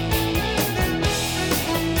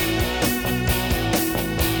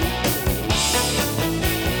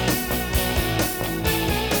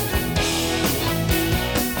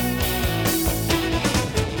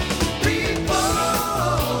 People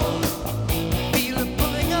feel the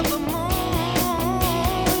pulling of the moon.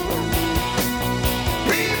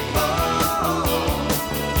 People,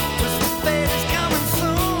 'cause the fate is coming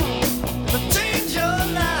soon. But change your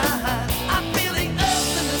life. I feel the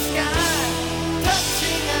earth and the sky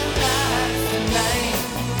touching our lives tonight.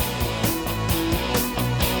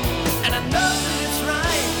 And I know that it's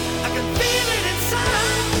right. I can feel it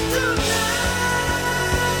inside tonight.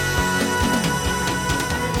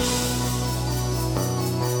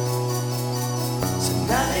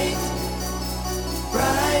 Tonight,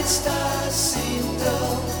 bright stars seem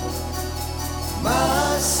dull.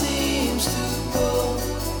 Mars seems to pull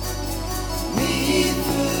me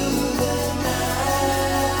through the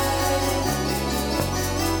night.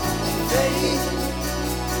 Faith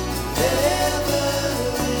never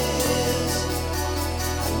is.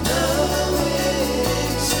 I know it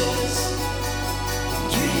exists.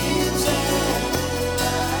 Dreams and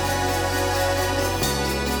life.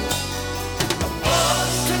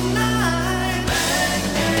 Tonight,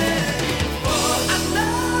 I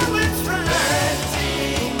know it's right.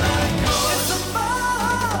 It's a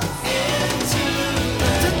fall into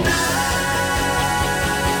the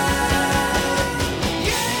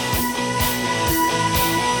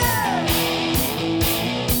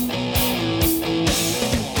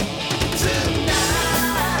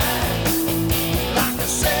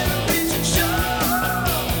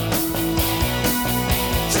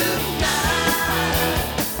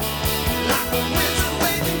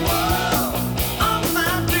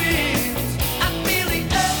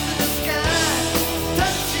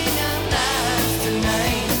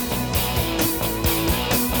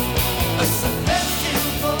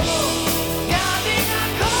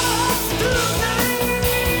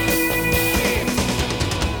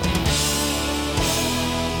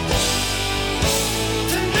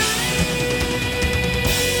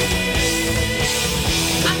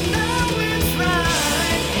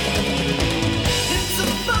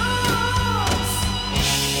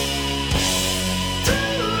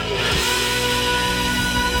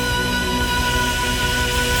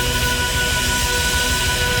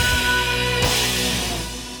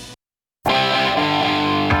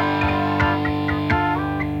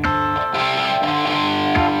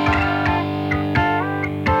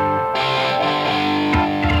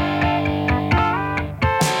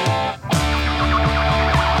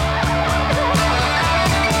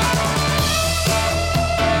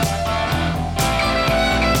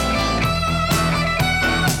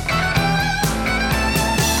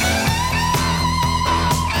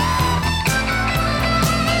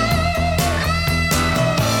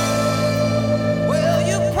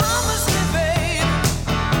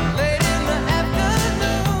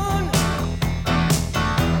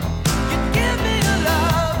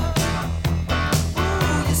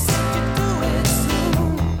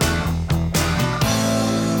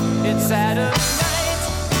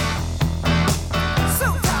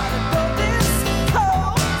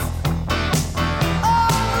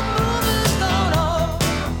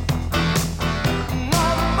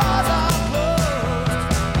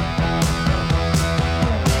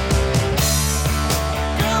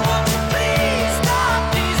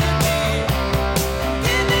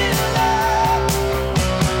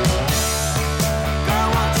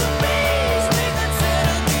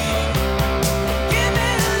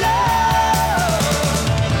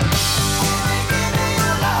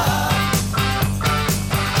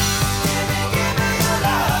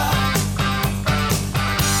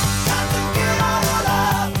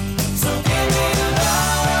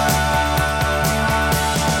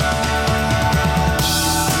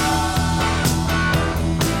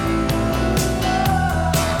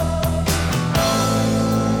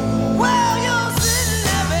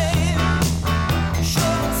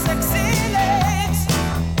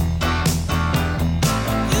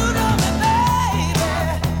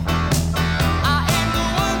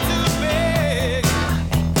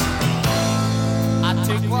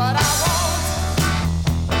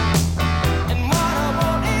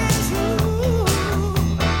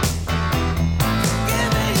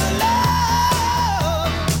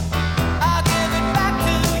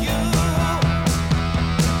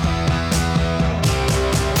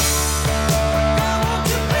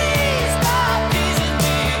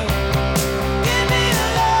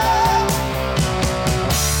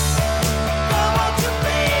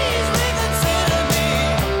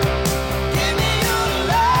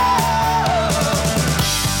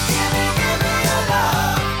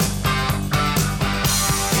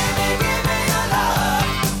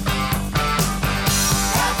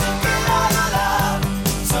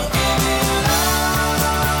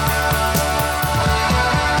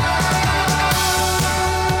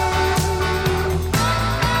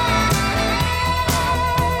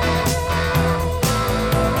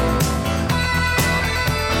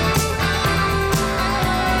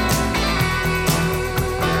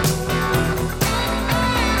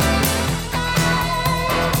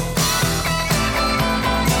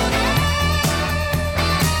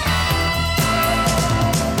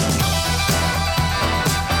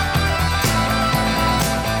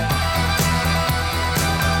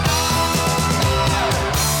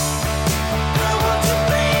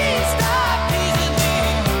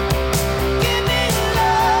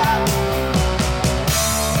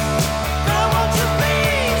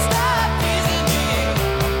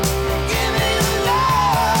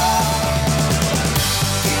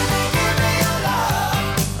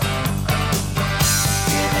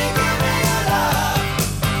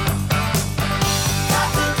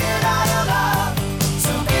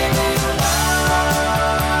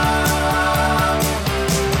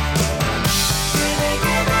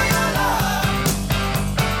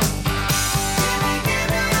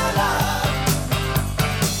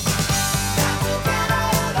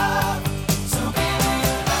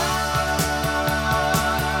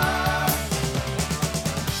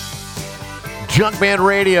Junkman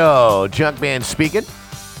Radio. Junkman speaking.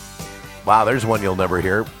 Wow, there's one you'll never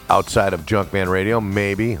hear outside of Junkman Radio.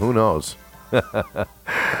 Maybe. Who knows?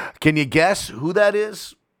 Can you guess who that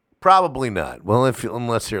is? Probably not. Well,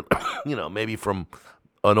 unless you're, maybe from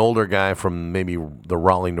an older guy from maybe the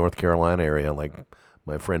Raleigh, North Carolina area, like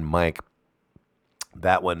my friend Mike.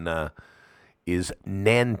 That one is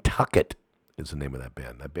Nantucket is the name of that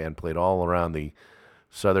band. That band played all around the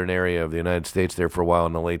southern area of the United States there for a while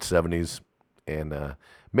in the late 70s and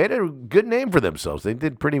made a good name for themselves. They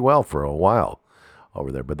did pretty well for a while over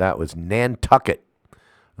there, but that was Nantucket.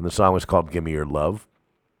 And the song was called Gimme Your Love.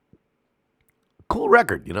 Cool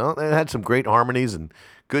record, They had some great harmonies and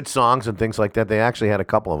good songs and things like that. They actually had a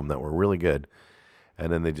couple of them that were really good.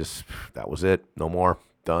 And then that was it. No more.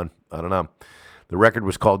 Done. I don't know. The record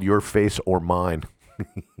was called Your Face or Mine.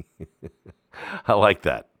 I like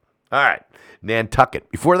that. All right. Nantucket.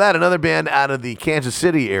 Before that, another band out of the Kansas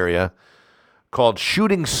City area called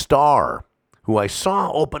Shooting Star, who I saw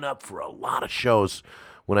open up for a lot of shows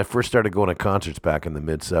when I first started going to concerts back in the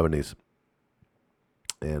mid-'70s.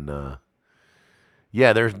 And,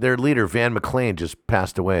 their leader, Van McLean, just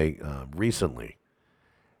passed away recently.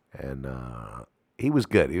 And he was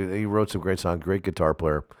good. He wrote some great songs, great guitar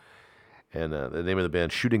player. And the name of the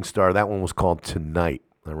band, Shooting Star, that one was called Tonight.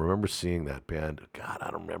 I remember seeing that band. God,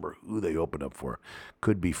 I don't remember who they opened up for.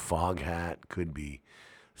 Could be Foghat, could be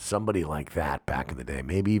somebody like that back in the day.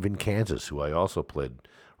 Maybe even Kansas, who I also played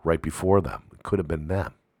right before them. It could have been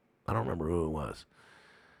them. I don't remember who it was.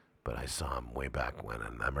 But I saw them way back when,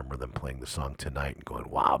 and I remember them playing the song Tonight and going,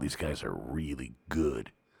 wow, these guys are really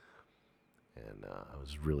good. And I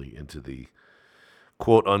was really into the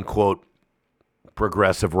quote-unquote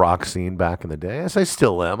progressive rock scene back in the day. Yes, I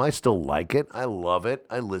still am. I still like it. I love it.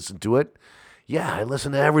 I listen to it. Yeah, I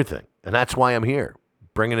listen to everything. And that's why I'm here,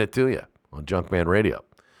 bringing it to you on Junkman Radio.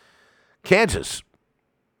 Kansas,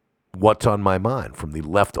 What's on My Mind from the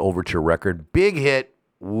Left Overture record. Big hit.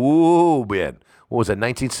 Woo, man. What was that,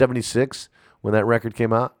 1976 when that record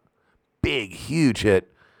came out? Big, huge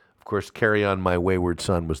hit. Of course, Carry On My Wayward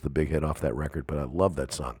Son was the big hit off that record, but I love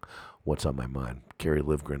that song, What's on My Mind. Kerry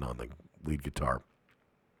Livgren on the lead guitar.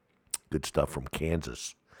 Good stuff from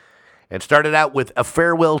Kansas. And started out with A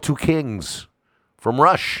Farewell to Kings from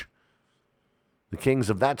Rush. The kings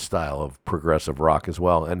of that style of progressive rock as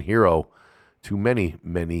well, and hero to many,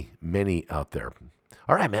 many, many out there.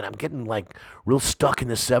 All right, man, I'm getting real stuck in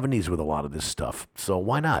the 70s with a lot of this stuff, so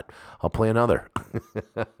why not? I'll play another.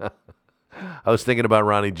 I was thinking about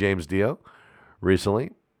Ronnie James Dio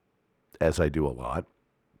recently, as I do a lot,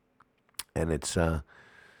 and it's, I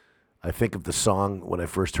think of the song when I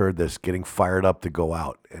first heard this, getting fired up to go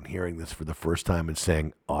out and hearing this for the first time and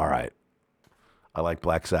saying, all right, I like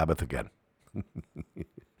Black Sabbath again.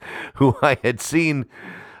 Who I had seen,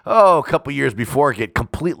 a couple years before get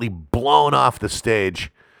completely blown off the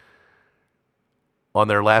stage on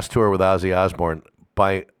their last tour with Ozzy Osbourne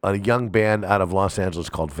by a young band out of Los Angeles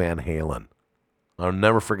called Van Halen. I'll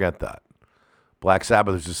never forget that. Black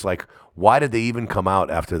Sabbath was just like, why did they even come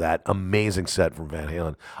out after that amazing set from Van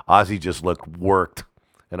Halen? Ozzy just looked worked,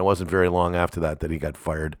 and it wasn't very long after that he got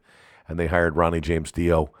fired, and they hired Ronnie James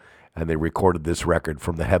Dio, and they recorded this record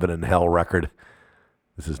from the Heaven and Hell record.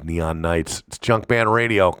 This is Neon Nights. It's Junkman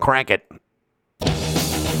Radio. Crank it.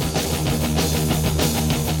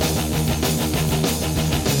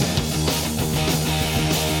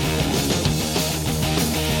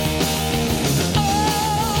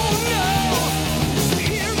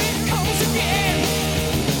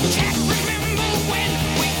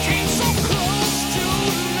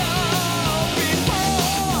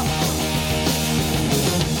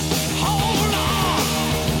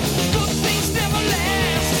 Good things never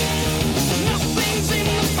last. Nothing's in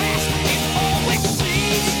the past.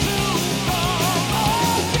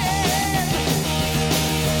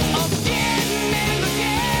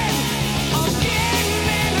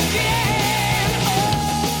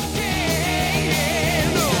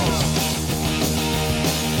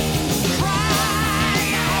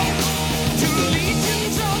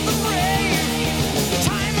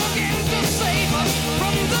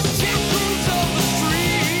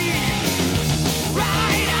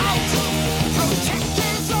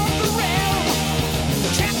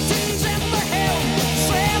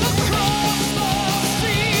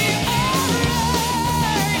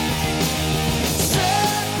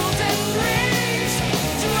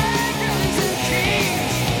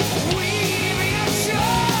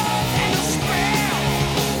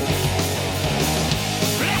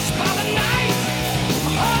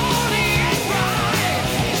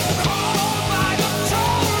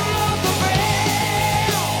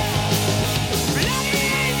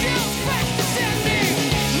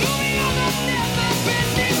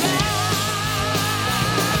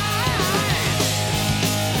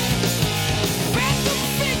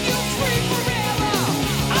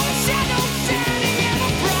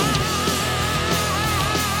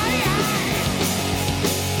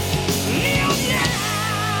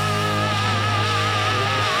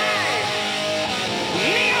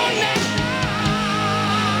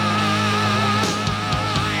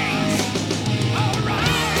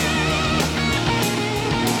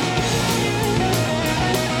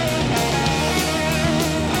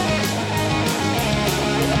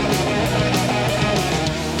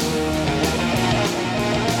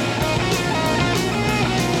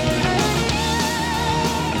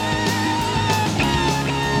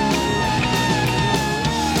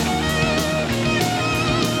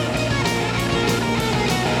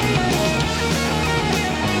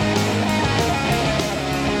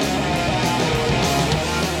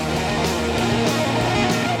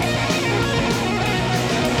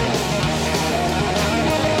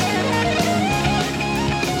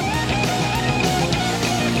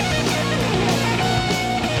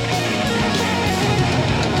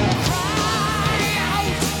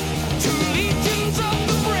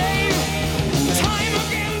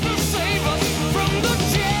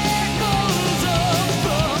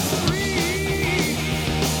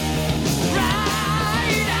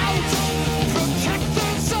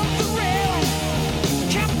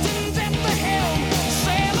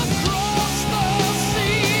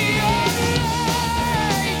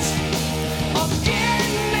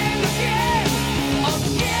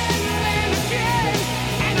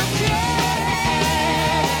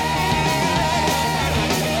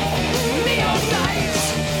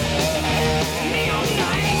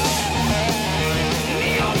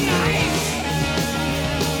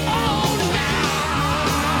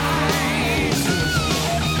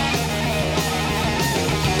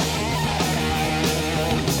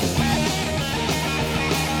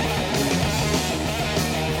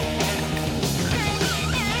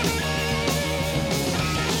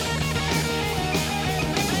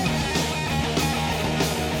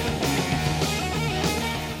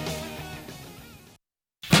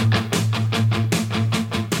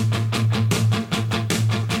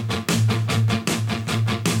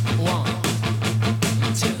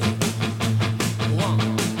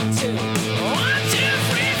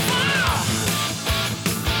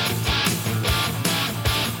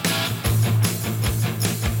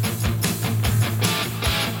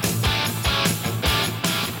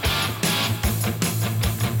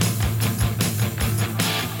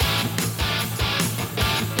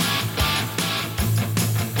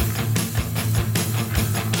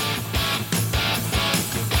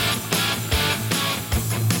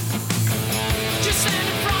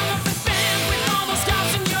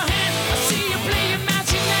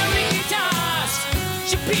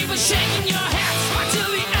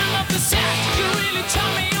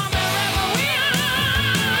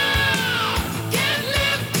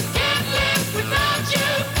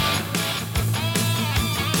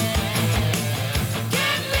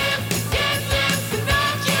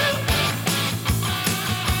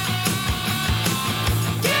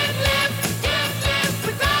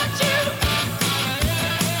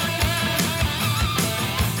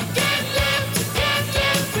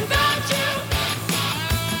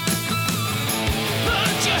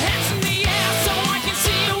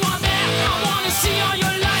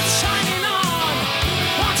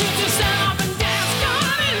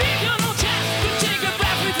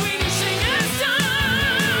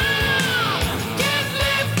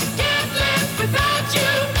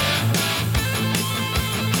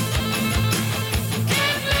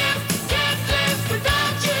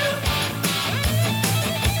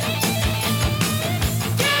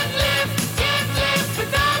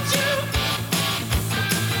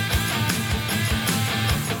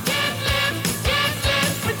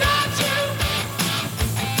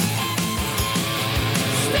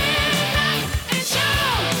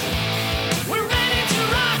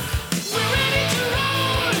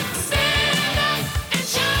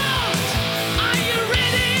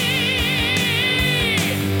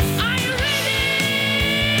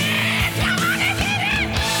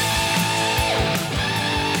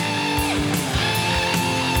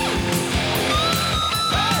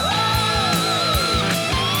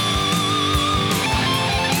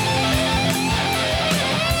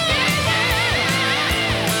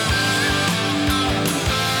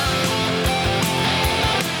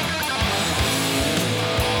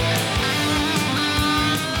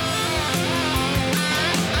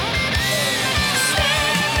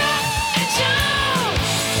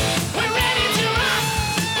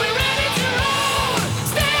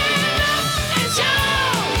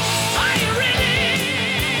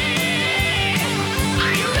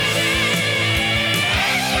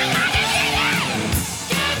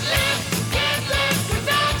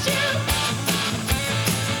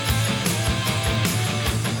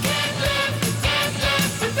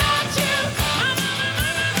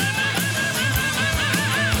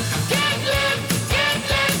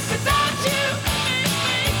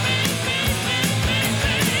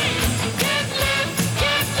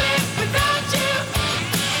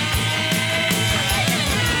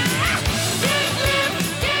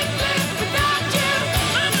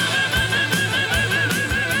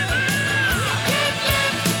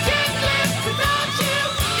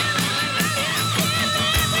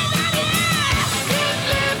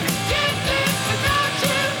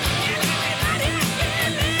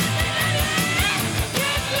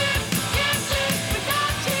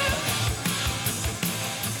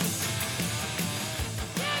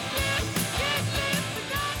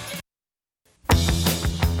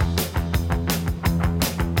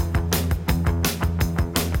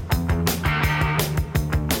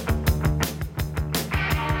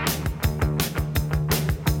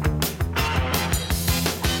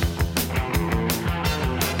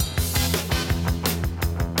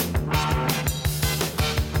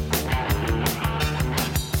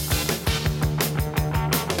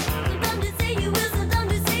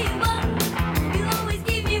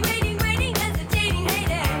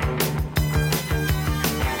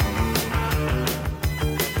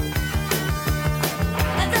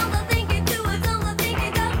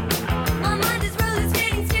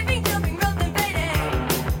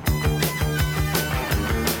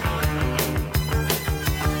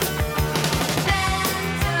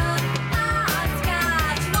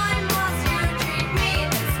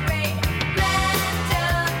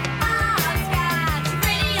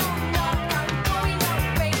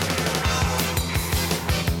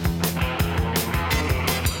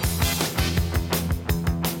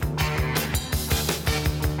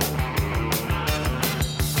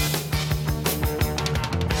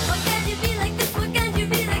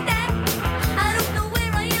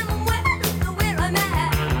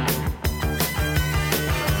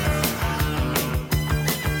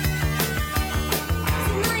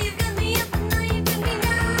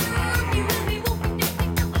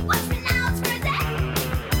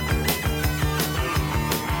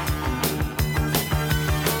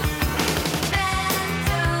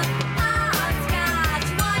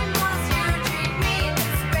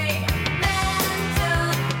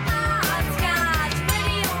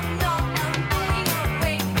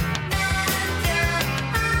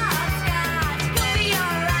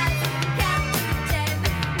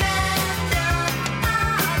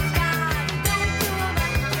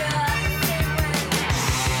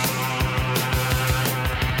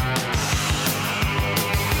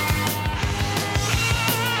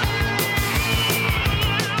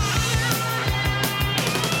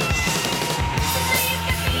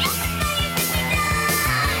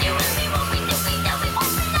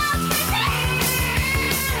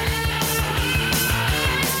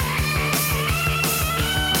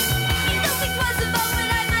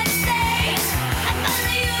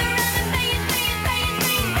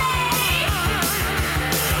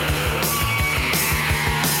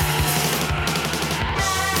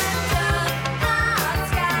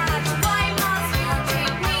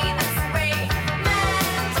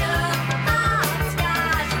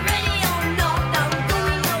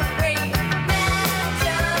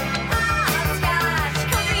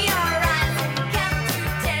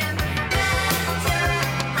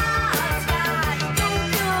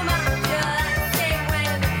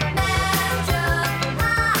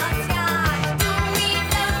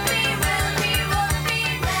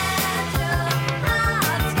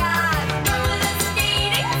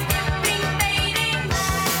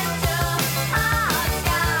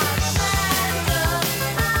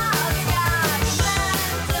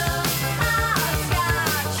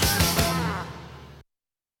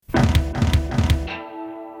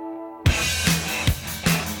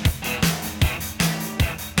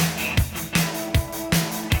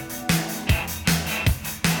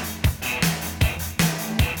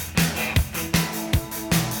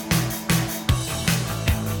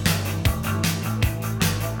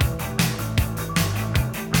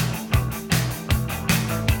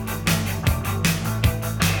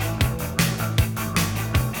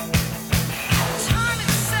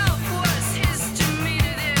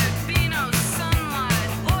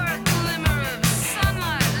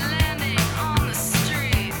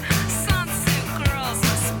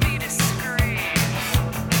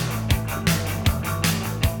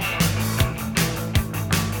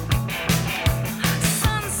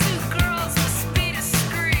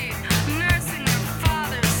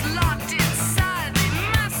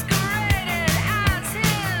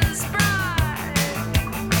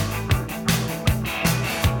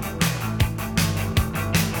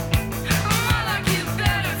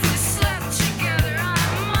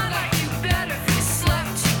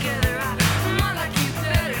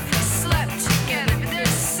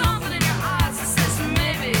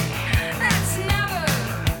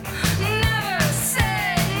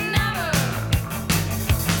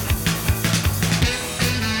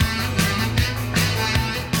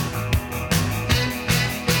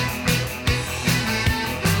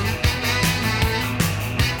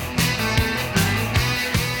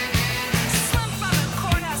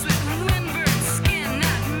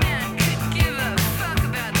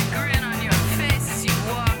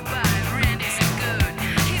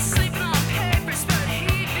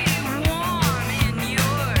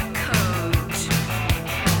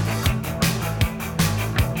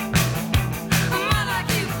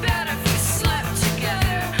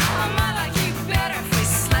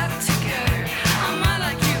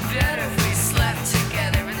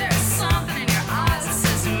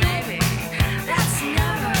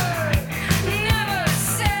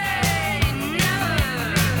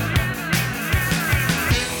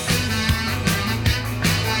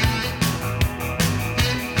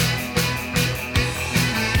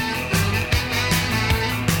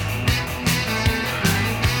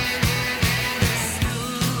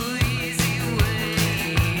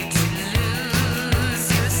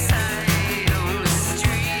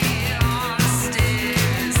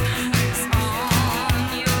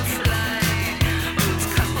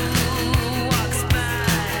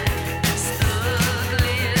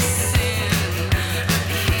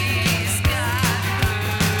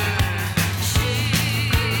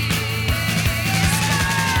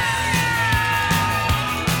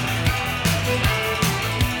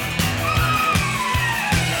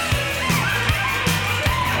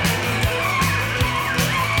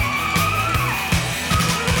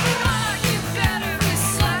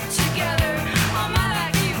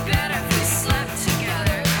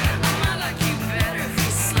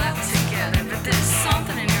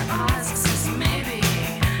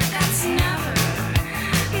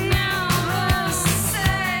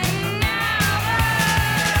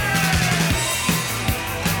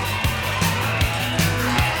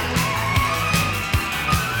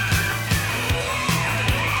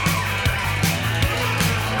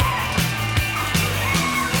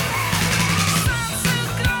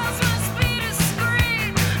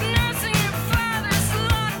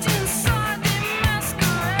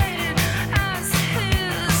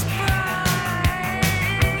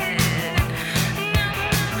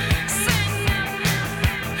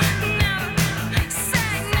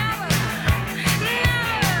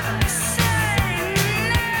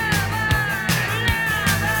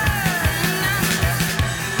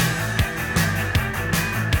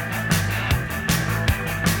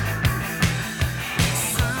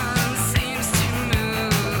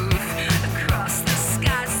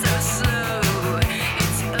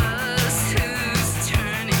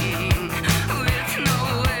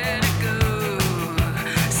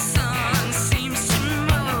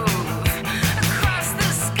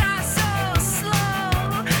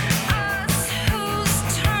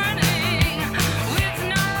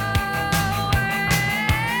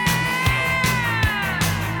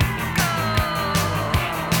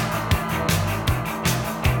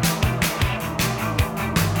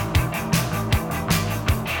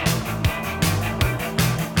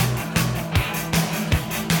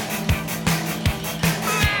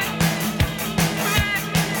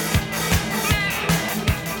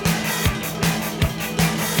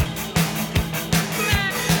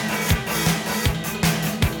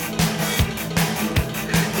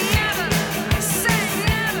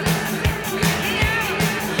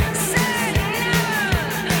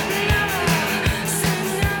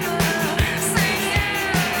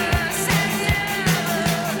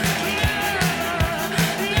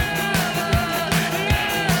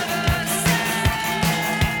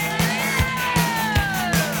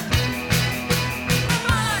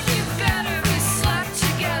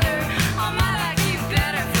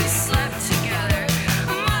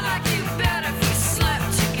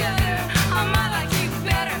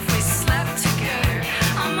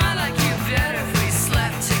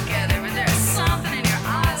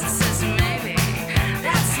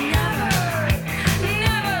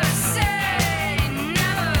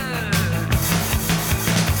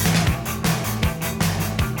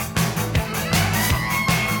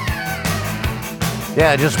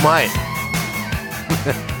 Yeah, it just might.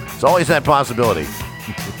 It's always that possibility.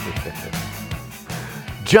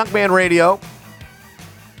 Junkman Radio.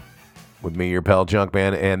 With me, your pal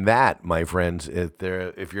Junkman. And that, my friends,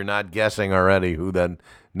 if you're not guessing already who the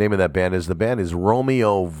name of that band is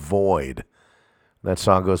Romeo Void. That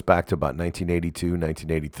song goes back to about 1982,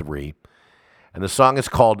 1983. And the song is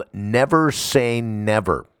called Never Say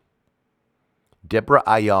Never. Deborah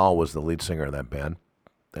Ayal was the lead singer of that band.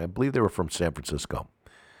 I believe they were from San Francisco.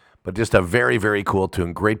 But just a very, very cool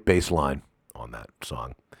tune. Great bass line on that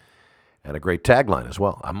song. And a great tagline as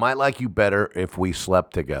well. I might like you better if we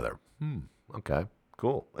slept together. Okay,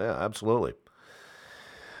 cool. Yeah, absolutely.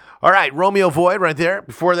 All right, Romeo Void right there.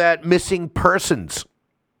 Before that, Missing Persons.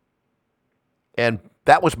 And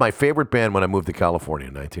that was my favorite band when I moved to California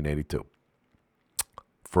in 1982.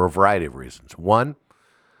 For a variety of reasons. One,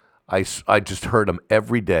 I just heard them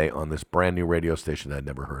every day on this brand new radio station I'd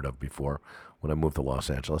never heard of before when I moved to Los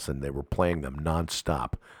Angeles, and they were playing them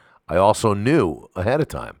nonstop. I also knew ahead of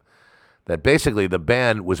time that basically the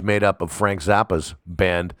band was made up of Frank Zappa's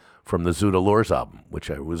band from the Zoot Allures album, which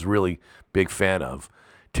I was really big fan of.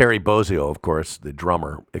 Terry Bozzio, of course, the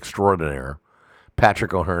drummer extraordinaire.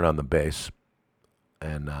 Patrick O'Hearn on the bass.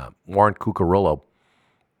 And Warren Cucurullo,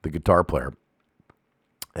 the guitar player.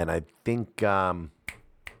 And I think, what's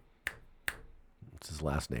his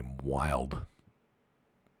last name? Wild.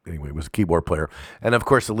 Anyway, he was a keyboard player. And, of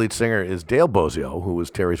course, the lead singer is Dale Bozzio, who was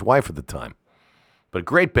Terry's wife at the time. But a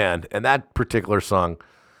great band. And that particular song,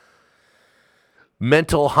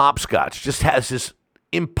 Mental Hopscotch, just has this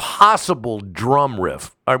impossible drum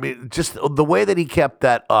riff. I mean, just the way that he kept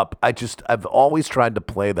that up, I've always tried to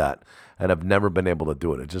play that, and I've never been able to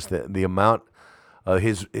do it. It's just the amount of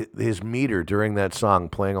his meter during that song,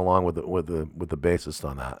 playing along with the bassist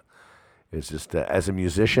on that. It's just, as a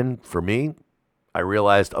musician, for me, I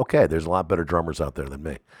realized, okay, there's a lot better drummers out there than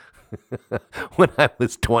me. When I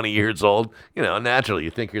was 20 years old, naturally,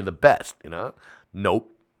 you think you're the best,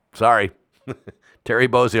 Nope. Sorry. Terry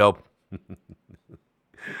Bozzio.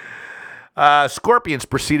 Scorpions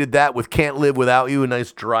preceded that with Can't Live Without You, a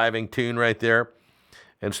nice driving tune right there.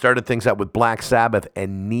 And started things out with Black Sabbath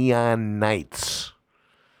and Neon Nights.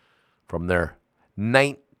 From their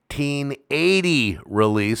 1980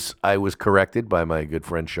 release, I was corrected by my good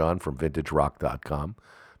friend Sean from VintageRock.com.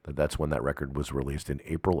 That's when that record was released, in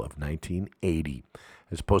April of 1980.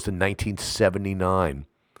 As opposed to 1979,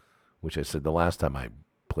 which I said the last time I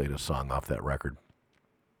played a song off that record.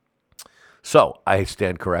 So, I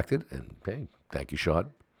stand corrected, and hey, thank you,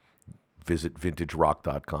 Sean. Visit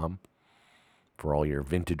VintageRock.com for all your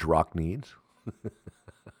vintage rock needs.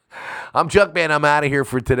 I'm Junkman. I'm out of here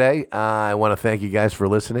for today. I want to thank you guys for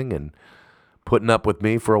listening and putting up with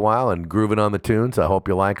me for a while and grooving on the tunes. I hope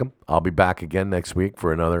you like them. I'll be back again next week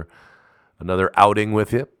for another outing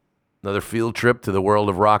with you, another field trip to the world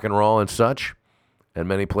of rock and roll and such, and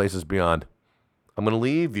many places beyond. I'm going to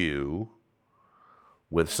leave you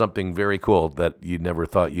with something very cool that you never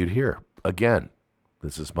thought you'd hear. Again,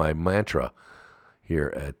 this is my mantra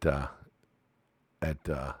here at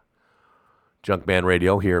Junkman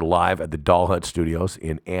Radio, here live at the Doll Hut Studios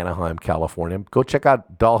in Anaheim, California. Go check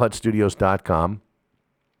out dollhutstudios.com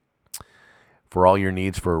for all your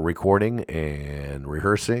needs for recording and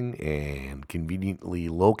rehearsing, and conveniently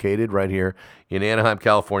located right here in Anaheim,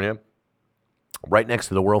 California, right next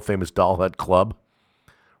to the world-famous Doll Hut Club.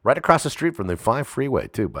 Right across the street from the 5 freeway,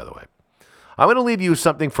 too, by the way. I'm going to leave you with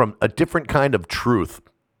something from A Different Kind of Truth,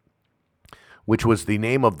 which was the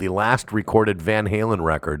name of the last recorded Van Halen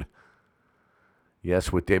record.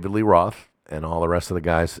 Yes, with David Lee Roth and all the rest of the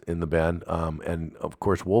guys in the band. And, of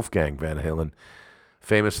course, Wolfgang Van Halen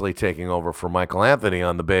famously taking over for Michael Anthony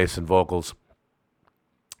on the bass and vocals.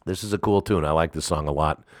 This is a cool tune. I like this song a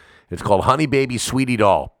lot. It's called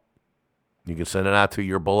Honey-Baby-Sweetiedoll. You can send it out to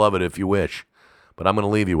your beloved if you wish. But I'm going to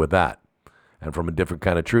leave you with that. And from A Different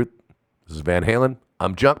Kind of Truth, this is Van Halen.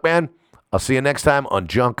 I'm Junkman. I'll see you next time on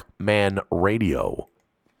Junkman Radio.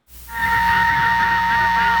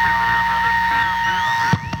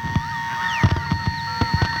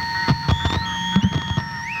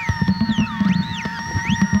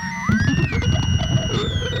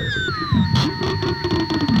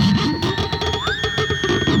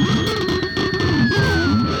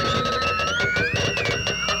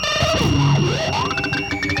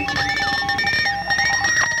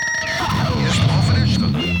 Jest powrót, to.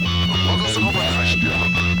 Mogą znowu wejść. To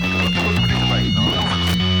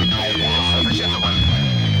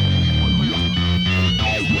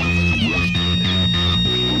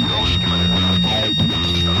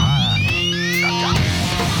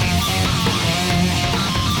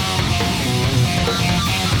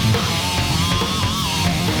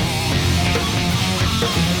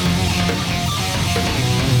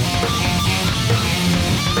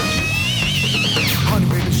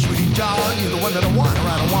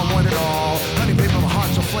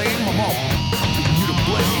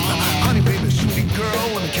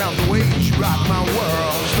rock my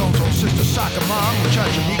world. Stone Cold Sister, Soccer Mom,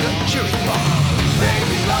 Charge Amiga, Cherry Bomb.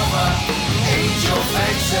 Baby lover, angel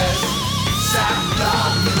faces, sap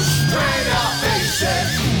dog, straight up faces.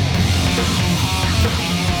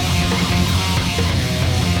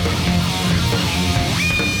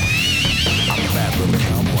 I'm a bad little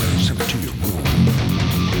cowboy, send me to your room.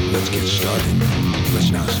 Let's get started, let's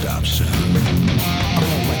not stop soon. I'm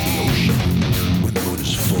on like the ocean, when the mood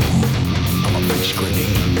is full. I'm a big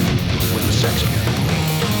grenade, when the sex can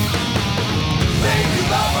roll. Baby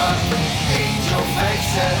lover, angel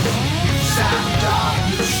faces, sap dog,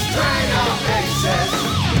 straight up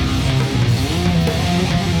faces.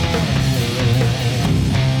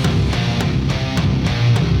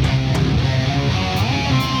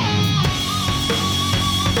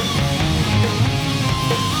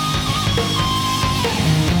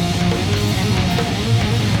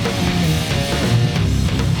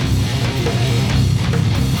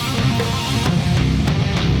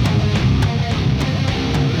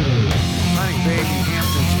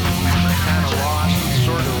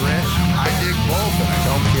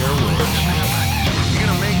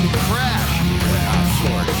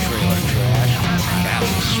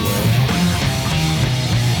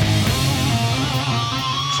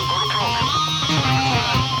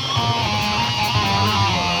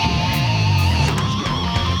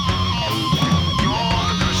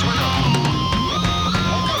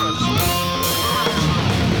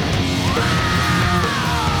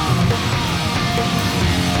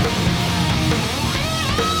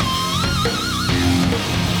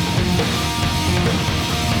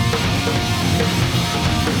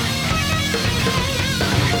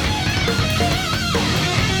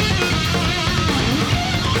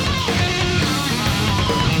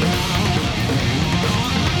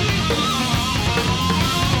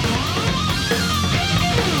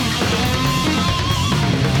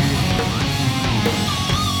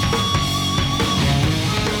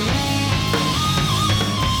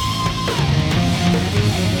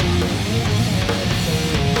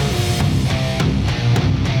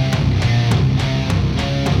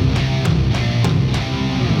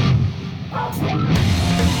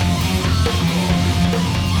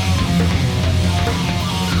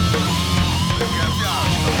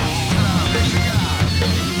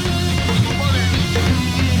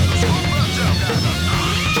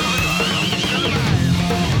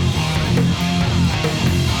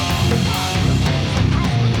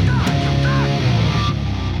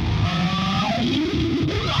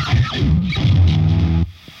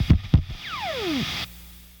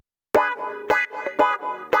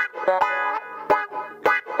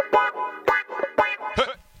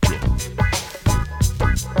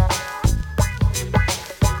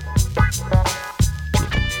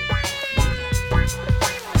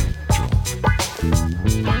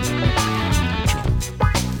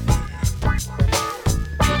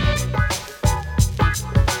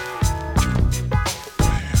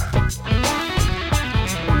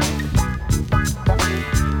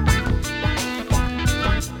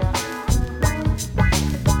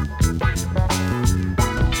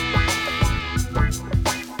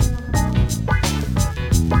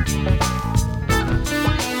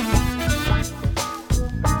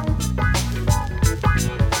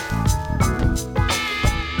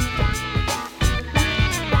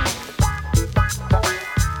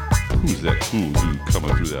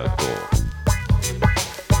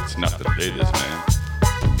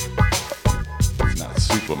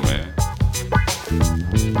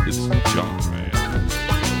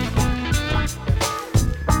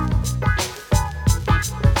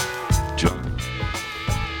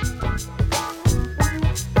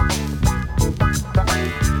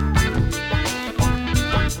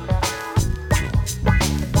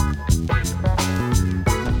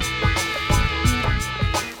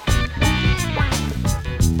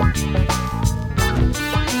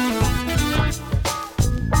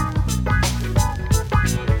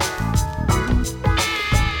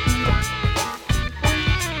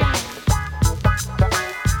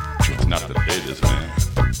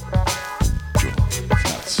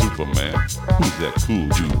 that cool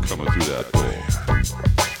dude coming through that door.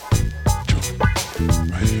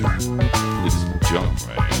 It's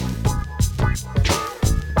Junkman.